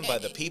told to them by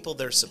the people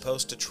they're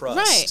supposed to trust.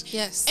 Right.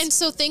 Yes. And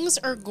so things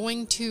are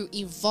going to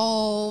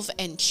evolve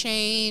and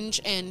change,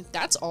 and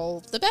that's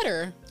all the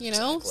better, you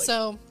know? Exactly.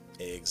 So,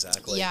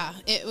 Exactly. yeah,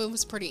 it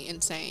was pretty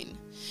insane.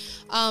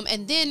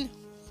 And then,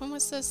 when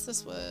was this?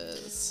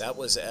 That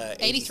was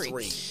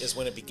 83 is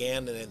when it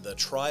began, and then the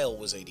trial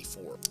was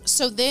 84.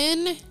 So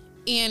then,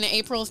 in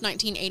April of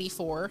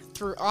 1984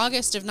 through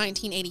August of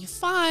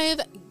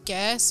 1985,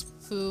 guess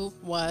who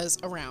was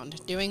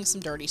around doing some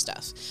dirty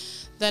stuff?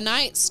 The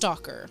Night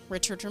Stalker,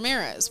 Richard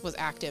Ramirez, was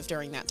active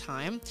during that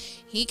time.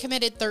 He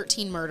committed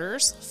 13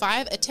 murders,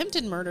 5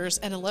 attempted murders,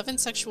 and 11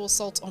 sexual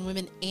assaults on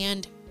women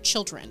and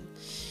children.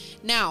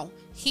 Now,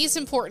 he's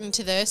important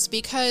to this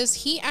because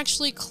he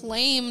actually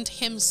claimed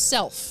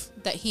himself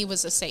that he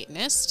was a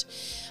Satanist,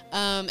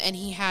 and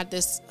he had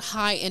this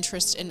high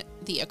interest in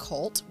the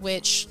occult,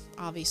 which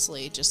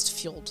obviously just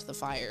fueled the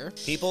fire.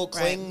 People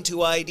cling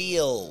to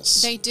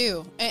ideals. They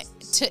do,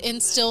 to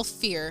instill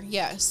fear,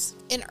 yes.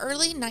 In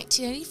early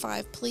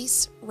 1985,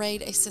 police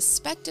raid a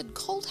suspected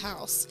cult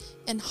house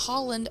in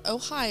Holland,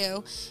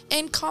 Ohio,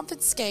 and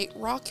confiscate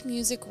rock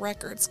music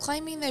records,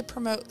 claiming they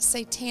promote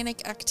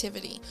satanic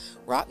activity.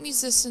 Rock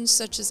musicians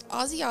such as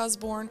Ozzy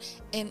Osbourne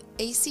and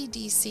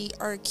AC/DC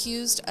are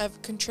accused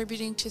of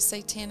contributing to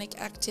satanic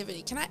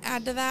activity. Can I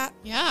add to that?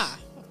 Yeah,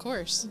 of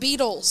course.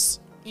 Beatles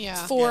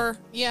Yeah. for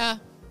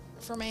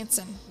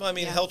Manson. Well, I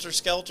mean, Helter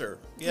Skelter.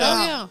 Yeah.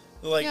 Oh, yeah.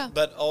 Like, Yeah.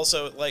 but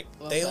also, like,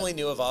 they that. only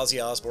knew of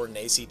Ozzy Osbourne and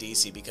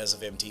AC/DC because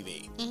of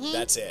MTV.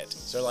 That's it.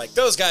 So they're like,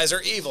 those guys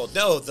are evil.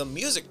 No, the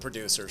music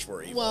producers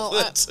were evil.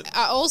 Well,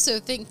 I also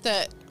think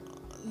that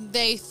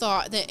they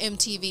thought that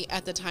MTV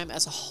at the time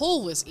as a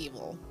whole was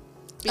evil.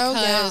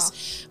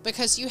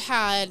 Because you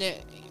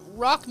had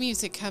rock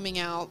music coming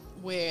out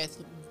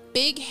with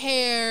big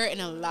hair,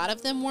 and a lot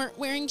of them weren't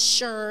wearing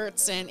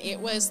shirts, and it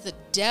was the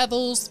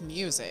devil's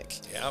music.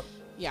 Yep.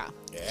 Yeah.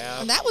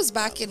 Yeah. And that was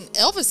back in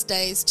Elvis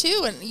days,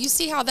 too. And you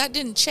see how that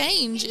didn't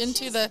change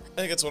into the... I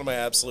think it's one of my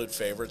absolute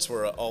favorites,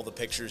 where all the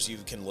pictures you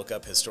can look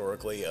up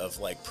historically of,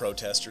 like,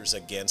 protesters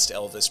against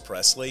Elvis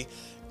Presley,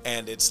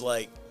 and it's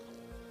like,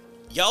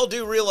 y'all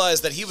do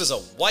realize that he was a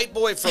white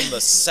boy from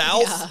the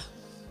South? Yeah.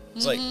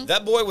 It's like,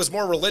 that boy was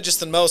more religious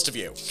than most of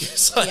you.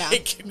 It's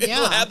like,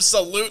 Yeah.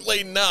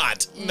 absolutely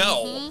not.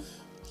 No.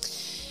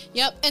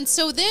 Yep. And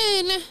so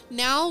then,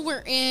 now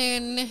we're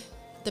in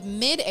the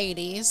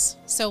mid-'80s,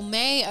 so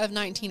May of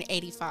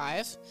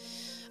 1985,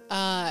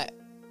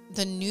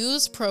 the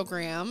news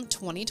program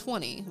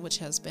 2020, which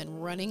has been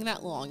running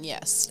that long,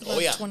 yes. Oh,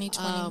 yeah.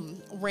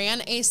 2020.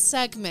 Ran a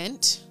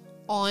segment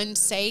on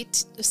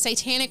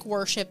satanic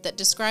worship that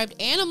described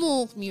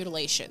animal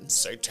mutilations.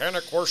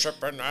 Satanic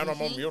worship and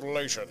animal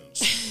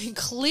mutilations.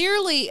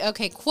 Clearly,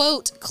 okay,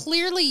 quote,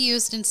 clearly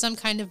used in some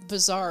kind of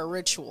bizarre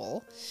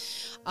ritual.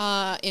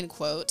 End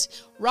quote.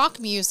 Rock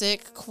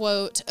music,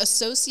 quote,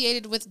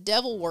 associated with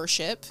devil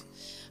worship,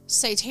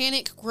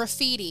 satanic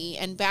graffiti,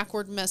 and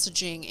backward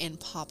messaging in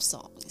pop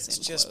songs. It's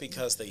just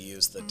because they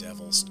use the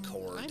devil's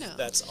chord. I know.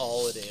 That's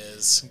all it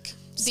is.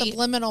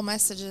 Subliminal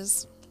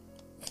messages.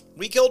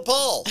 We killed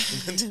Paul.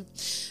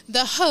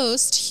 The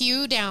host,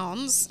 Hugh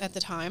Downs, at the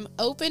time,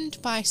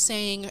 opened by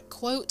saying,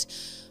 quote,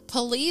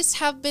 police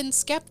have been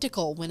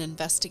skeptical when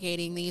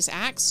investigating these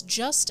acts,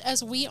 just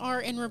as we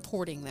are in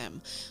reporting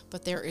them.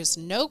 But there is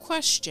no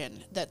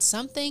question that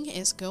something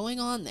is going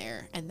on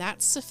there, and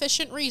that's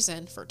sufficient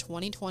reason for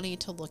 2020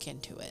 to look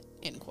into it,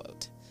 end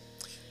quote.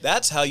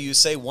 That's how you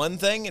say one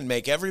thing and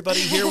make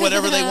everybody hear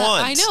whatever they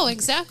want. I know,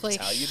 exactly.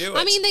 That's how you do it.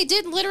 I mean, they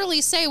did literally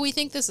say, we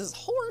think this is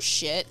horse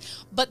shit,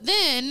 but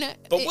then...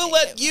 But we'll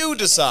let you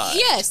decide.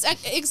 Yes,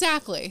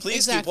 exactly.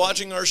 Please exactly. keep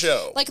watching our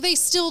show. Like, they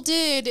still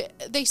did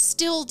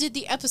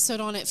the episode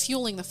on it,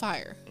 Fueling the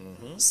Fire.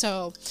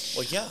 So...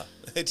 Well, yeah.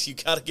 You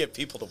got to get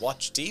people to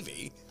watch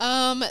TV.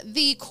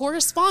 The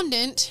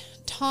correspondent,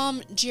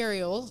 Tom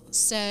Geriel,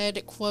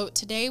 said, quote,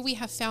 today we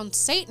have found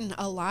Satan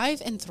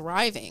alive and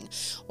thriving,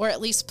 or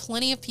at least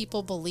plenty of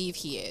people believe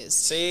he is.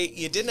 See,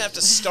 you didn't have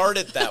to start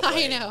it that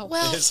way. I know.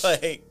 Well, It's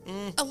like,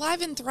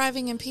 alive and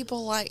thriving in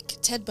people like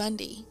Ted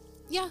Bundy.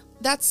 Yeah.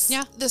 That's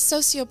Yeah. the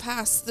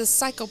sociopaths, the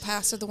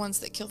psychopaths are the ones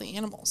that kill the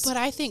animals. But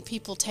I think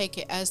people take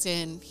it as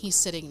in he's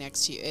sitting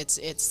next to you. It's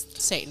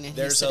Satan and he's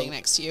there's sitting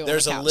next to you.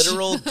 There's on a couch.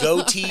 literal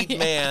goateed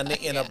man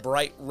in a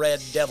bright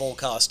red devil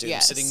costume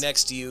Yes. sitting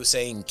next to you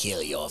saying,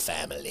 kill your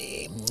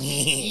family.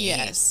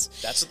 Yes.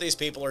 That's what these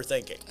people are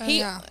thinking.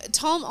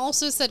 Tom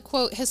also said,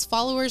 quote, his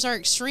followers are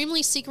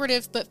extremely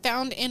secretive but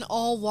found in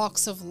all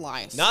walks of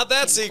life. Not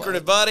that end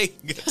secretive, quote. buddy.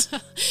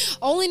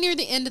 Only near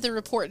the end of the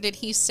report did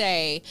he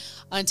say,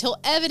 until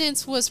evidence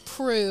was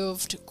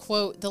proved,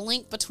 quote, the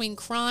link between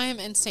crime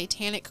and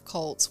satanic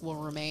cults will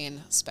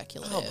remain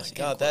speculative. Oh my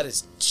God, that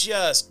is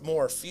just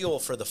more fuel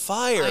for the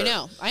fire. I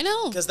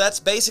know. Because that's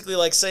basically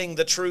like saying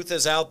the truth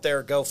is out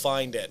there, go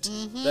find it.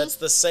 That's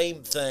the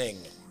same thing.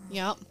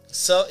 Yep.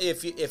 So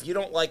if you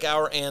don't like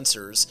our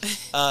answers,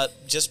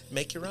 just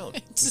make your own.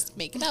 Just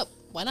make it up.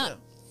 Why not? Yeah.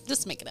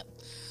 Just make it up.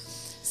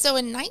 So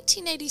in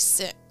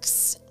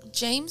 1986,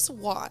 James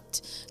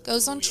Watt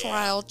goes on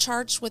trial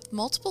charged with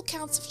multiple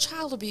counts of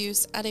child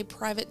abuse at a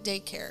private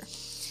daycare.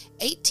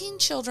 18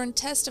 children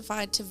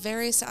testified to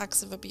various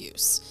acts of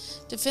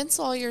abuse. Defense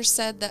lawyers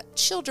said that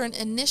children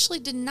initially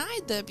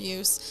denied the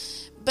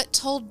abuse, but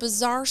told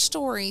bizarre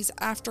stories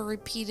after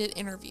repeated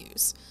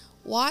interviews.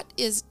 Watt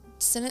is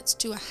sentenced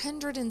to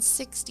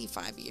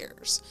 165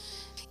 years.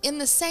 In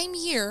the same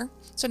year,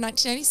 so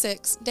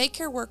 1986,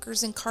 daycare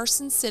workers in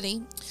Carson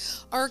City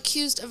are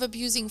accused of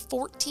abusing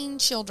 14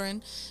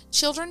 children.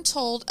 Children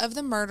told of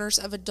the murders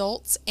of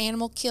adults,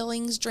 animal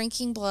killings,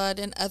 drinking blood,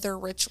 and other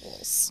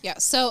rituals. Yeah,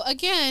 so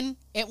again,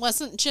 it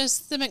wasn't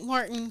just the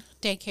McMartin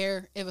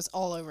daycare. It was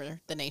all over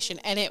the nation,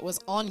 and it was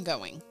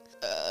ongoing.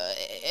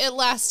 It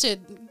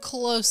lasted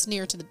close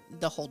near to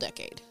the whole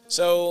decade.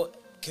 So,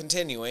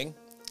 continuing,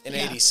 in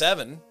Yeah.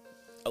 87,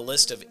 a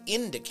list of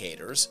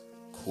indicators,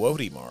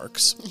 quotey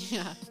marks,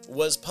 Yeah.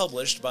 was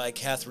published by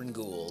Catherine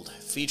Gould,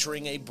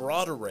 featuring a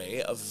broad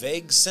array of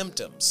vague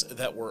symptoms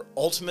that were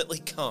ultimately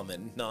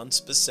common,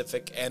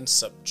 nonspecific, and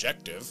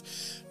subjective,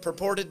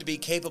 purported to be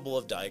capable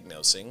of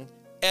diagnosing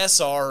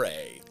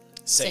SRA,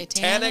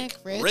 Satanic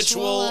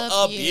Ritual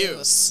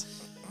Abuse,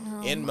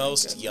 in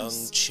most young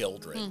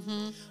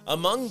children.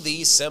 Among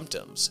these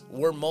symptoms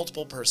were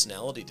multiple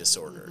personality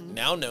disorder,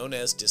 now known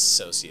as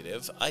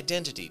dissociative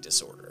identity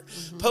disorder,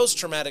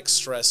 post-traumatic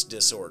stress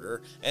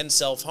disorder, and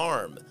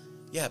self-harm.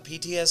 Yeah,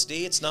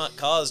 PTSD, it's not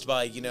caused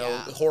by,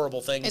 horrible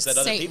things It's that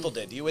other Satan. people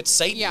did to you. It's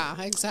Satan.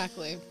 Yeah,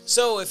 exactly.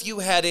 So if you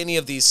had any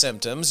of these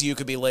symptoms, you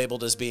could be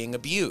labeled as being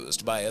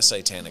abused by a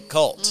satanic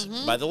cult.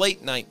 By the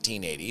late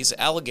 1980s,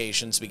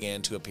 allegations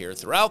began to appear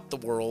throughout the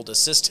world,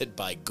 assisted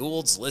by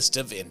Gould's list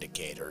of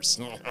indicators.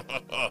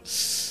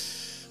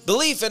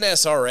 Belief in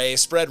SRA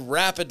spread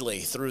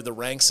rapidly through the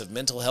ranks of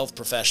mental health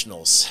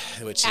professionals,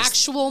 which is...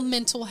 Actual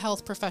mental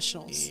health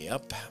professionals.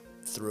 Yep.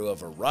 Through a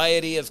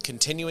variety of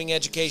continuing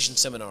education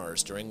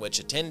seminars during which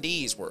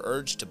attendees were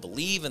urged to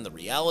believe in the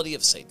reality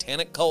of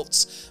satanic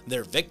cults,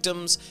 their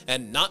victims,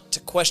 and not to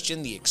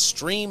question the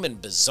extreme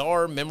and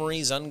bizarre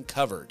memories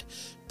uncovered.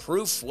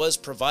 Proof was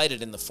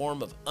provided in the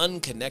form of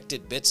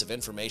unconnected bits of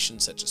information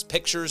such as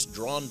pictures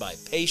drawn by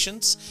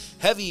patients,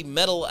 heavy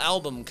metal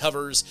album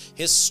covers,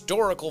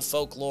 historical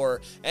folklore,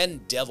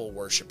 and devil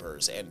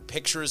worshippers, and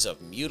pictures of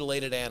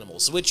mutilated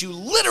animals, which you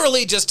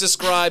literally just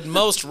described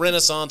most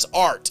Renaissance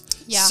art.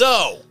 Yeah.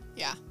 So,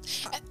 Yeah.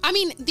 I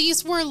mean,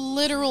 these were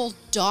literal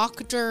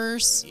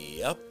doctors.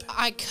 yep.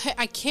 I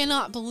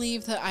cannot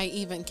believe that I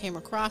even came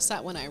across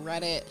that when I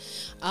read it.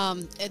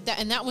 And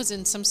that was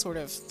in some sort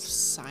of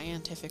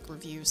scientific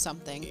review,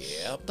 something.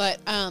 Yep.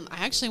 But I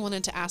actually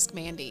wanted to ask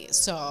Mandy,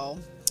 so...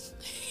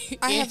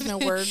 I have no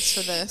words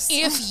for this.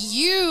 If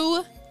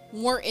you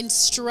were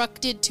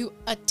instructed to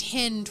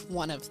attend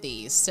one of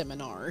these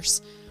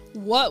seminars,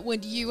 what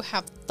would you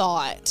have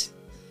thought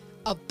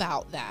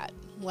about that?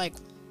 Like,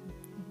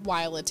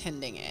 while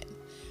attending it?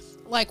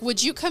 Like,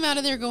 would you come out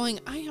of there going,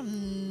 I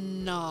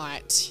am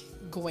not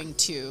going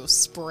to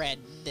spread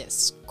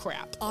this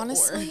crap?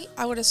 Honestly,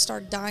 I would have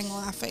started dying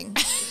laughing.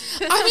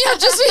 I mean, I'm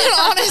just being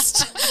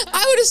honest.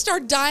 I would have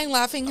started dying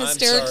laughing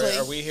hysterically. I'm sorry,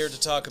 are we here to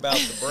talk about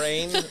the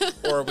brain,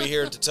 or are we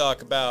here to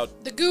talk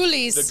about the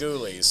ghoulies. the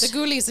ghoulies? The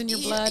ghoulies in your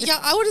blood. Yeah,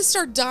 I would have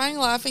started dying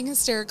laughing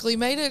hysterically,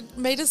 made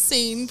a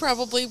scene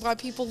probably by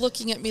people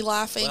looking at me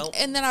laughing, Well,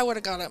 and then I would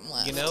have got up and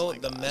left. You know,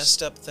 the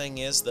messed up thing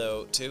is,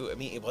 though, too, I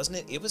mean, it was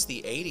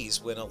the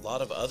 80s when a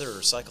lot of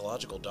other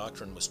psychological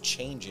doctrine was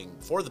changing,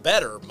 for the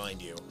better,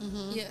 mind you.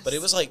 Yes. But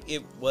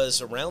it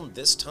was around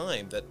this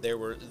time that they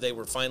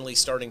were finally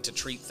starting to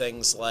treat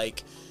things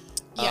like,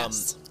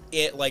 Yes.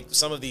 like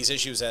some of these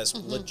issues as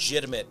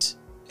legitimate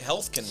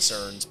health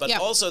concerns. But Yeah.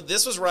 also,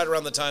 this was right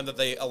around the time that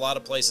a lot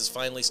of places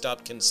finally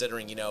stopped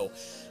considering,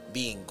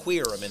 being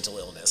queer a mental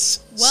illness.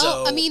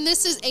 Well, So- I mean,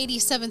 this is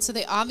 87, so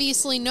they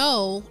obviously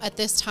know at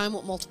this time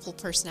what multiple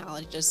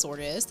personality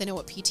disorder is. They know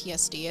what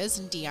PTSD is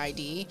and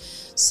DID.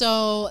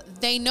 So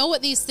they know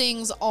what these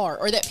things are,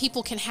 or that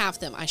people can have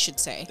them, I should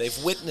say. they've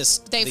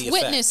witnessed They've the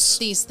witnessed effects.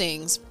 these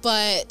things,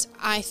 but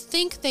I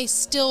think they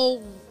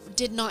still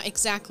did not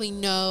exactly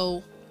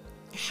know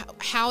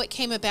how it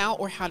came about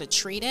or how to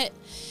treat it.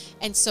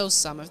 And so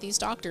some of these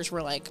doctors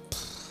were like,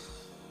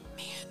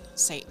 man,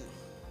 Satan.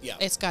 Yeah,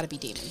 It's got to be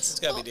demons. it's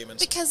got to be demons.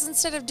 because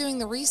instead of doing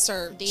the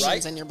research, Demons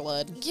Right. in your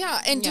blood.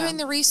 yeah, and Yeah. doing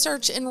the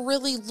research and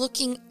really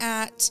looking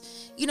at,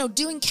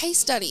 doing case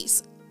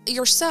studies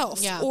yourself,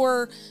 Yeah.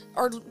 or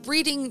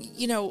reading,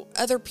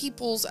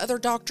 other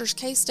doctors'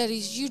 case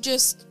studies,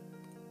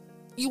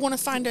 you want to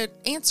find an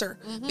answer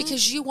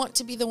because you want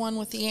to be the one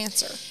with the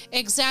answer.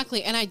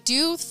 Exactly. And I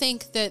do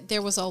think that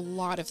there was a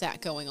lot of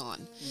that going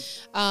on.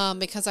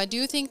 Because I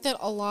do think that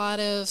a lot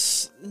of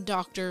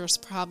doctors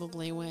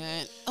probably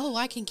went, oh,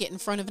 I can get in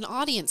front of an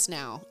audience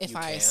now if You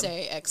I can.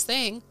 say X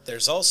thing.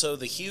 There's also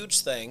the huge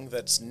thing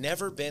that's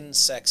never been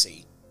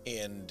sexy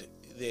in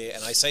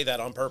and I say that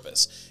on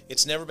purpose,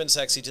 it's never been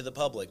sexy to the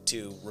public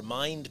to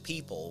remind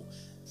people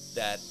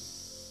that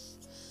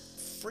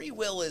free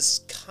will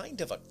is kind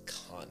of a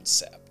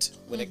concept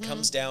when it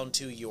comes down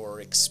to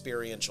your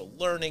experiential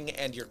learning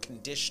and your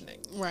conditioning.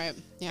 Right.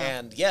 Yeah.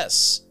 And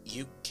yes,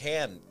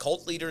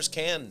 cult leaders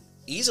can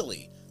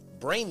easily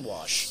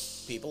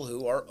brainwash people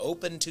who are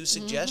open to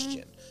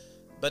suggestion,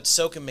 but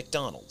so can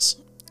McDonald's.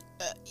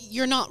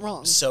 You're not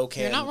wrong. So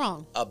can you're not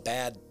wrong. a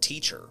bad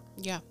teacher.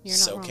 Yeah, you're not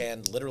so wrong.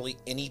 can literally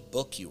any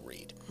book you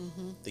read.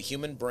 The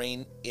human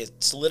brain,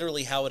 it's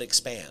literally how it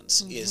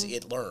expands, is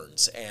it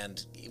learns.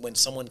 And when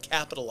someone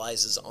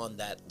capitalizes on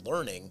that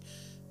learning,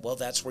 well,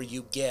 that's where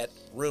you get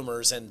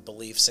rumors and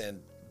beliefs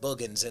and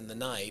boogans in the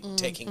night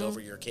taking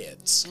over your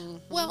kids.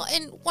 Well,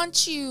 and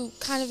once you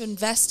kind of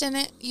invest in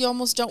it, you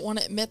almost don't want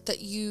to admit that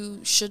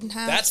you shouldn't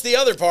have. That's the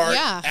other part.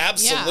 Yeah,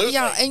 Absolutely.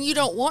 Yeah, and you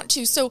don't want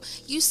to. So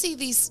you see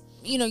these,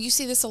 you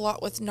see this a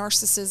lot with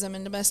narcissism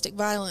and domestic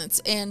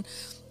violence, and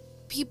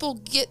people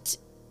get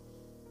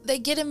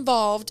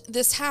involved.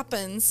 This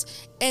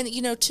happens, and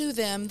to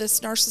them, this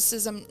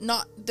narcissism,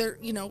 not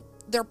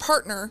their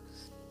partner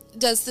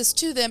does this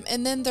to them,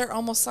 and then they're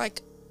almost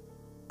like,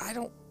 I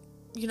don't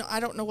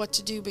know what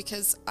to do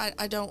because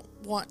I don't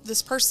want,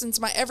 this person's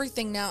my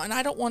everything now, and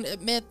I don't want to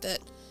admit that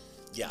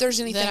there's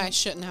anything that I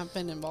shouldn't have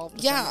been involved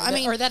with. Yeah, I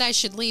mean, or that I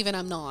should leave and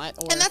I'm not.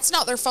 Or, and that's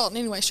not their fault in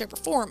any way, shape, or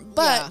form.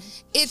 But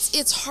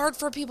it's hard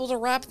for people to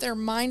wrap their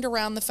mind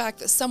around the fact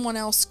that someone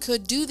else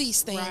could do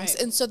these things, Right.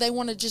 and so they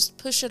want to just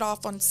push it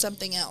off on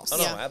something else. Oh,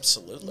 no,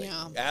 absolutely.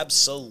 Yeah.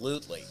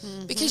 Absolutely.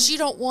 Because you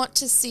don't want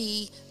to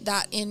see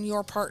that in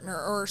your partner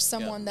or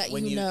someone that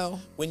you know.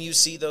 When you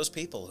see those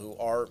people who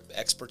are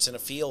experts in a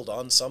field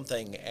on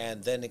something,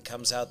 and then it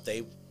comes out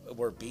they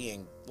were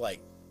being, like,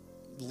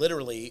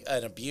 literally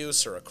an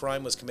abuse or a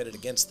crime was committed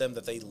against them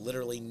that they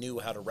literally knew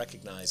how to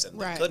recognize and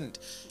they couldn't.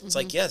 It's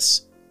like,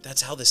 yes,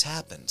 that's how this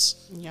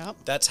happens. Yep.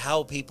 That's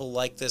how people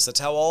like this. That's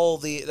how all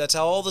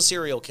the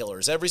serial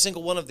killers, every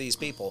single one of these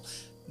people,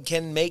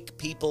 can make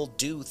people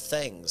do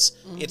things.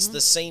 It's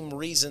the same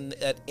reason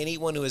that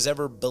anyone who has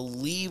ever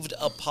believed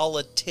a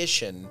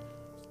politician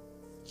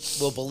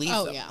will believe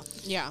them. Oh,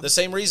 yeah. The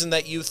same reason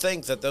that you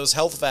think that those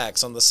health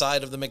facts on the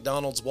side of the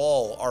McDonald's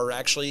wall are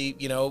actually,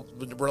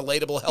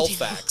 relatable health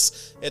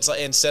facts. It's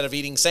like, instead of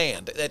eating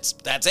sand. That's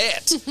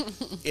it.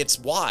 It's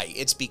why.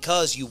 It's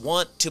because you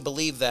want to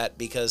believe that,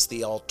 because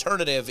the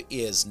alternative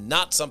is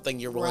not something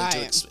you're willing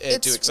to accept.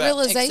 It's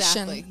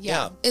realization. Exactly.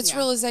 Yeah. It's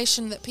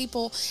realization that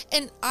people,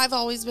 and I've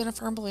always been a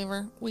firm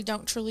believer, we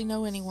don't truly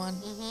know anyone.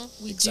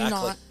 We do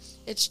not.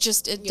 It's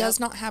just, it does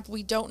not happen.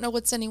 We don't know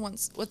what's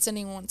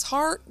anyone's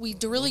heart. We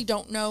really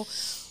don't know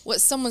what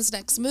someone's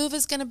next move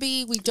is going to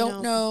be. We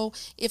don't know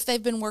if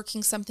they've been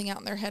working something out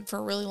in their head for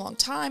a really long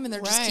time and they're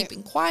just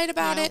keeping quiet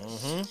about it.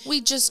 We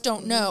just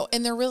don't know.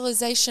 And the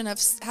realization of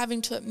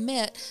having to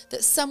admit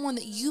that someone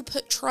that you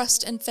put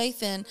trust and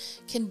faith in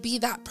can be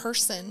that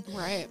person.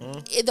 Right.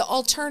 The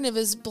alternative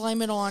is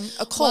blame it on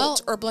a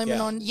cult or blame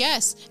it on...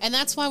 Yes, and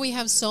that's why we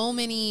have so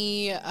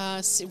many,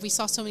 we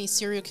saw so many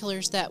serial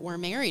killers that were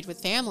married with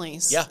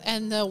families. Yeah.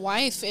 And the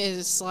wife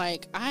is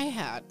like, I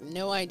had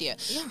no idea.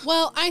 Yeah.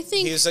 Well, I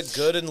think... He's a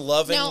good and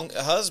loving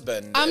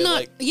husband. I'm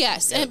not,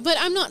 but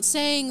I'm not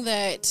saying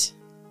that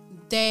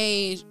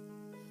they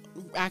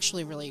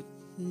actually really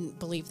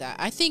believe that.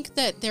 I think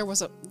that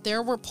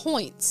there were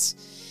points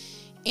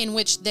in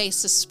which they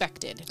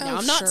suspected. Now,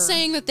 I'm not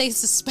saying that they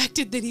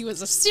suspected that he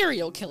was a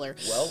serial killer.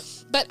 Well,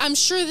 but I'm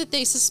sure that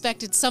they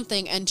suspected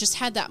something and just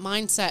had that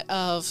mindset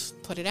of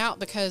put it out,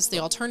 because the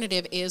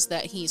alternative is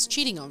that he's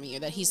cheating on me, or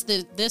that he's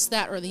this,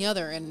 that, or the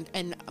other,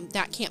 and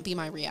that can't be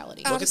my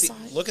reality. Look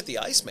at the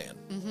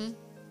Iceman.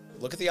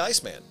 Look at the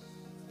Iceman,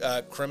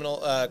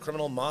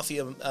 criminal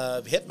mafia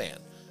hitman,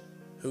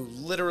 who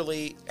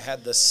literally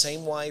had the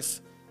same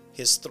wife,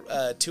 his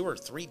 2 or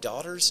 3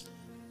 daughters,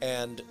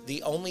 and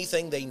the only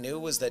thing they knew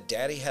was that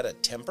Daddy had a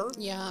temper.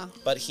 Yeah.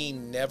 But he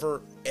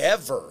never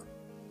ever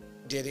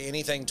did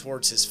anything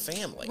towards his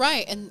family.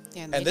 Right, and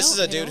this is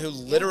a dude who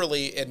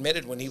literally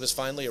admitted when he was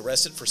finally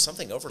arrested for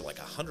something over like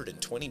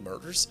 120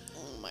 murders.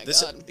 Oh my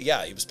God.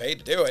 Yeah, he was paid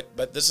to do it,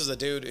 but this is a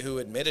dude who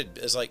admitted,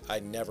 is like,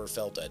 I never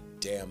felt a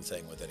damn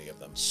thing with any of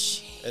them.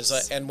 It's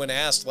like, and when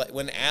asked, wait,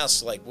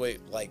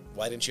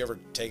 why didn't you ever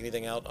take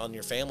anything out on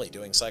your family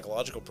doing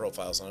psychological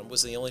profiles on them,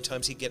 was the only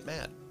times he'd get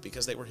mad,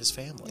 because they were his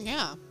family.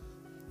 Yeah.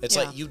 It's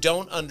like, you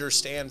don't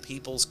understand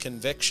people's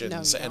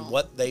convictions and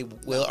what they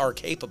are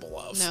capable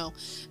of.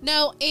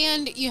 No,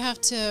 and you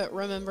have to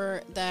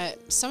remember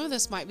that some of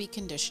this might be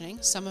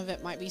conditioning. Some of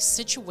it might be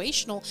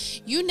situational.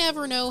 You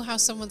never know how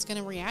someone's going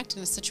to react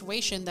in a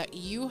situation that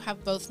you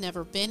have both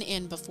never been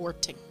in before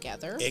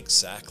together.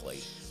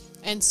 Exactly.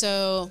 And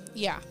so,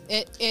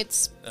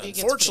 it's...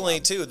 Unfortunately,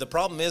 too, the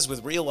problem is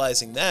with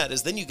realizing that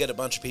is then you get a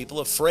bunch of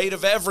people afraid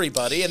of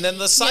everybody, and then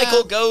the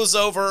cycle goes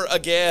over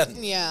again.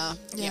 Yeah.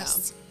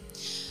 Yes.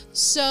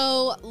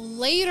 So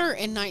later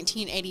in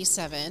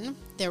 1987,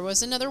 there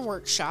was another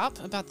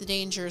workshop about the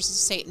dangers of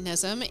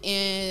Satanism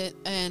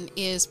and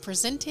is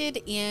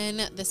presented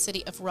in the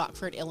city of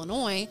Rockford,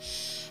 Illinois,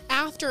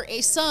 after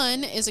a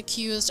son is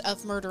accused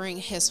of murdering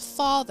his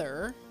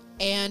father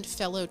and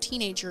fellow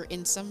teenager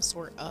in some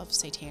sort of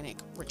satanic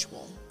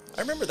ritual.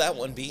 I remember that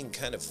one being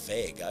kind of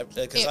vague,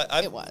 because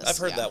I've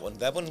heard that one.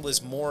 That one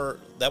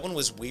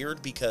was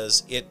weird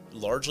because it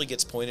largely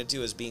gets pointed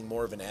to as being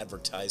more of an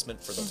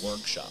advertisement for the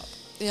workshop.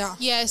 Yeah.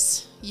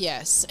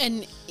 Yes,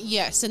 and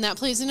that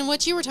plays into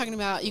what you were talking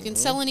about. You can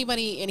sell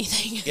anybody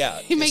anything. Yeah,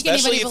 you make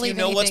especially anybody if believe you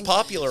know anything. what's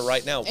popular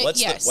right now.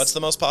 What's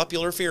the most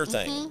popular fear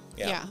thing?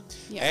 Yeah.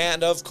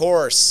 And of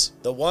course,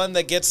 the one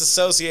that gets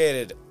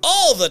associated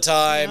all the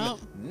time. Yep.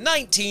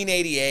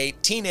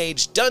 1988,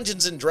 teenage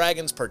Dungeons &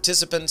 Dragons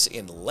participants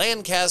in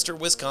Lancaster,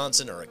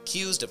 Wisconsin are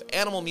accused of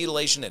animal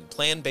mutilation and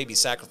planned baby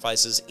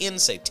sacrifices in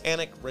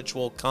satanic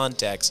ritual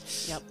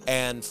context. Yep.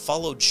 And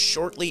followed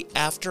shortly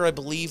after, I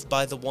believe,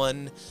 by the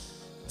one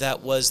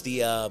that was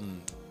the...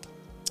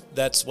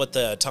 that's what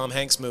the Tom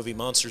Hanks movie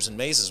Monsters and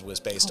Mazes was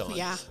based on.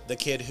 Yeah. The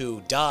kid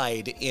who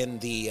died in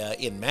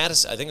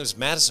Madison, I think it was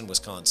Madison,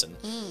 Wisconsin,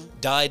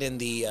 died in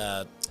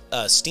the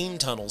steam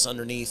tunnels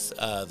underneath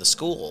the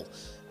school.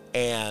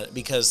 And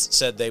because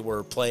said they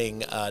were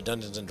playing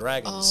Dungeons and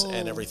Dragons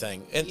and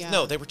everything. And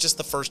no, they were just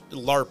the first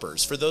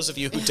LARPers. For those of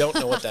you who don't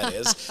know what that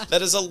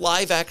is a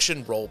live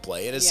action role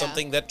play. It is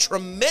something that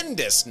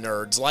tremendous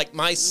nerds like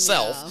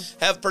myself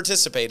have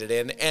participated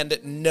in. And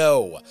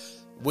no,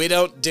 we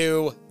don't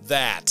do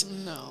that.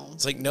 No.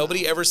 It's like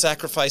nobody ever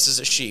sacrifices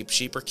a sheep.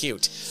 Sheep are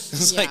cute.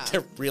 It's like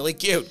they're really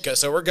cute.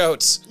 So are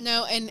goats.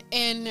 No,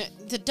 and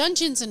the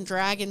Dungeons and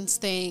Dragons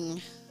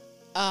thing,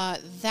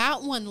 that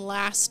one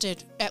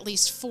lasted at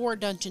least 4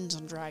 Dungeons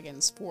and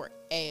Dragons for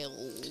a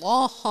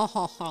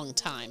long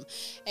time.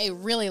 A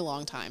really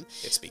long time.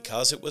 It's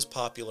because it was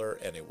popular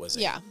and it was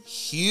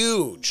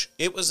huge.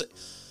 It was...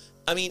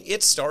 I mean,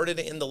 it started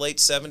in the late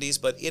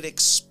 70s, but it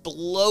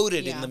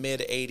exploded in the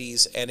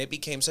mid-80s, and it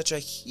became such a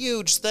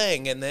huge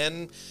thing. And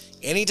then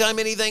anytime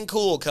anything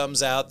cool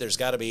comes out, there's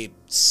got to be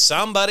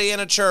somebody in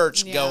a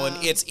church going,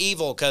 it's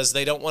evil because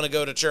they don't want to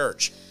go to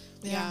church.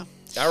 Yeah.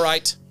 All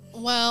right.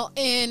 Well,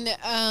 and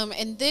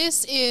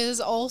this is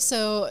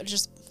also,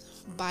 just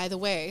by the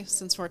way,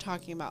 since we're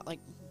talking about, like,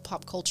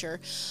 pop culture,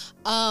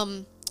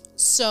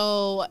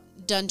 so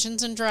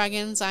Dungeons and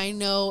Dragons, I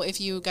know if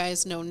you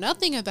guys know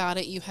nothing about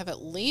it, you have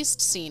at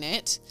least seen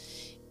it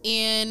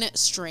in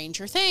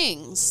Stranger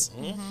Things.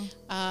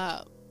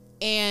 Mm-hmm.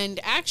 And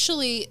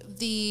actually,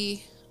 the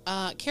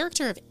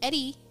character of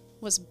Eddie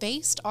was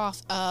based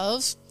off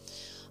of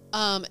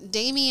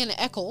Damien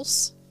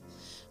Eccles,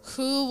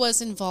 who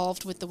was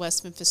involved with the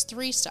West Memphis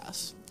 3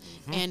 stuff.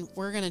 Mm-hmm. And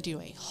we're going to do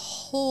a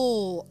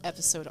whole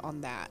episode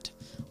on that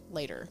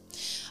later.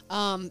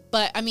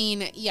 But I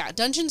mean,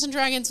 Dungeons and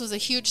Dragons was a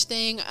huge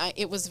thing.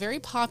 It was very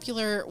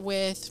popular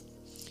with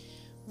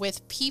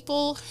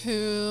people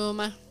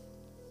whom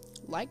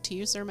like to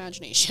use their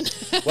imagination.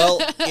 Well,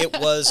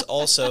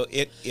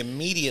 it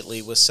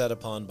immediately was set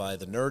upon by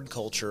the nerd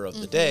culture of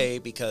the day,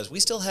 because we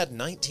still had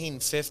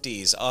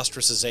 1950s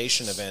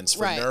ostracization events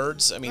for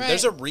nerds. I mean,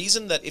 there's a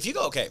reason that if you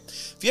go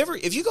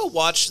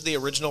watch the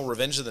original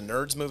Revenge of the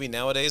Nerds movie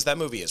nowadays, that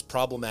movie is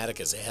problematic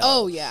as hell.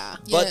 Oh, yeah.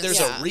 But there's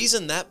a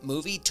reason that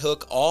movie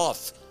took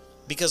off.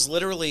 Because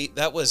literally,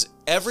 that was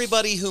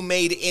everybody who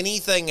made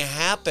anything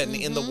happen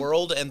in the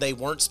world, and they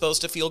weren't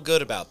supposed to feel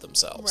good about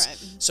themselves. Right.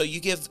 So you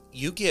give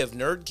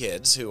nerd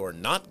kids who are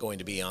not going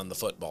to be on the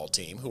football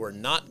team, who are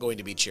not going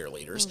to be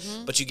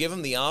cheerleaders, but you give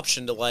them the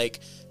option to, like,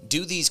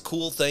 do these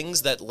cool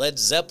things that Led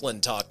Zeppelin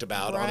talked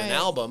about on an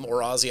album, or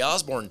Ozzy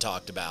Osbourne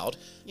talked about,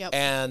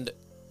 and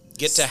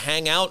get to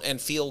hang out and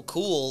feel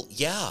cool.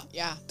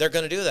 They're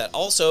going to do that.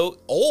 Also,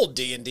 old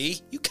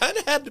D&D, you kind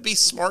of had to be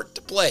smart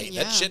to play.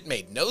 That shit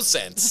made no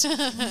sense.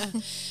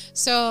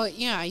 So,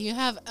 you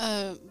have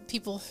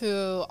people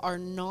who are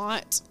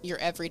not your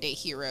everyday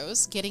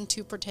heroes getting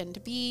to pretend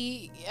to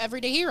be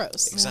everyday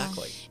heroes.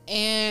 Exactly.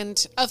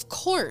 And, of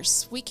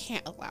course, we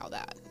can't allow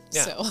that.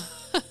 Yeah. So.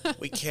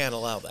 We can't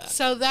allow that.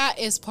 So that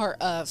is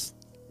part of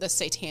the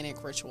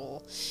satanic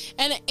ritual.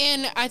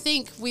 And I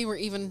think we were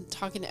even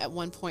talking at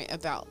one point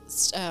about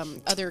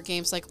other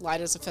games like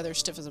Light as a Feather,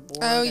 Stiff as a Board.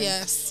 Oh,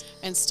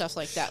 and stuff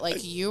like that.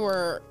 Like, you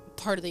were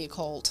part of the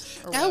occult.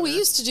 Oh, we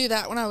used to do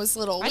that when I was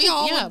little. We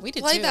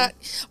did play too. That,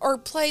 or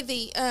play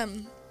the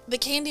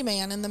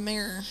Candyman in the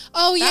mirror.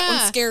 Oh, yeah. That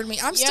one scared me.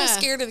 I'm still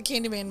scared of the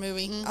Candyman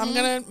movie. Mm-hmm. I'm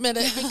going to admit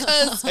it,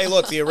 because... Hey,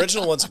 look, the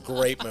original one's a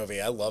great movie.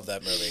 I love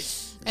that movie.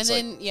 And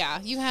then,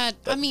 you had,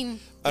 I'm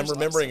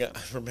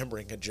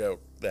remembering a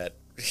joke that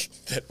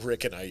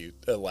Rick and I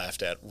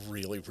laughed at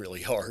really,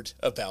 really hard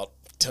about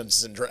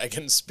Dungeons and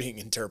Dragons being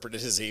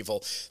interpreted as evil.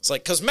 It's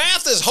like, because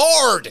math is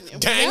hard,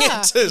 dang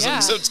it,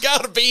 so it's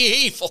got to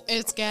be evil.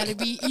 It's got to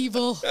be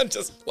evil. I'm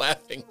just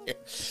laughing here.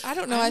 I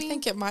don't know. I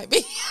think it might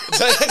be.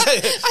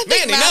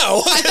 Mandy,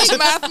 no. I think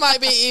math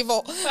might be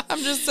evil. I'm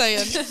just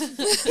saying.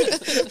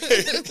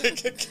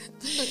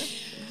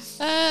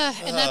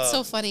 And that's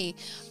so funny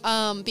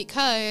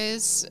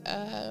because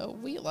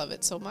we love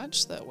it so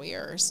much that we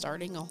are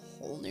starting a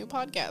whole new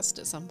podcast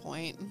at some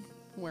point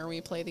where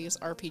we play these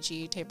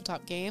RPG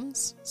tabletop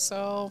games.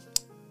 So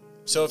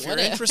if you're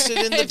interested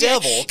in the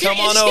devil, come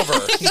on over.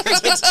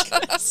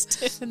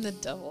 Interested in the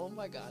devil. Oh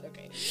my God.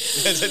 Okay.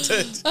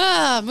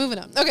 Moving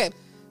on. Okay.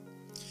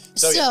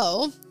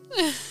 So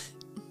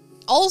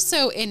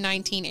also in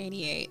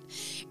 1988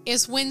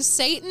 is when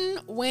Satan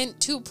went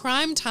to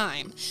prime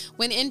time,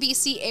 when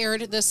NBC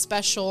aired the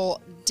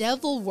special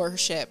Devil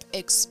Worship,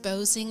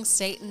 Exposing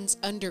Satan's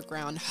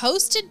Underground,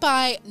 hosted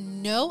by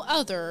no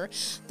other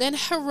than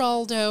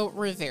Geraldo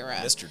Rivera.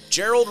 Mr.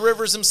 Gerald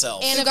Rivers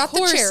himself. And got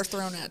the chair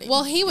thrown at him.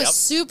 Well, he was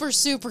super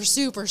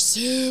popular.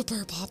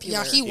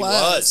 Yeah, he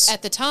was.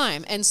 At the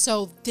time. And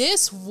so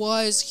this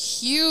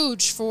was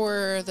huge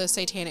for the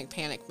Satanic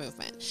Panic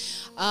movement.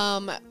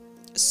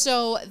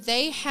 So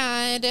they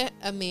had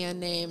a man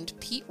named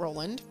Pete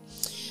Rowland,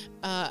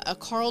 a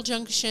Carl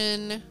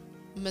Junction,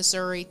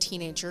 Missouri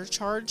teenager,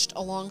 charged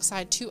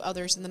alongside two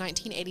others in the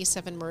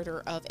 1987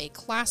 murder of a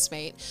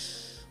classmate.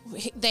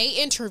 They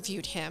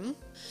interviewed him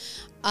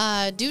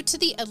due to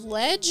the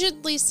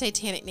allegedly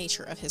satanic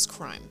nature of his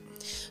crime.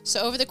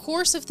 So over the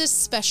course of this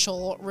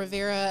special,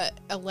 Rivera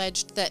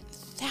alleged that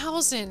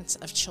thousands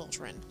of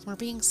children were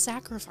being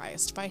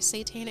sacrificed by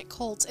satanic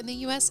cults in the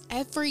U.S.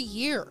 every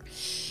year,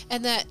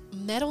 and that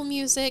metal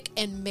music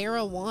and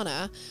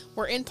marijuana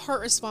were in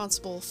part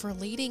responsible for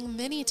leading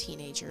many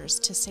teenagers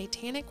to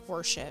satanic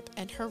worship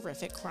and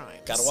horrific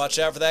crimes. Gotta watch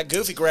out for that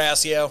goofy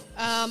grass, yo.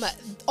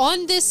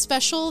 On this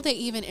special, they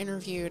even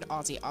interviewed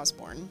Ozzy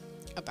Osbourne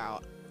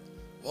about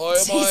why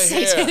am I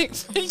here?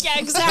 Yeah,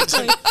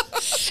 exactly.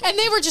 And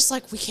they were just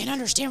like, we can't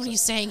understand what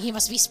he's saying. He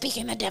must be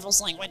speaking the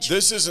devil's language.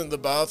 This isn't the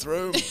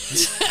bathroom.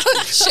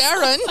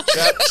 Sharon.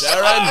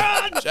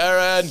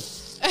 Sharon,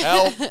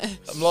 help.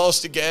 I'm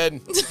lost again.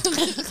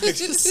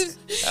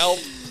 Help.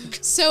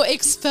 So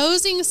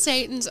Exposing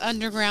Satan's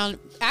Underground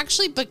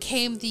actually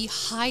became the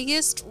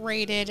highest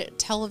rated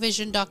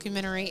television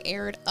documentary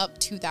aired up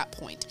to that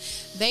point.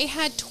 They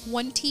had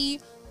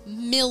 20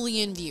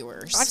 million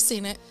viewers. I've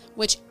seen it.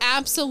 Which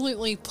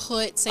absolutely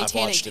put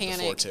Satanic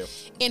Panic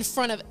in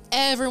front of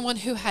everyone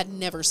who had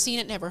never seen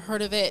it, never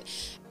heard of it,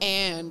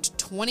 and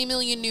 20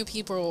 million new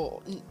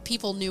people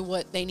knew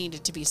what they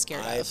needed to be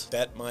scared of. I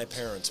bet my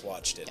parents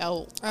watched it.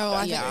 I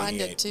think mine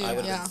did too. I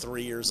would have been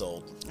 3 years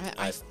old.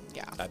 I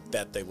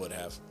bet they would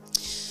have.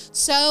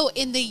 So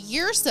in the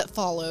years that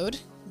followed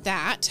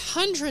that,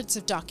 hundreds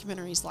of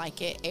documentaries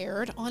like it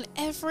aired on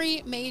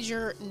every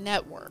major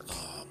network.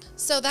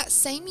 So that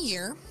same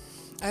year,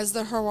 as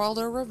the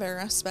Geraldo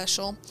Rivera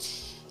special,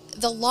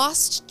 the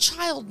Lost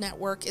Child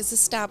Network is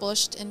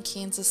established in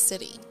Kansas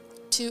City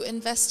to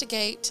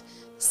investigate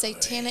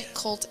satanic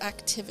cult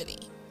activity.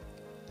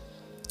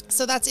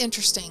 So that's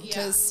interesting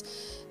because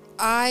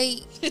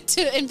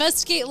to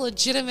investigate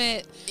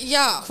legitimate,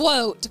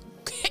 quote,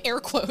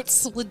 air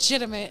quotes,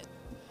 legitimate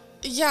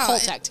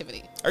cult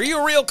activity. Are you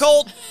a real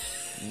cult?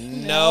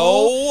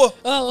 No.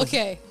 Oh,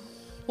 okay.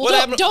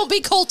 Well, don't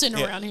be culting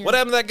around here. What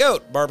happened to that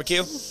goat?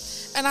 Barbecue?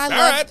 And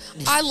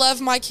I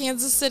love my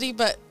Kansas City,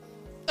 but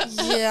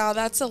yeah,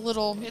 that's a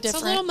little different.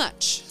 It's a little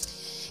much.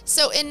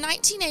 So in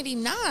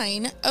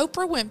 1989,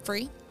 Oprah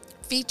Winfrey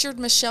featured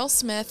Michelle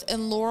Smith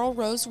and Laurel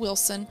Rose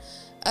Wilson,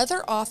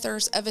 other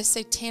authors of a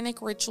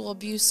satanic ritual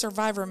abuse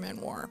survivor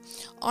memoir,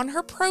 on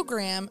her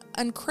program,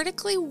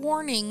 uncritically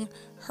warning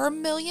her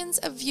millions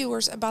of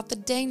viewers about the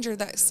danger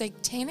that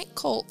satanic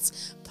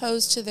cults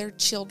pose to their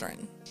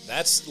children.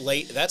 That's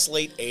late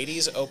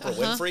 80s Oprah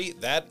Winfrey.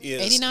 That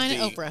is 89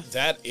 Oprah.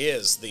 That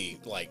is the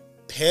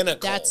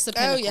pinnacle. That's the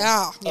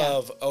pinnacle.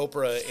 Of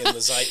Oprah in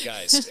the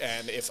zeitgeist.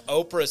 And if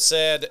Oprah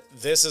said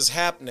this is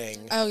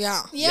happening,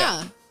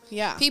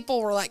 yeah.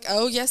 People were like,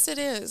 "Oh, yes, it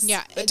is."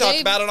 Yeah, they talked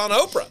about it on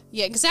Oprah.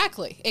 Yeah,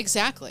 exactly.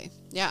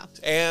 Yeah.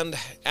 And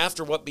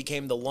after what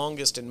became the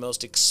longest and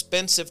most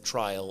expensive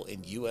trial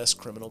in U.S.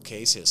 criminal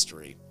case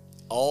history,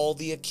 all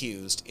the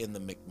accused in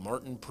the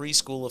McMartin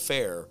preschool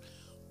affair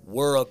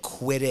were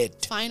acquitted.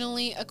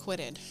 Finally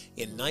acquitted.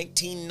 In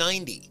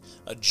 1990,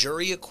 a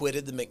jury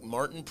acquitted the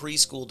McMartin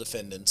preschool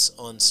defendants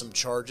on some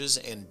charges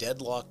and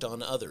deadlocked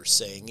on others,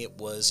 saying it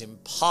was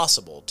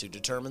impossible to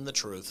determine the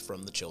truth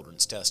from the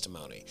children's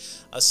testimony.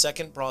 A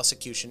second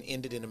prosecution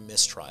ended in a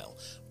mistrial.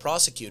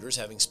 Prosecutors,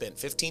 having spent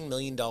 $15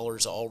 million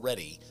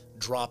already,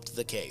 dropped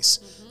the case.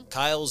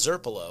 Kyle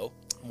Zerpolo,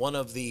 one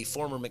of the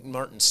former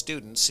McMartin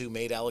students who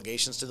made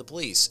allegations to the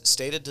police,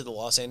 stated to the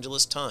Los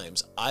Angeles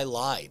Times, "I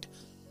lied.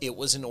 It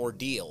was an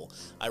ordeal.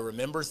 I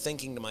remember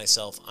thinking to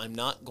myself, I'm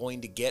not going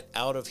to get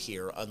out of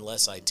here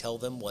unless I tell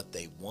them what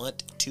they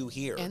want to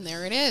hear." And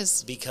there it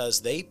is.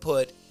 Because they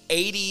put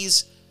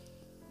 80s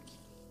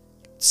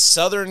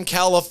Southern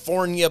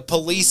California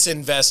police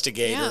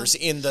investigators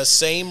in the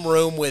same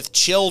room with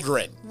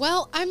children.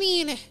 Well, I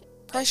mean,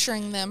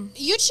 pressuring them.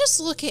 You just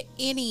look at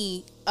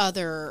any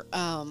other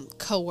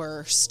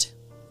coerced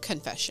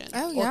confession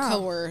Oh, or yeah.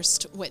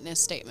 coerced witness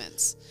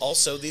statements.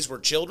 Also, these were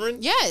children?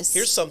 Yes.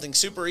 Here's something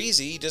super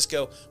easy. You just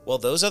go, well,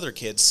 those other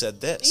kids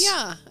said this.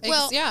 Yeah.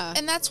 Well, yeah.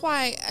 and that's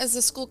why, as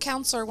a school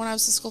counselor, when I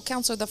was a school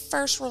counselor, the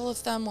first rule of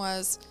thumb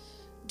was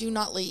do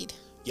not lead.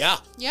 Yeah.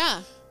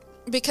 Yeah.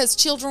 Because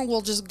children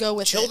will just go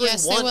with Children it.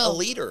 Yes, they want a will.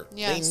 leader.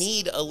 Yes. They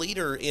need a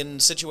leader in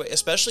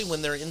especially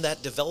when they're in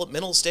that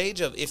developmental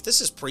stage of, if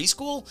this is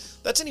preschool,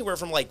 that's anywhere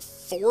from like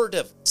 4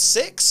 to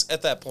 6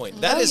 at that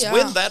point. That Oh, is yeah.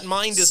 when that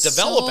mind is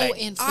developing. So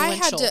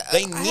influential.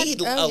 They I had-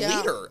 need oh, a yeah.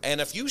 leader.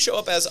 And if you show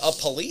up as a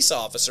police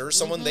officer,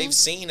 someone they've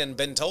seen and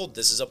been told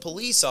this is a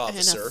police An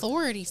officer,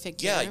 authority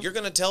figure. yeah, you're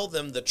going to tell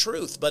them the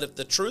truth. But if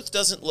the truth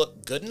doesn't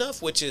look good enough,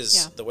 which is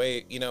Yeah. the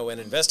way, an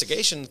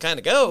investigation kind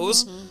of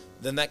goes,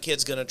 then that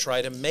kid's going to try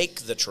to make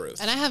the truth.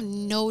 And I have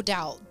no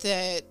doubt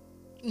that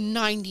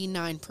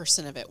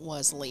 99% of it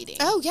was leading.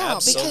 Oh yeah,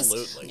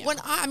 Absolutely.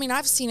 because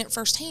I've seen it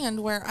firsthand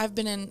where I've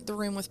been in the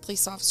room with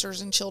police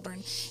officers and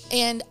children,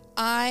 and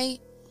I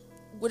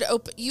would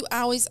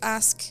I always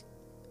ask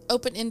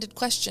open-ended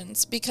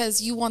questions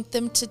because you want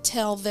them to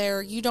tell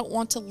you don't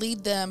want to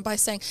lead them by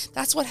saying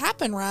that's what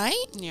happened,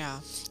 right?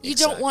 Yeah. You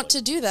don't want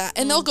to do that,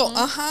 and they'll go,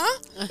 Yeah,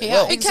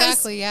 Well-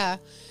 exactly. Yeah.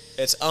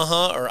 It's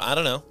or I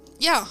don't know.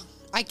 yeah,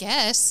 I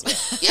guess.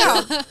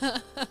 yeah,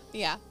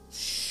 Yeah.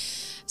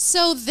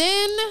 So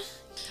then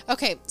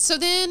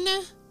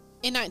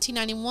in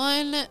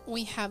 1991,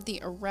 we have the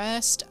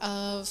arrest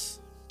of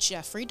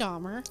Jeffrey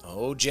Dahmer.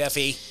 Oh,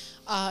 Jeffy.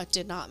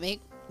 Did not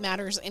make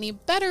matters any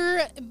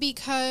better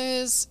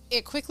because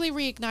it quickly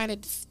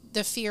reignited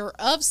the fear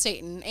of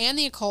Satan and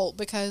the occult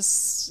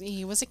because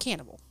he was a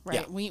cannibal,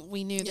 right? Yeah.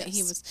 We knew that he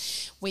Yes.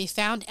 was. We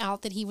found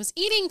out that he was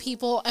eating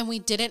people, and we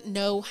didn't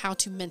know how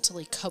to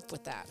mentally cope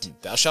with that.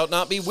 Thou shalt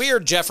not be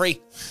weird,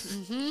 Jeffrey.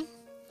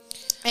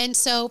 And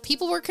so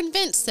people were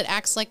convinced that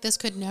acts like this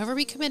could never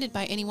be committed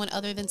by anyone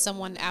other than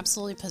someone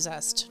absolutely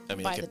possessed I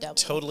mean, by it the could devil.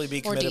 totally be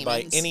or committed by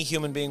demons. any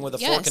human being with a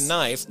Yes. fork and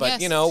knife, but,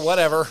 Yes.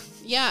 whatever.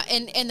 Yeah,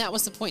 and that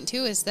was the point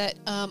too, is that,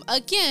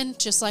 again,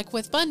 just like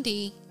with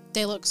Bundy,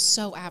 they look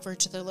so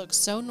average, they look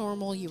so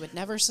normal, you would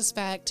never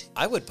suspect.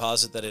 I would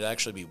posit that it'd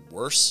actually be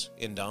worse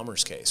in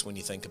Dahmer's case when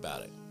you think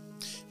about it.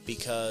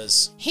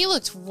 Because, He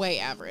looked way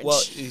average.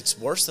 well, it's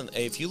worse than,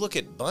 if you look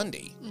at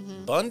Bundy,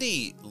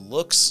 Bundy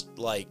looks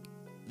like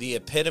the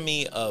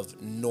epitome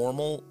of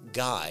normal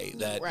guy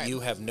that Right. you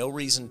have no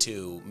reason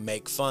to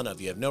make fun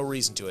of, you have no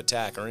reason to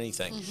attack or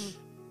anything.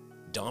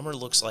 Dahmer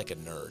looks like a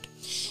nerd.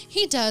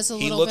 he does a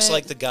He little looks bit.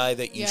 like the guy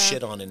that you Yeah.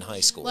 shit on in high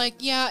school. Like,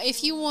 yeah,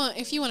 if you want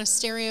to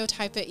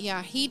stereotype it,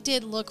 yeah, he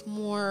did look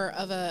more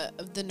of the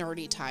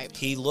nerdy type.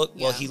 he looked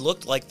Yeah. he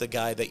looked like the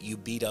guy that you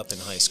beat up in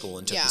high school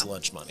and took Yeah. his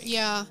lunch money.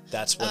 Yeah,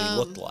 That's what he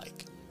looked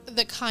like.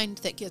 the kind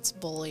that gets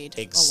bullied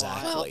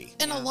Exactly. a lot. Well,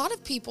 and Yeah. a lot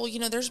of people,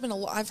 there's been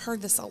I've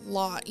heard this a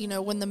lot,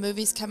 when the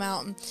movies come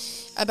out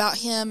about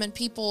him and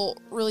people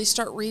really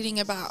start reading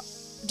about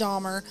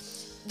Dahmer,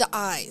 the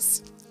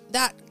eyes.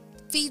 That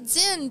feeds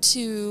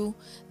into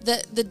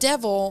the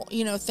devil,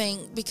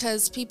 thing,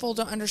 because people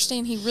don't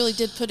understand he really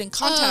did put in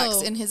contacts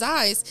Oh. in his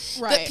eyes.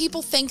 Right. But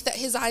people think that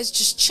his eyes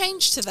just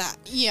changed to that.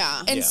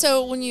 Yeah. And Yeah.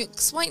 so when you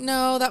explain,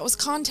 no, that was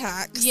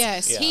contacts.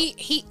 Yes, Yeah.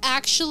 he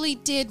actually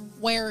did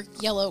wear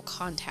yellow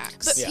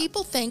contacts. But Yeah.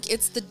 people think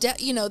it's the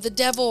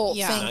devil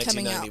Yeah. thing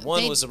coming out.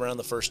 1991 They- was around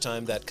the first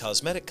time that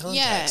cosmetic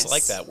contacts Yes.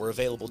 like that were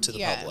available to the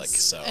Yes. public.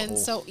 So, And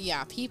so,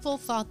 yeah, people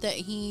thought that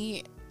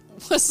he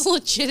was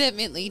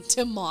legitimately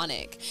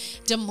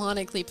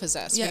demonically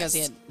possessed because he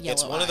Yes. had yellow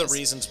it's one of the eyes.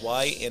 reasons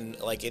why in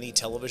like any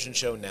television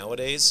show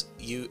nowadays,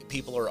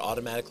 people are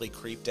automatically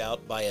creeped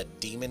out by a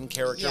demon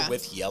character Yeah.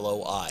 with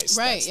yellow eyes.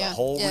 Right, That's yeah. the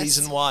whole Yes.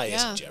 reason why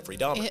Yeah. is Jeffrey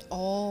Dahmer.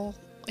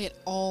 It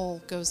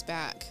all goes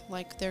back.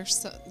 Like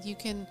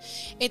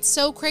it's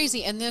so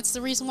crazy, and that's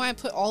the reason why I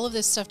put all of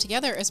this stuff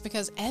together, is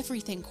because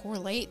everything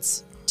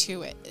correlates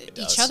to each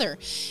does. other,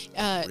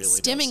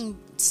 really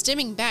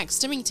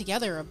stemming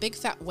together a big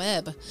fat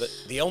web.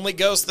 The only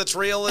ghost that's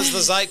real is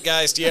the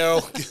zeitgeist,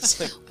 yo. It's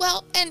like,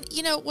 Well, and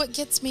what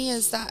gets me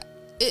is that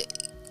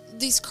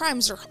these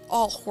crimes are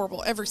all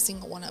horrible, every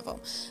single one of them.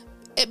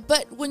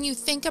 But when you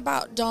think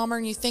about Dahmer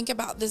and you think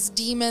about this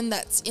demon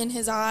that's in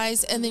his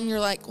eyes, and then you're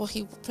like, well,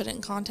 he put it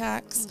in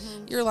contacts.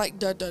 You're like,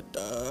 duh, duh,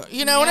 duh.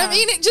 You know what I Yeah.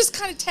 mean? It just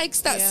kind of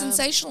takes that Yeah.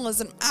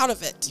 sensationalism out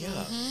of it.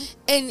 yeah.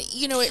 And,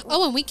 it.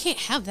 Oh, and we can't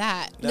have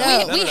that. No,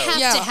 we no, no. have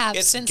Yeah. to have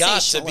It's got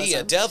sensationalism. to be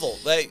a devil.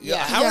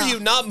 Yeah. How are Yeah. you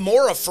not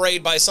more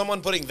afraid by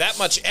someone putting that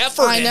much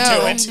effort I know.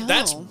 into I it? know.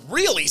 That's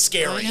really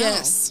scary. I know.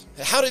 Yes.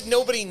 How did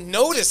nobody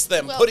notice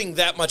them Well, putting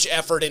that much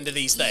effort into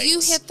these things? You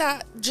hit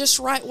that just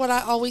right, what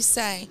I always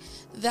say,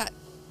 that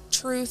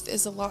truth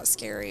is a lot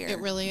scarier. It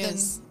really than,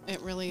 is. It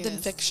really Than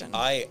is. fiction.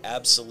 I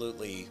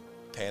absolutely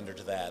pander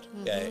to that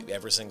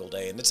every single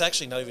day, and it's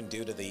actually not even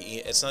due to the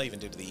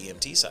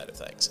EMT side of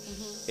things.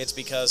 It's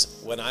because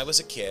when I was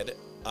a kid,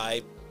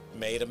 I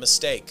made a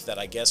mistake that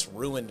I guess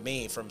ruined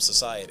me from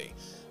society.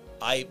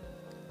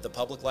 The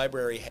public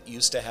library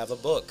used to have a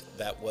book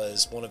that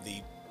was one of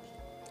the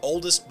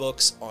oldest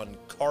books on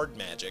card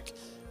magic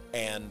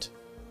and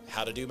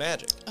how to do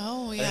magic.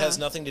 Oh, And yeah. it has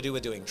nothing to do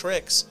with doing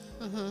tricks.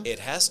 It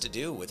has to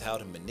do with how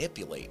to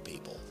manipulate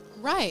people.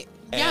 Right.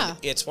 And yeah.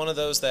 it's one of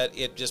those that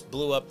it just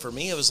blew up for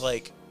me. It was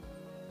like,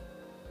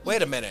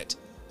 wait a minute.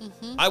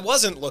 I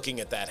wasn't looking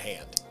at that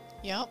hand.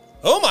 Yep.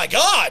 Oh my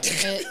God!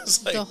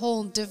 It's like, the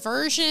whole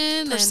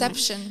diversion.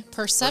 Perception. And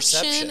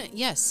perception.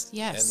 Yes.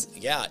 Yes.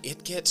 and yeah,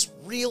 it gets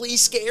really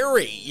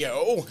scary,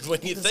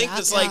 when you think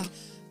it's Exactly. like,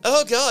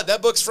 oh God,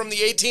 that book's from the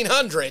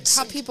 1800s.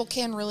 How people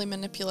can really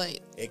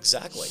manipulate.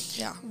 Exactly.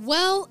 Yeah.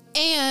 Well,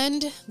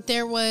 and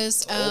there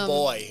was. Oh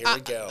boy, here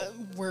we go.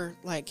 We're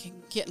like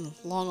getting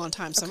long on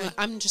time, so Okay.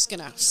 I'm just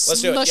gonna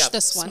Let's do it. smush Yeah.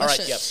 this one. All right,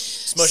 it. yep.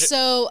 Smush it.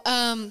 So,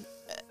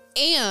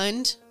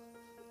 and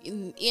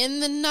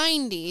in the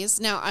 90s,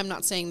 now I'm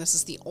not saying this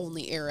is the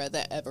only era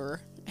that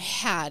ever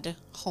had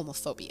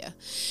homophobia,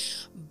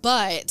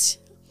 but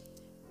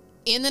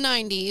in the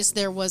 90s,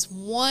 there was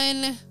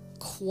one,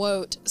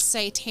 quote,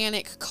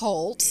 satanic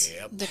cult,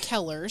 Yep. the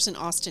Kellers in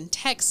Austin,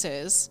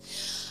 Texas,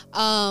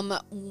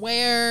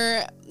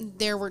 where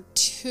there were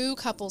two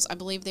couples, I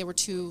believe they were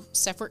two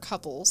separate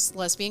couples,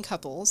 lesbian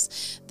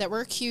couples, that were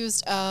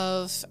accused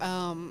of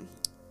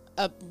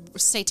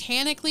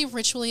satanically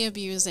ritually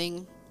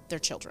abusing their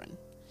children.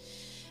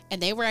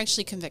 And they were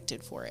actually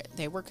convicted for it.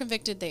 They were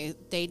convicted.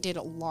 They did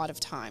a lot of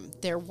time.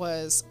 There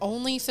was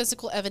only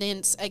physical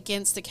evidence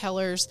against the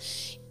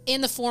Kellers in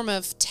the form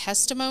of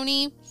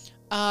testimony,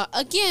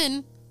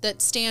 again,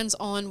 that stands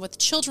on what the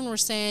children were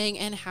saying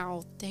and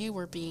how they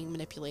were being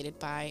manipulated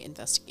by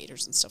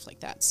investigators and stuff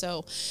like that.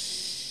 So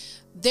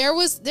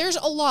there's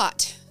a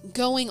lot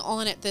going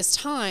on at this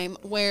time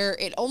where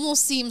it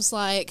almost seems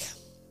like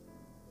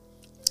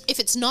if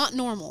it's not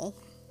normal,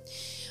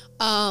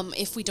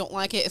 if we don't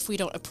like it, if we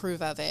don't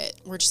approve of it,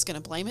 we're just going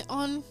to blame it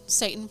on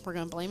Satan. We're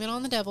going to blame it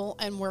on the devil,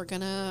 and we're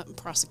going to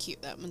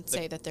prosecute them and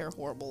say that they're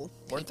horrible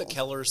Weren't the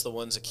people. Kellers the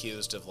ones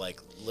accused of like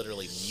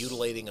literally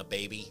mutilating a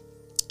baby?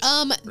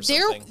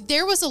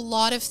 There was a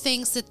lot of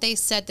things that they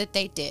said that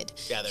they did.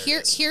 Yeah, there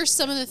it is. Here's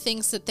some of the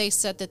things that they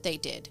said that they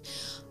did.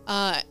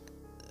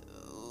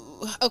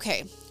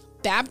 Okay,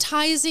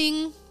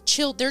 baptizing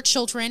their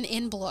children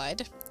in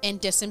blood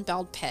and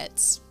disemboweled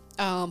pets,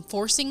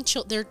 forcing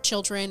their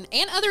children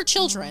and other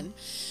children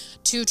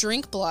to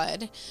drink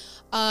blood,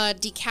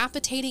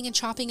 decapitating and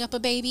chopping up a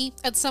baby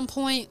at some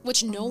point,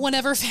 which no one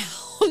ever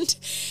found,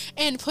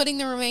 and putting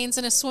the remains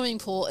in a swimming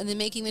pool and then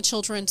making the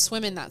children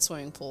swim in that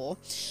swimming pool.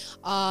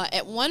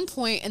 At one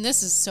point, and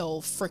this is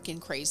so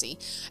freaking crazy,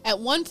 at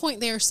one point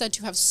they are said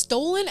to have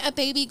stolen a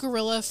baby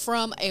gorilla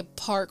from a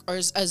park or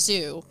a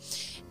zoo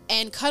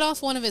and cut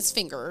off one of its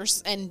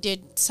fingers and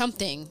did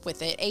something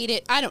with it, ate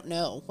it. I don't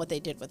know what they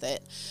did with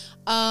it.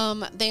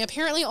 They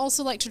apparently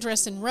also like to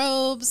dress in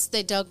robes.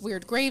 They dug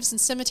weird graves in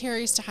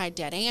cemeteries to hide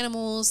dead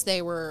animals.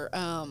 They were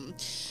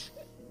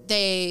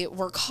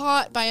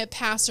caught by a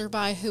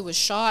passerby who was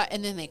shot,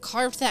 and then they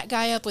carved that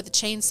guy up with a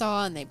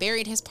chainsaw, and they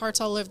buried his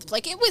parts all over the place.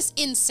 Like, it was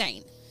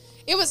insane.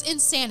 It was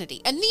insanity.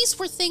 And these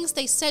were things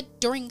they said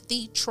during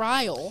the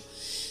trial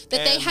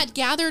that they had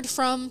gathered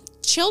from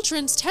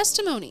children's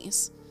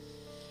testimonies.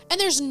 And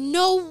there's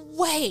no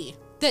way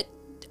that,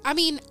 I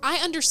mean, I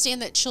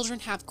understand that children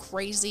have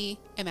crazy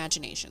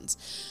imaginations,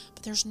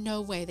 but there's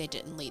no way they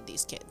didn't lead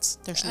these kids.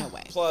 There's no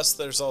way. Plus,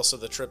 there's also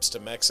the trips to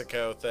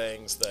Mexico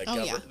things, the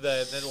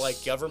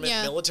government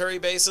Yeah. military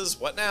bases.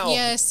 What now?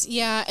 Yes,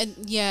 yeah, and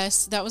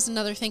yes, that was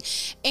another thing.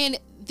 And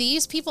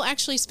these people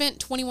actually spent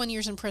 21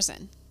 years in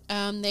prison.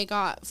 They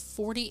got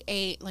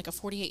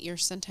 48-year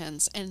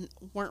sentence and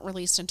weren't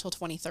released until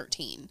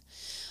 2013.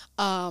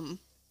 One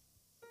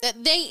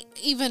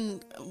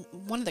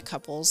of the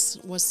couples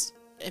was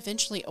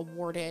eventually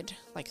awarded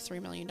like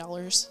 $3 million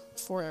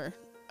for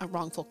a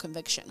wrongful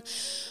conviction.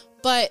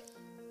 But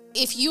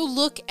if you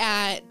look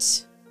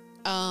at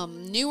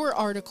newer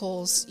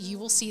articles, you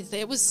will see that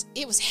it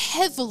was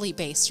heavily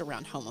based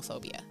around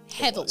homophobia.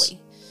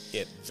 Heavily.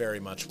 It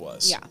very much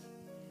was. Yeah.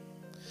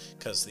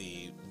 Because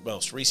the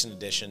most recent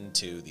addition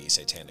to the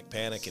Satanic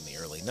Panic in the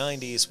early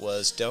 90s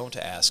was Don't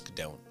Ask,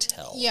 Don't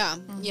Tell. Yeah,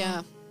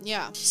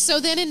 yeah. So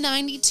then in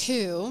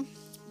 92,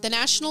 the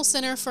National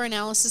Center for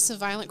Analysis of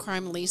Violent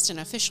Crime released an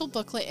official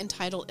booklet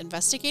entitled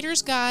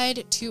Investigator's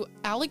Guide to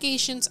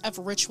Allegations of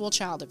Ritual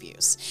Child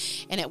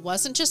Abuse. And it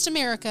wasn't just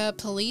America.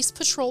 Police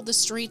patrolled the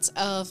streets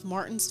of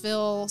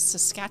Martinsville,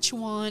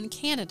 Saskatchewan,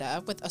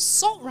 Canada with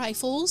assault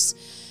rifles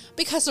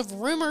because of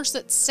rumors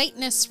that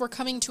Satanists were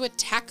coming to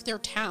attack their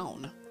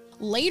town.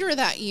 Later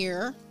that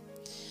year,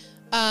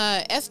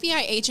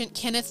 FBI agent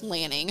Kenneth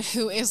Lanning,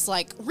 who is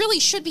really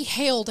should be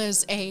hailed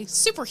as a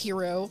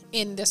superhero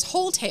in this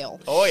whole tale.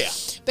 Oh, yeah.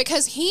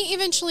 Because he's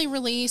an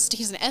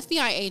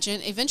FBI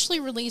agent, eventually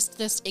released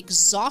this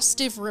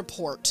exhaustive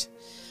report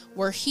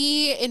where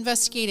he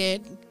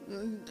investigated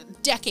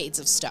decades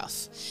of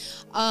stuff.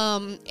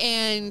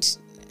 And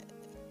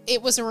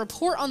it was a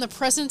report on the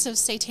presence of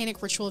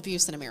satanic ritual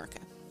abuse in America.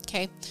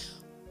 Okay.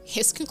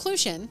 His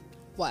conclusion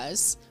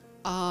was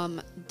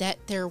that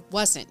there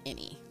wasn't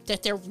any.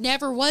 That there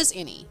never was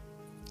any,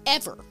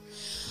 ever.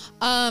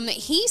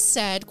 He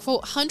said,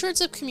 quote,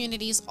 hundreds of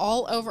communities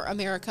all over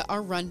America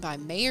are run by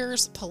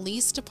mayors,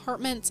 police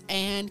departments,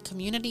 and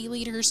community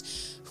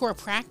leaders who are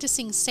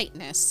practicing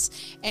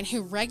Satanists and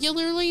who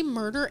regularly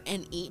murder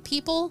and eat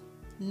people.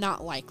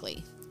 Not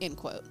likely, end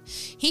quote.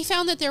 He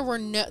found that there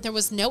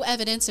was no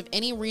evidence of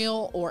any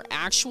real or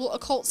actual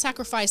occult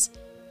sacrifice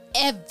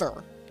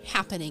ever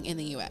happening in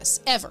the U.S.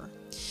 Ever.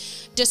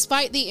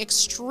 Despite the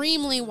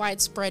extremely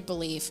widespread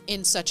belief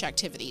in such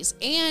activities.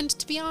 And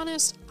to be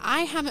honest,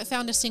 I haven't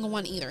found a single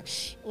one either.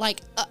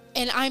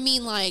 And I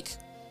mean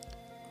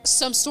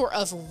some sort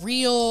of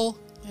real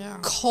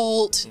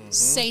cult,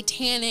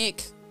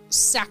 satanic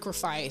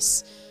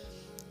sacrifice.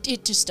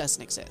 It just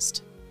doesn't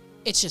exist.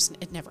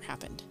 It never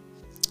happened.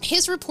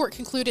 His report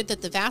concluded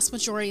that the vast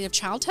majority of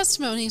child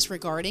testimonies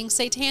regarding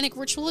satanic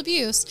ritual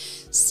abuse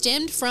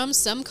stemmed from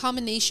some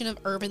combination of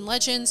urban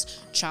legends,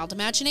 child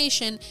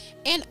imagination,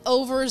 and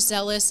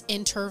overzealous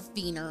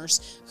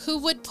interveners who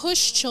would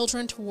push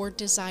children toward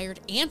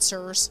desired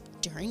answers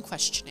during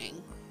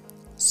questioning.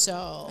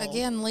 So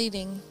again,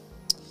 leading.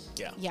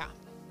 Yeah.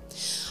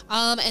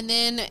 And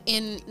then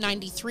in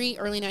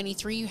early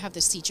 93, you have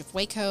the Siege of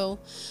Waco.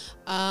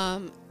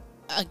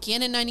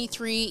 Again in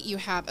 93, you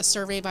have a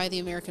survey by the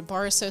American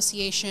Bar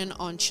Association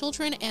on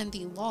children and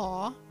the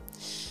law.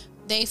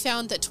 They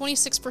found that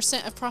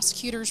 26% of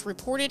prosecutors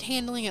reported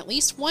handling at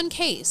least one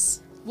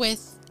case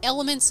with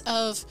elements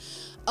of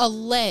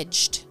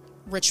alleged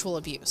ritual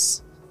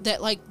abuse.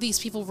 That, these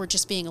people were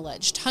just being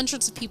alleged.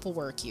 Hundreds of people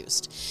were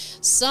accused.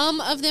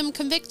 Some of them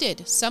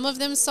convicted. Some of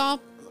them saw,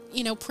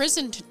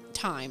 prison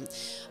time.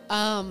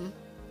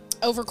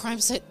 Over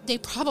crimes that they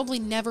probably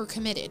never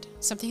committed,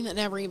 something that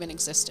never even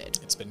existed.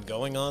 It's been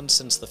going on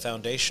since the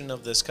foundation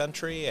of this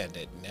country, and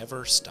it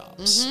never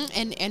stops.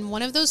 And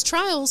one of those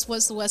trials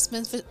was the West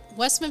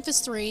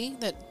Memphis 3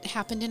 that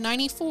happened in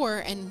 94.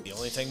 And the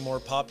only thing more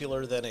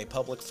popular than a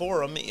public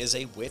forum is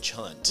a witch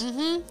hunt.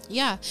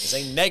 Yeah. It's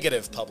a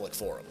negative public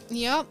forum.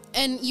 Yep.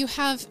 And you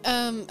have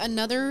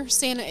another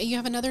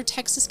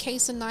Texas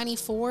case in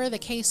 94, the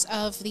case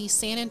of the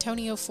San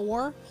Antonio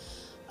 4.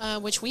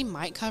 Which we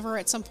might cover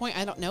at some point.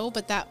 I don't know,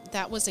 but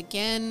that was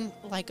again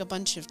a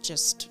bunch of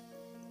just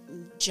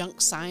junk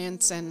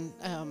science and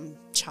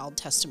child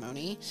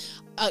testimony.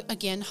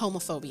 Again,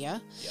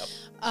 homophobia. Yep.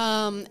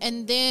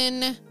 And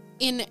then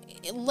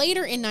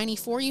later in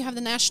 94, you have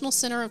the National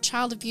Center of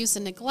Child Abuse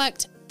and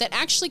Neglect that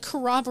actually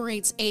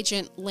corroborates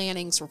Agent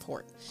Lanning's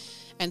report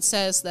and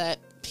says that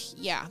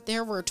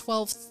there were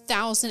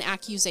 12,000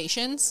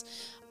 accusations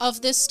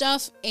of this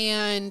stuff,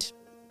 and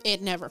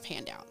it never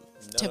panned out.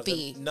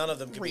 None of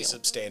them can be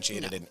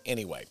substantiated in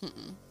any way.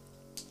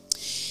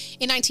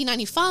 In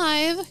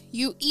 1995,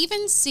 you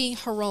even see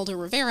Geraldo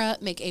Rivera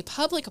make a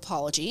public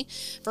apology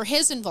for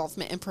his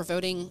involvement in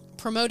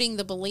promoting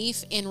the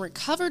belief in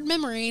recovered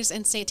memories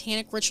and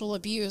satanic ritual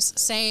abuse,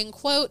 saying,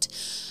 quote,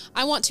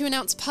 I want to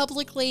announce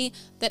publicly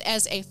that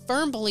as a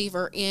firm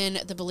believer in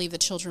the Believe the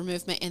Children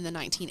movement in the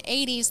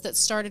 1980s that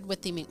started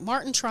with the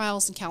McMartin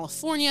trials in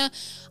California,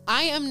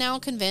 I am now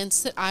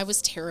convinced that I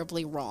was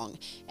terribly wrong,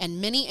 and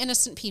many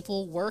innocent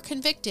people were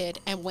convicted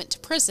and went to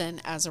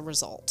prison as a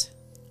result.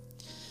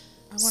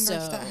 I wonder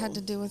if that had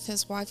to do with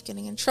his wife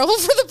getting in trouble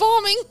for the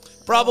bombing.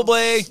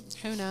 Probably.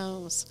 Who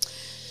knows?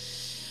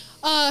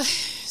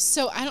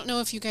 So I don't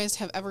know if you guys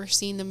have ever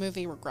seen the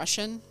movie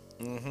Regression.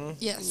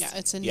 Yes. Yeah,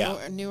 it's a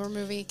newer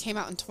movie. Came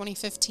out in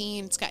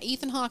 2015. It's got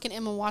Ethan Hawke and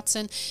Emma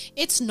Watson.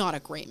 It's not a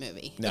great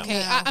movie. No.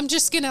 Okay, I'm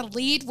just going to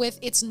lead with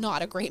it's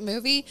not a great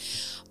movie.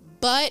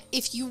 But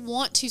if you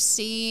want to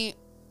see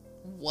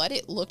what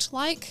it looked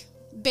like,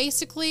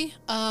 basically,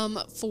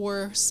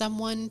 for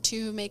someone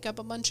to make up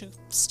a bunch of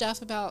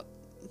stuff about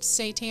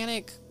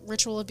satanic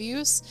ritual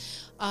abuse,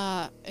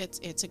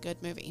 it's a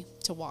good movie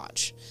to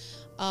watch.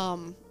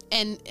 And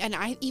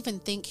I even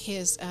think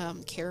his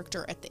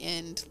character at the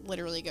end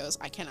literally goes,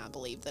 I cannot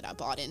believe that I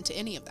bought into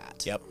any of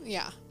that. Yep.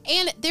 Yeah.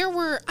 And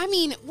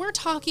we're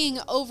talking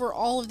over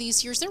all of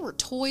these years, there were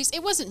toys.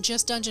 It wasn't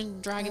just Dungeons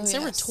and Dragons.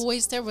 There were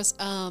toys. There was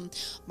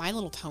My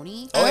Little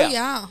Pony. Oh,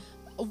 yeah.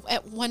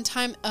 At one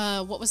time,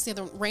 what was the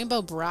other one?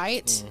 Rainbow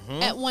Bright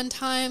at one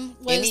time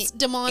was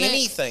demonic.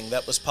 Anything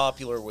that was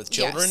popular with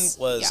children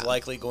was Yeah.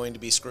 likely going to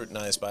be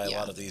scrutinized by a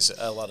lot of these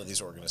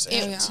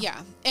organizations.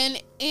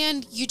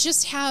 And you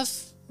just have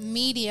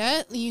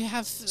media. You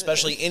have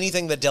especially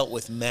anything that dealt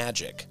with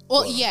magic.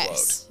 Well,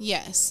 yes.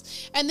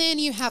 And then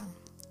you have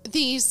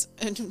these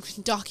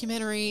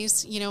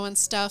documentaries, and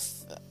stuff,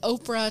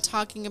 Oprah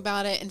talking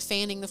about it and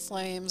fanning the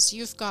flames.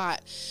 You've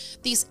got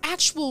these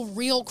actual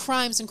real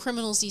crimes and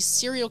criminals, these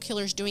serial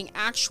killers doing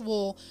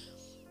actual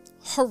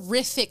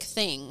horrific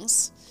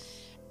things.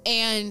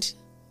 And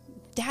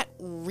that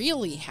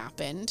really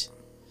happened.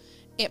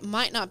 It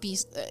might not be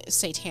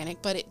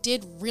satanic, but it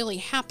did really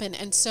happen.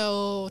 And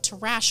so to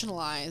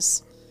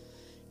rationalize,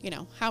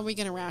 how are we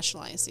going to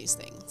rationalize these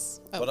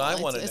things? What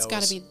I want to know it's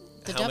got to is be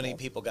how many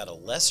people got a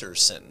lesser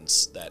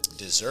sentence that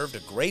deserved a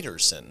greater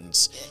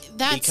sentence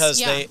That's, because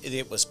yeah.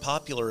 it was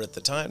popular at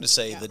the time to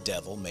say the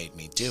devil made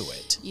me do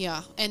it.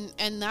 Yeah, and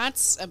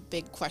that's a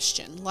big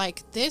question.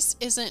 Like, this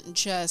isn't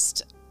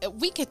just...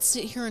 We could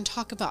sit here and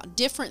talk about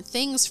different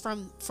things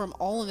from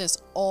all of this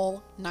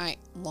all night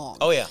long.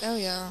 Oh, yeah. Oh,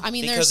 yeah. I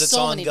mean, Because there's it's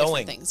so ongoing. many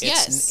different things.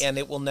 Yes. And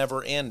it will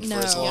never end for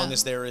as No. long Yeah.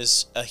 as there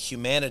is a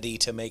humanity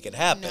to make it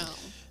happen. No.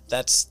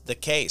 That's the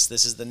case.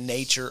 This is the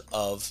nature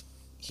of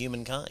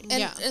humankind. And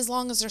Yeah. as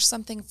long as there's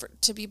something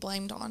to be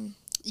blamed on.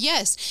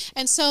 Yes.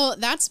 And so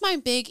that's my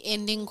big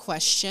ending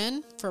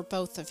question for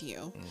both of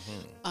you.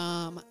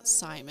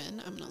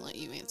 Simon, I'm going to let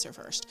you answer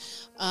first.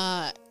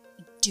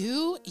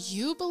 Do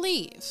you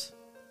believe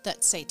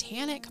that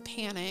satanic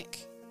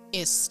panic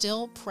is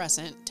still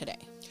present today?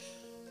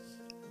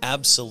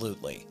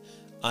 Absolutely.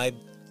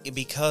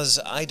 Because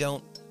I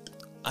don't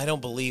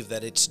believe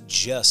that it's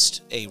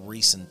just a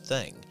recent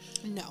thing.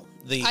 No.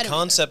 The I don't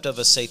concept of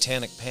a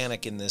satanic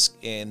panic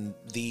in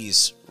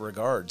these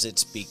regards,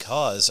 it's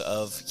because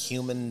of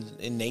human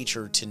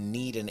nature to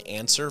need an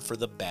answer for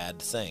the bad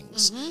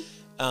things.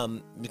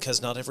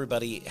 Because not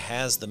everybody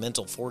has the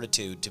mental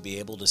fortitude to be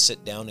able to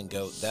sit down and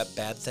go, that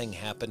bad thing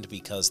happened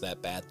because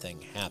that bad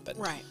thing happened.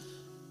 Right.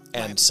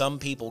 And some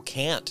people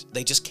can't.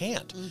 They just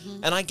can't.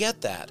 And I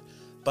get that.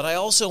 But I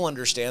also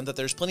understand that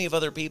there's plenty of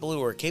other people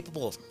who are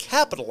capable of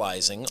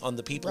capitalizing on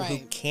the people who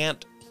Right.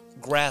 can't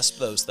grasp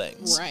those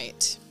things.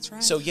 Right. That's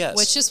right. So, yes.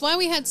 Which is why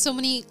we had so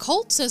many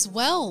cults as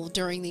well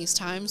during these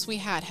times. We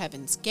had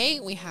Heaven's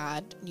Gate, we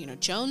had,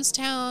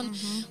 Jonestown,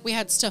 we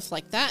had stuff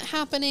like that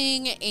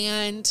happening,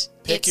 and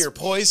Pick it's- your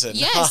poison.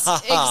 Yes,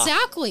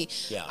 exactly.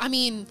 Yeah. I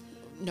mean,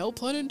 no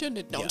pun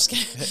intended. No, I'm just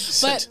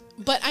Yeah. kidding.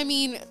 But I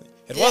mean,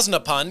 It wasn't a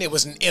pun, it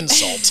was an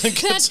insult.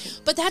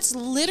 that's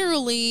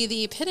literally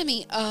the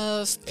epitome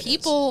of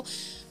people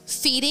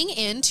feeding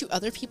into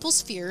other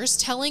people's fears,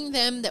 telling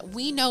them that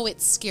we know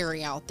it's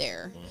scary out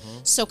there.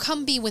 So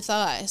come be with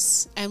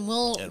us and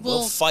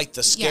we'll fight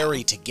the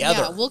scary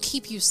together. Yeah, we'll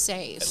keep you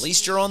safe. At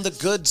least you're on the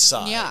good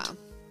side. Yeah.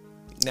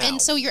 Now,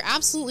 And so you're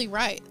absolutely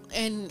right.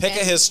 And pick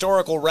a and-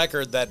 historical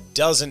record that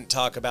doesn't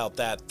talk about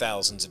that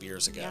thousands of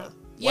years ago.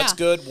 Yeah. What's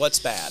good, what's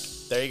bad.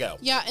 There you go.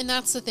 Yeah, and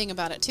that's the thing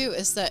about it too,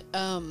 is that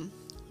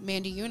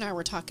Mandy, you and I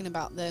were talking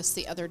about this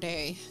the other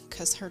day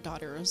because her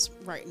daughter was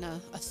writing a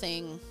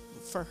thing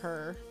for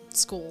her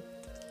school.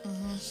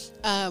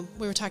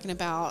 We were talking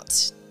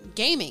about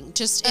gaming,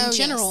 just in Oh,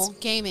 general, yes.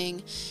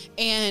 gaming,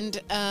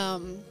 and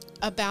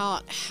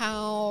about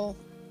how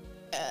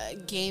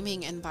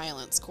gaming and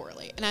violence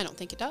correlate. And I don't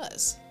think it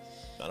does.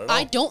 Not at all.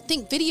 I don't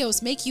think video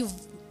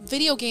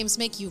games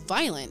make you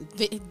violent.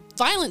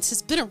 Violence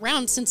has been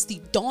around since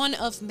the dawn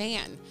of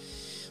man.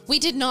 We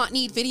did not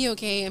need video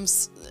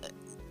games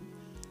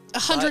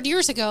 100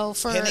 years ago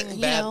for,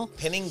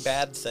 pinning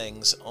bad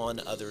things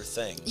on other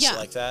things Yeah.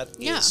 like that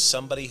Yeah. is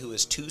somebody who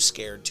is too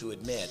scared to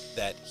admit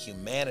that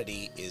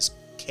humanity is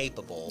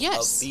capable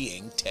Yes. of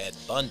being Ted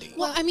Bundy.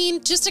 Well, I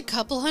mean, just a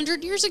couple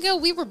hundred years ago,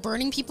 we were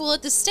burning people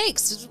at the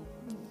stakes.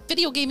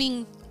 Video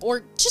gaming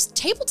or just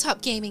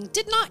tabletop gaming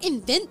did not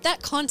invent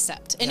that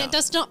concept, and Yeah. it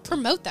does not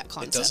promote that It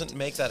concept. doesn't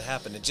make that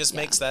happen. It just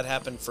Yeah. makes that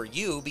happen for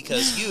you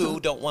because you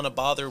don't want to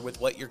bother with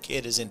what your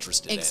kid is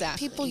interested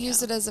Exactly. People yeah.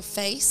 use it as a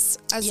face,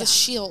 as Yeah. a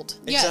shield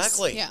Yes,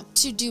 Exactly. Yeah.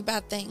 to do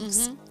bad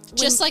things.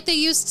 Just like they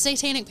used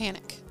satanic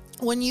panic.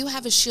 When you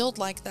have a shield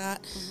like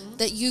that,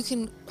 that you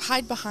can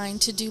hide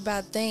behind to do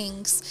bad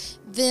things,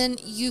 then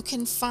you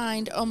can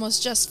find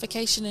almost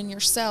justification in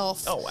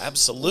yourself in. Oh,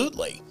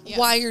 absolutely. Yeah.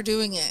 why you're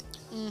doing it.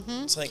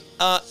 It's like,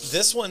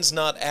 this one's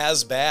not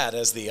as bad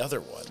as the other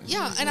one.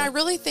 Yeah, and I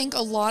really think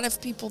a lot of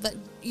people that,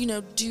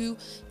 do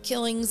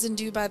killings and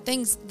do bad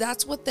things,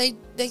 that's what they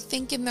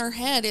think in their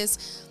head is,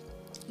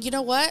 you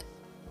know what?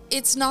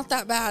 It's not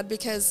that bad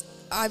because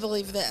I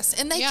believe this.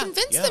 And they Yeah.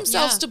 convince Yeah.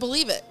 themselves Yeah. to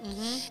believe it.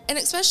 And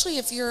especially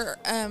if you're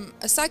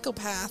a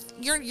psychopath,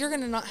 you're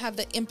going to not have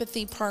the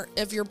empathy part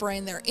of your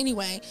brain there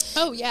anyway.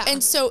 Oh, yeah.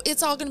 And so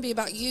it's all going to be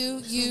about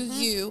you.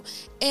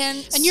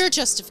 And your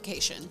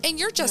justification. And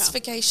your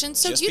justification.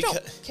 So Just you becau-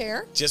 don't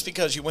care. Just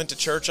because you went to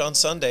church on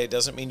Sunday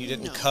doesn't mean you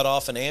didn't No. cut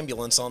off an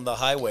ambulance on the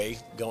highway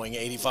going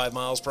 85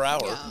 miles per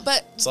hour. Yeah.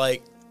 But It's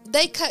like,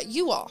 they cut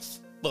you off.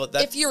 well,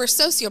 that, If you're a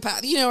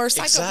sociopath, or a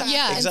psychopath. Exactly.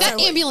 Yeah, Exactly. and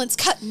that ambulance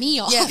cut me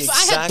off. Yes. I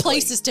had Exactly.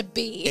 places to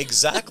be.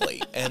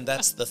 Exactly. And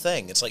that's the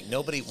thing. It's like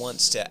nobody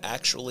wants to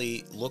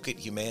actually look at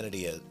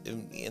humanity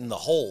in the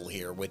whole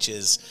here, which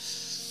is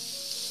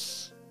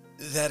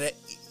that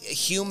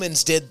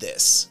humans did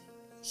this.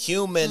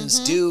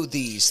 Humans do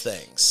these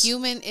things.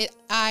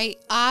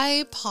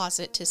 I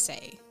posit to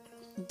say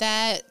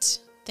that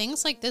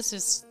things like this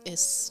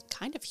is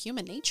kind of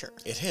human nature.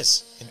 It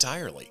is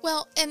entirely.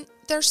 Well, and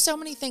there's so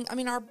many things. I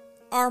mean,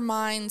 our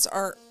minds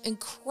are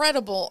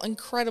incredible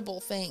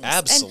things.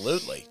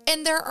 Absolutely.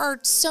 And there are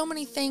so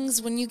many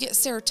things when you get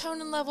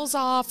serotonin levels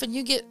off and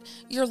you get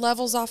your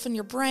levels off in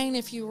your brain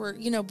if you were,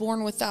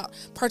 born without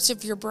parts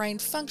of your brain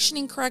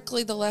functioning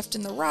correctly, the left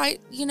and the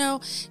right,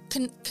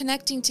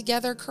 connecting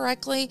together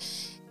correctly.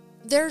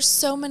 There's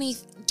so many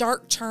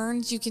dark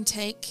turns you can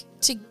take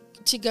to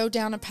to go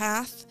down a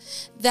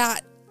path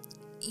that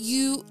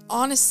you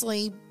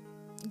honestly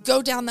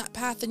go down that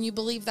path and you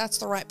believe that's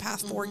the right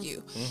path for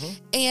you.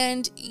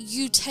 And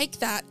you take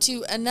that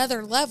to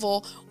another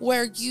level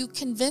where you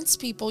convince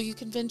people, you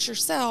convince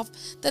yourself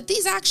that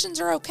these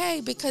actions are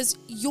okay because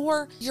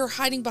you're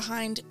hiding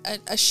behind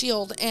a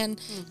shield,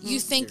 and you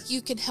think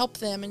you can help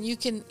them, and you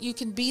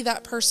can be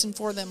that person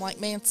for them, like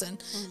Manson,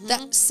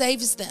 that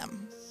saves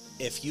them.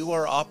 If you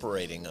are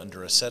operating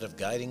under a set of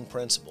guiding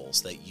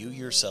principles that you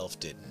yourself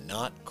did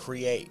not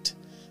create,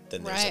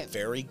 then there's a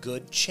very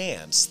good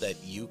chance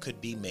that you could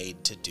be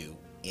made to do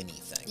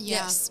anything.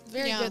 Yes,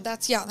 very good.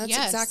 That's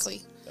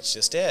exactly. That's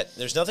just it.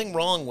 There's nothing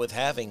wrong with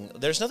having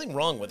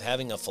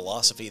a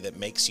philosophy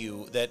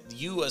that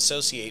you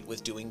associate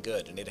with doing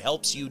good, and it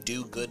helps you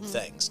do good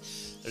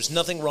things. There's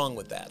nothing wrong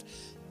with that,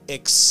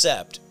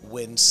 except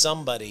when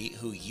somebody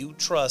who you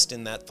trust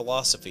in that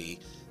philosophy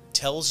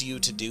tells you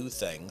to do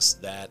things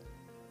that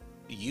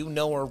you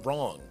know are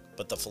wrong,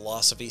 but the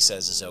philosophy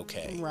says is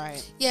okay.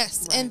 Right.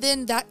 Yes, and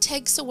then that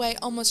takes away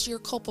almost your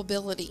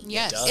culpability.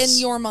 Yes. In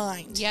your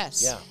mind.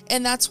 Yes. Yeah.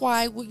 And that's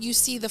why you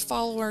see the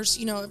followers,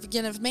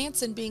 of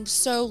Manson being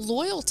so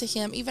loyal to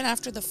him even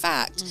after the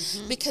fact,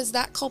 because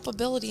that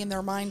culpability in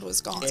their mind was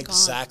gone.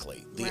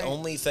 Exactly. The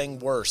only thing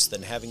worse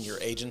than having your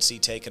agency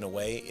taken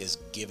away is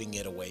giving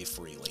it away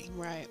freely.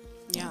 Right.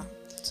 Yeah.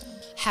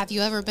 Have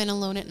you ever been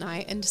alone at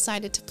night and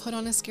decided to put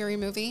on a scary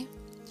movie?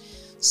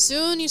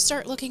 Soon you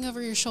start looking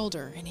over your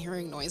shoulder and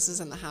hearing noises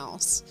in the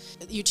house.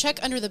 You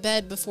check under the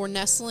bed before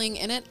nestling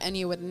in it, and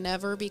you would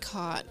never be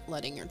caught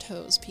letting your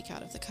toes peek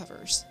out of the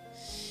covers.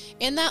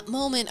 In that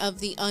moment of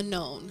the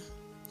unknown,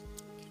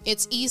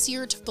 it's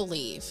easier to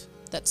believe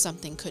that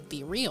something could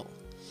be real,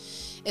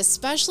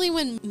 especially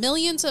when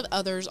millions of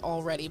others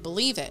already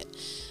believe it.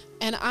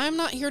 And I'm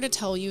not here to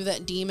tell you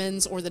that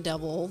demons or the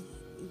devil,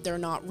 they're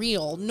not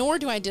real, nor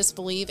do I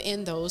disbelieve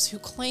in those who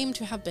claim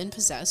to have been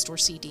possessed or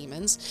see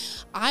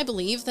demons. I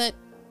believe that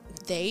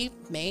they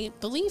may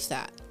believe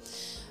that.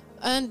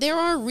 And there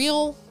are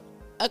real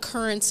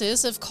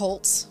occurrences of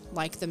cults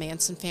like the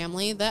Manson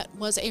family that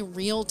was a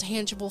real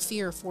tangible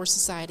fear for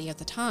society at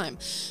the time.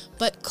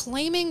 But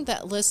claiming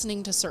that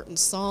listening to certain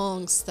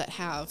songs that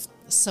have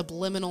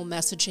subliminal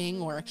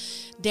messaging or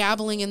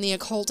dabbling in the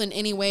occult in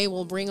any way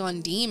will bring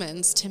on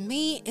demons, to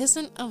me,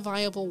 isn't a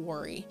viable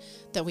worry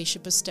that we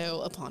should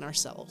bestow upon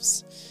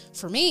ourselves.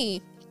 For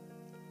me,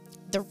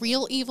 the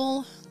real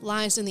evil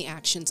lies in the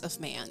actions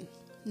of man,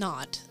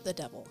 not the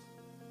devil.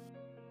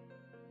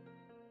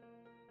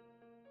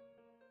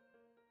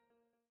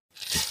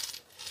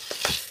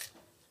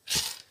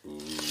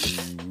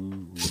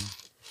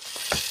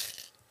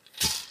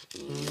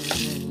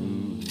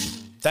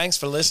 Thanks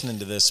for listening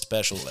to this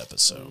special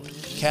episode.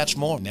 Catch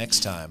more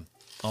next time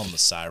on the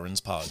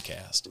Sirens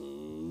Podcast.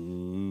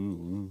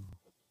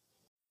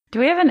 Do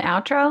we have an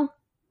outro?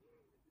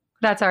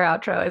 That's our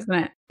outro, isn't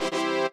it?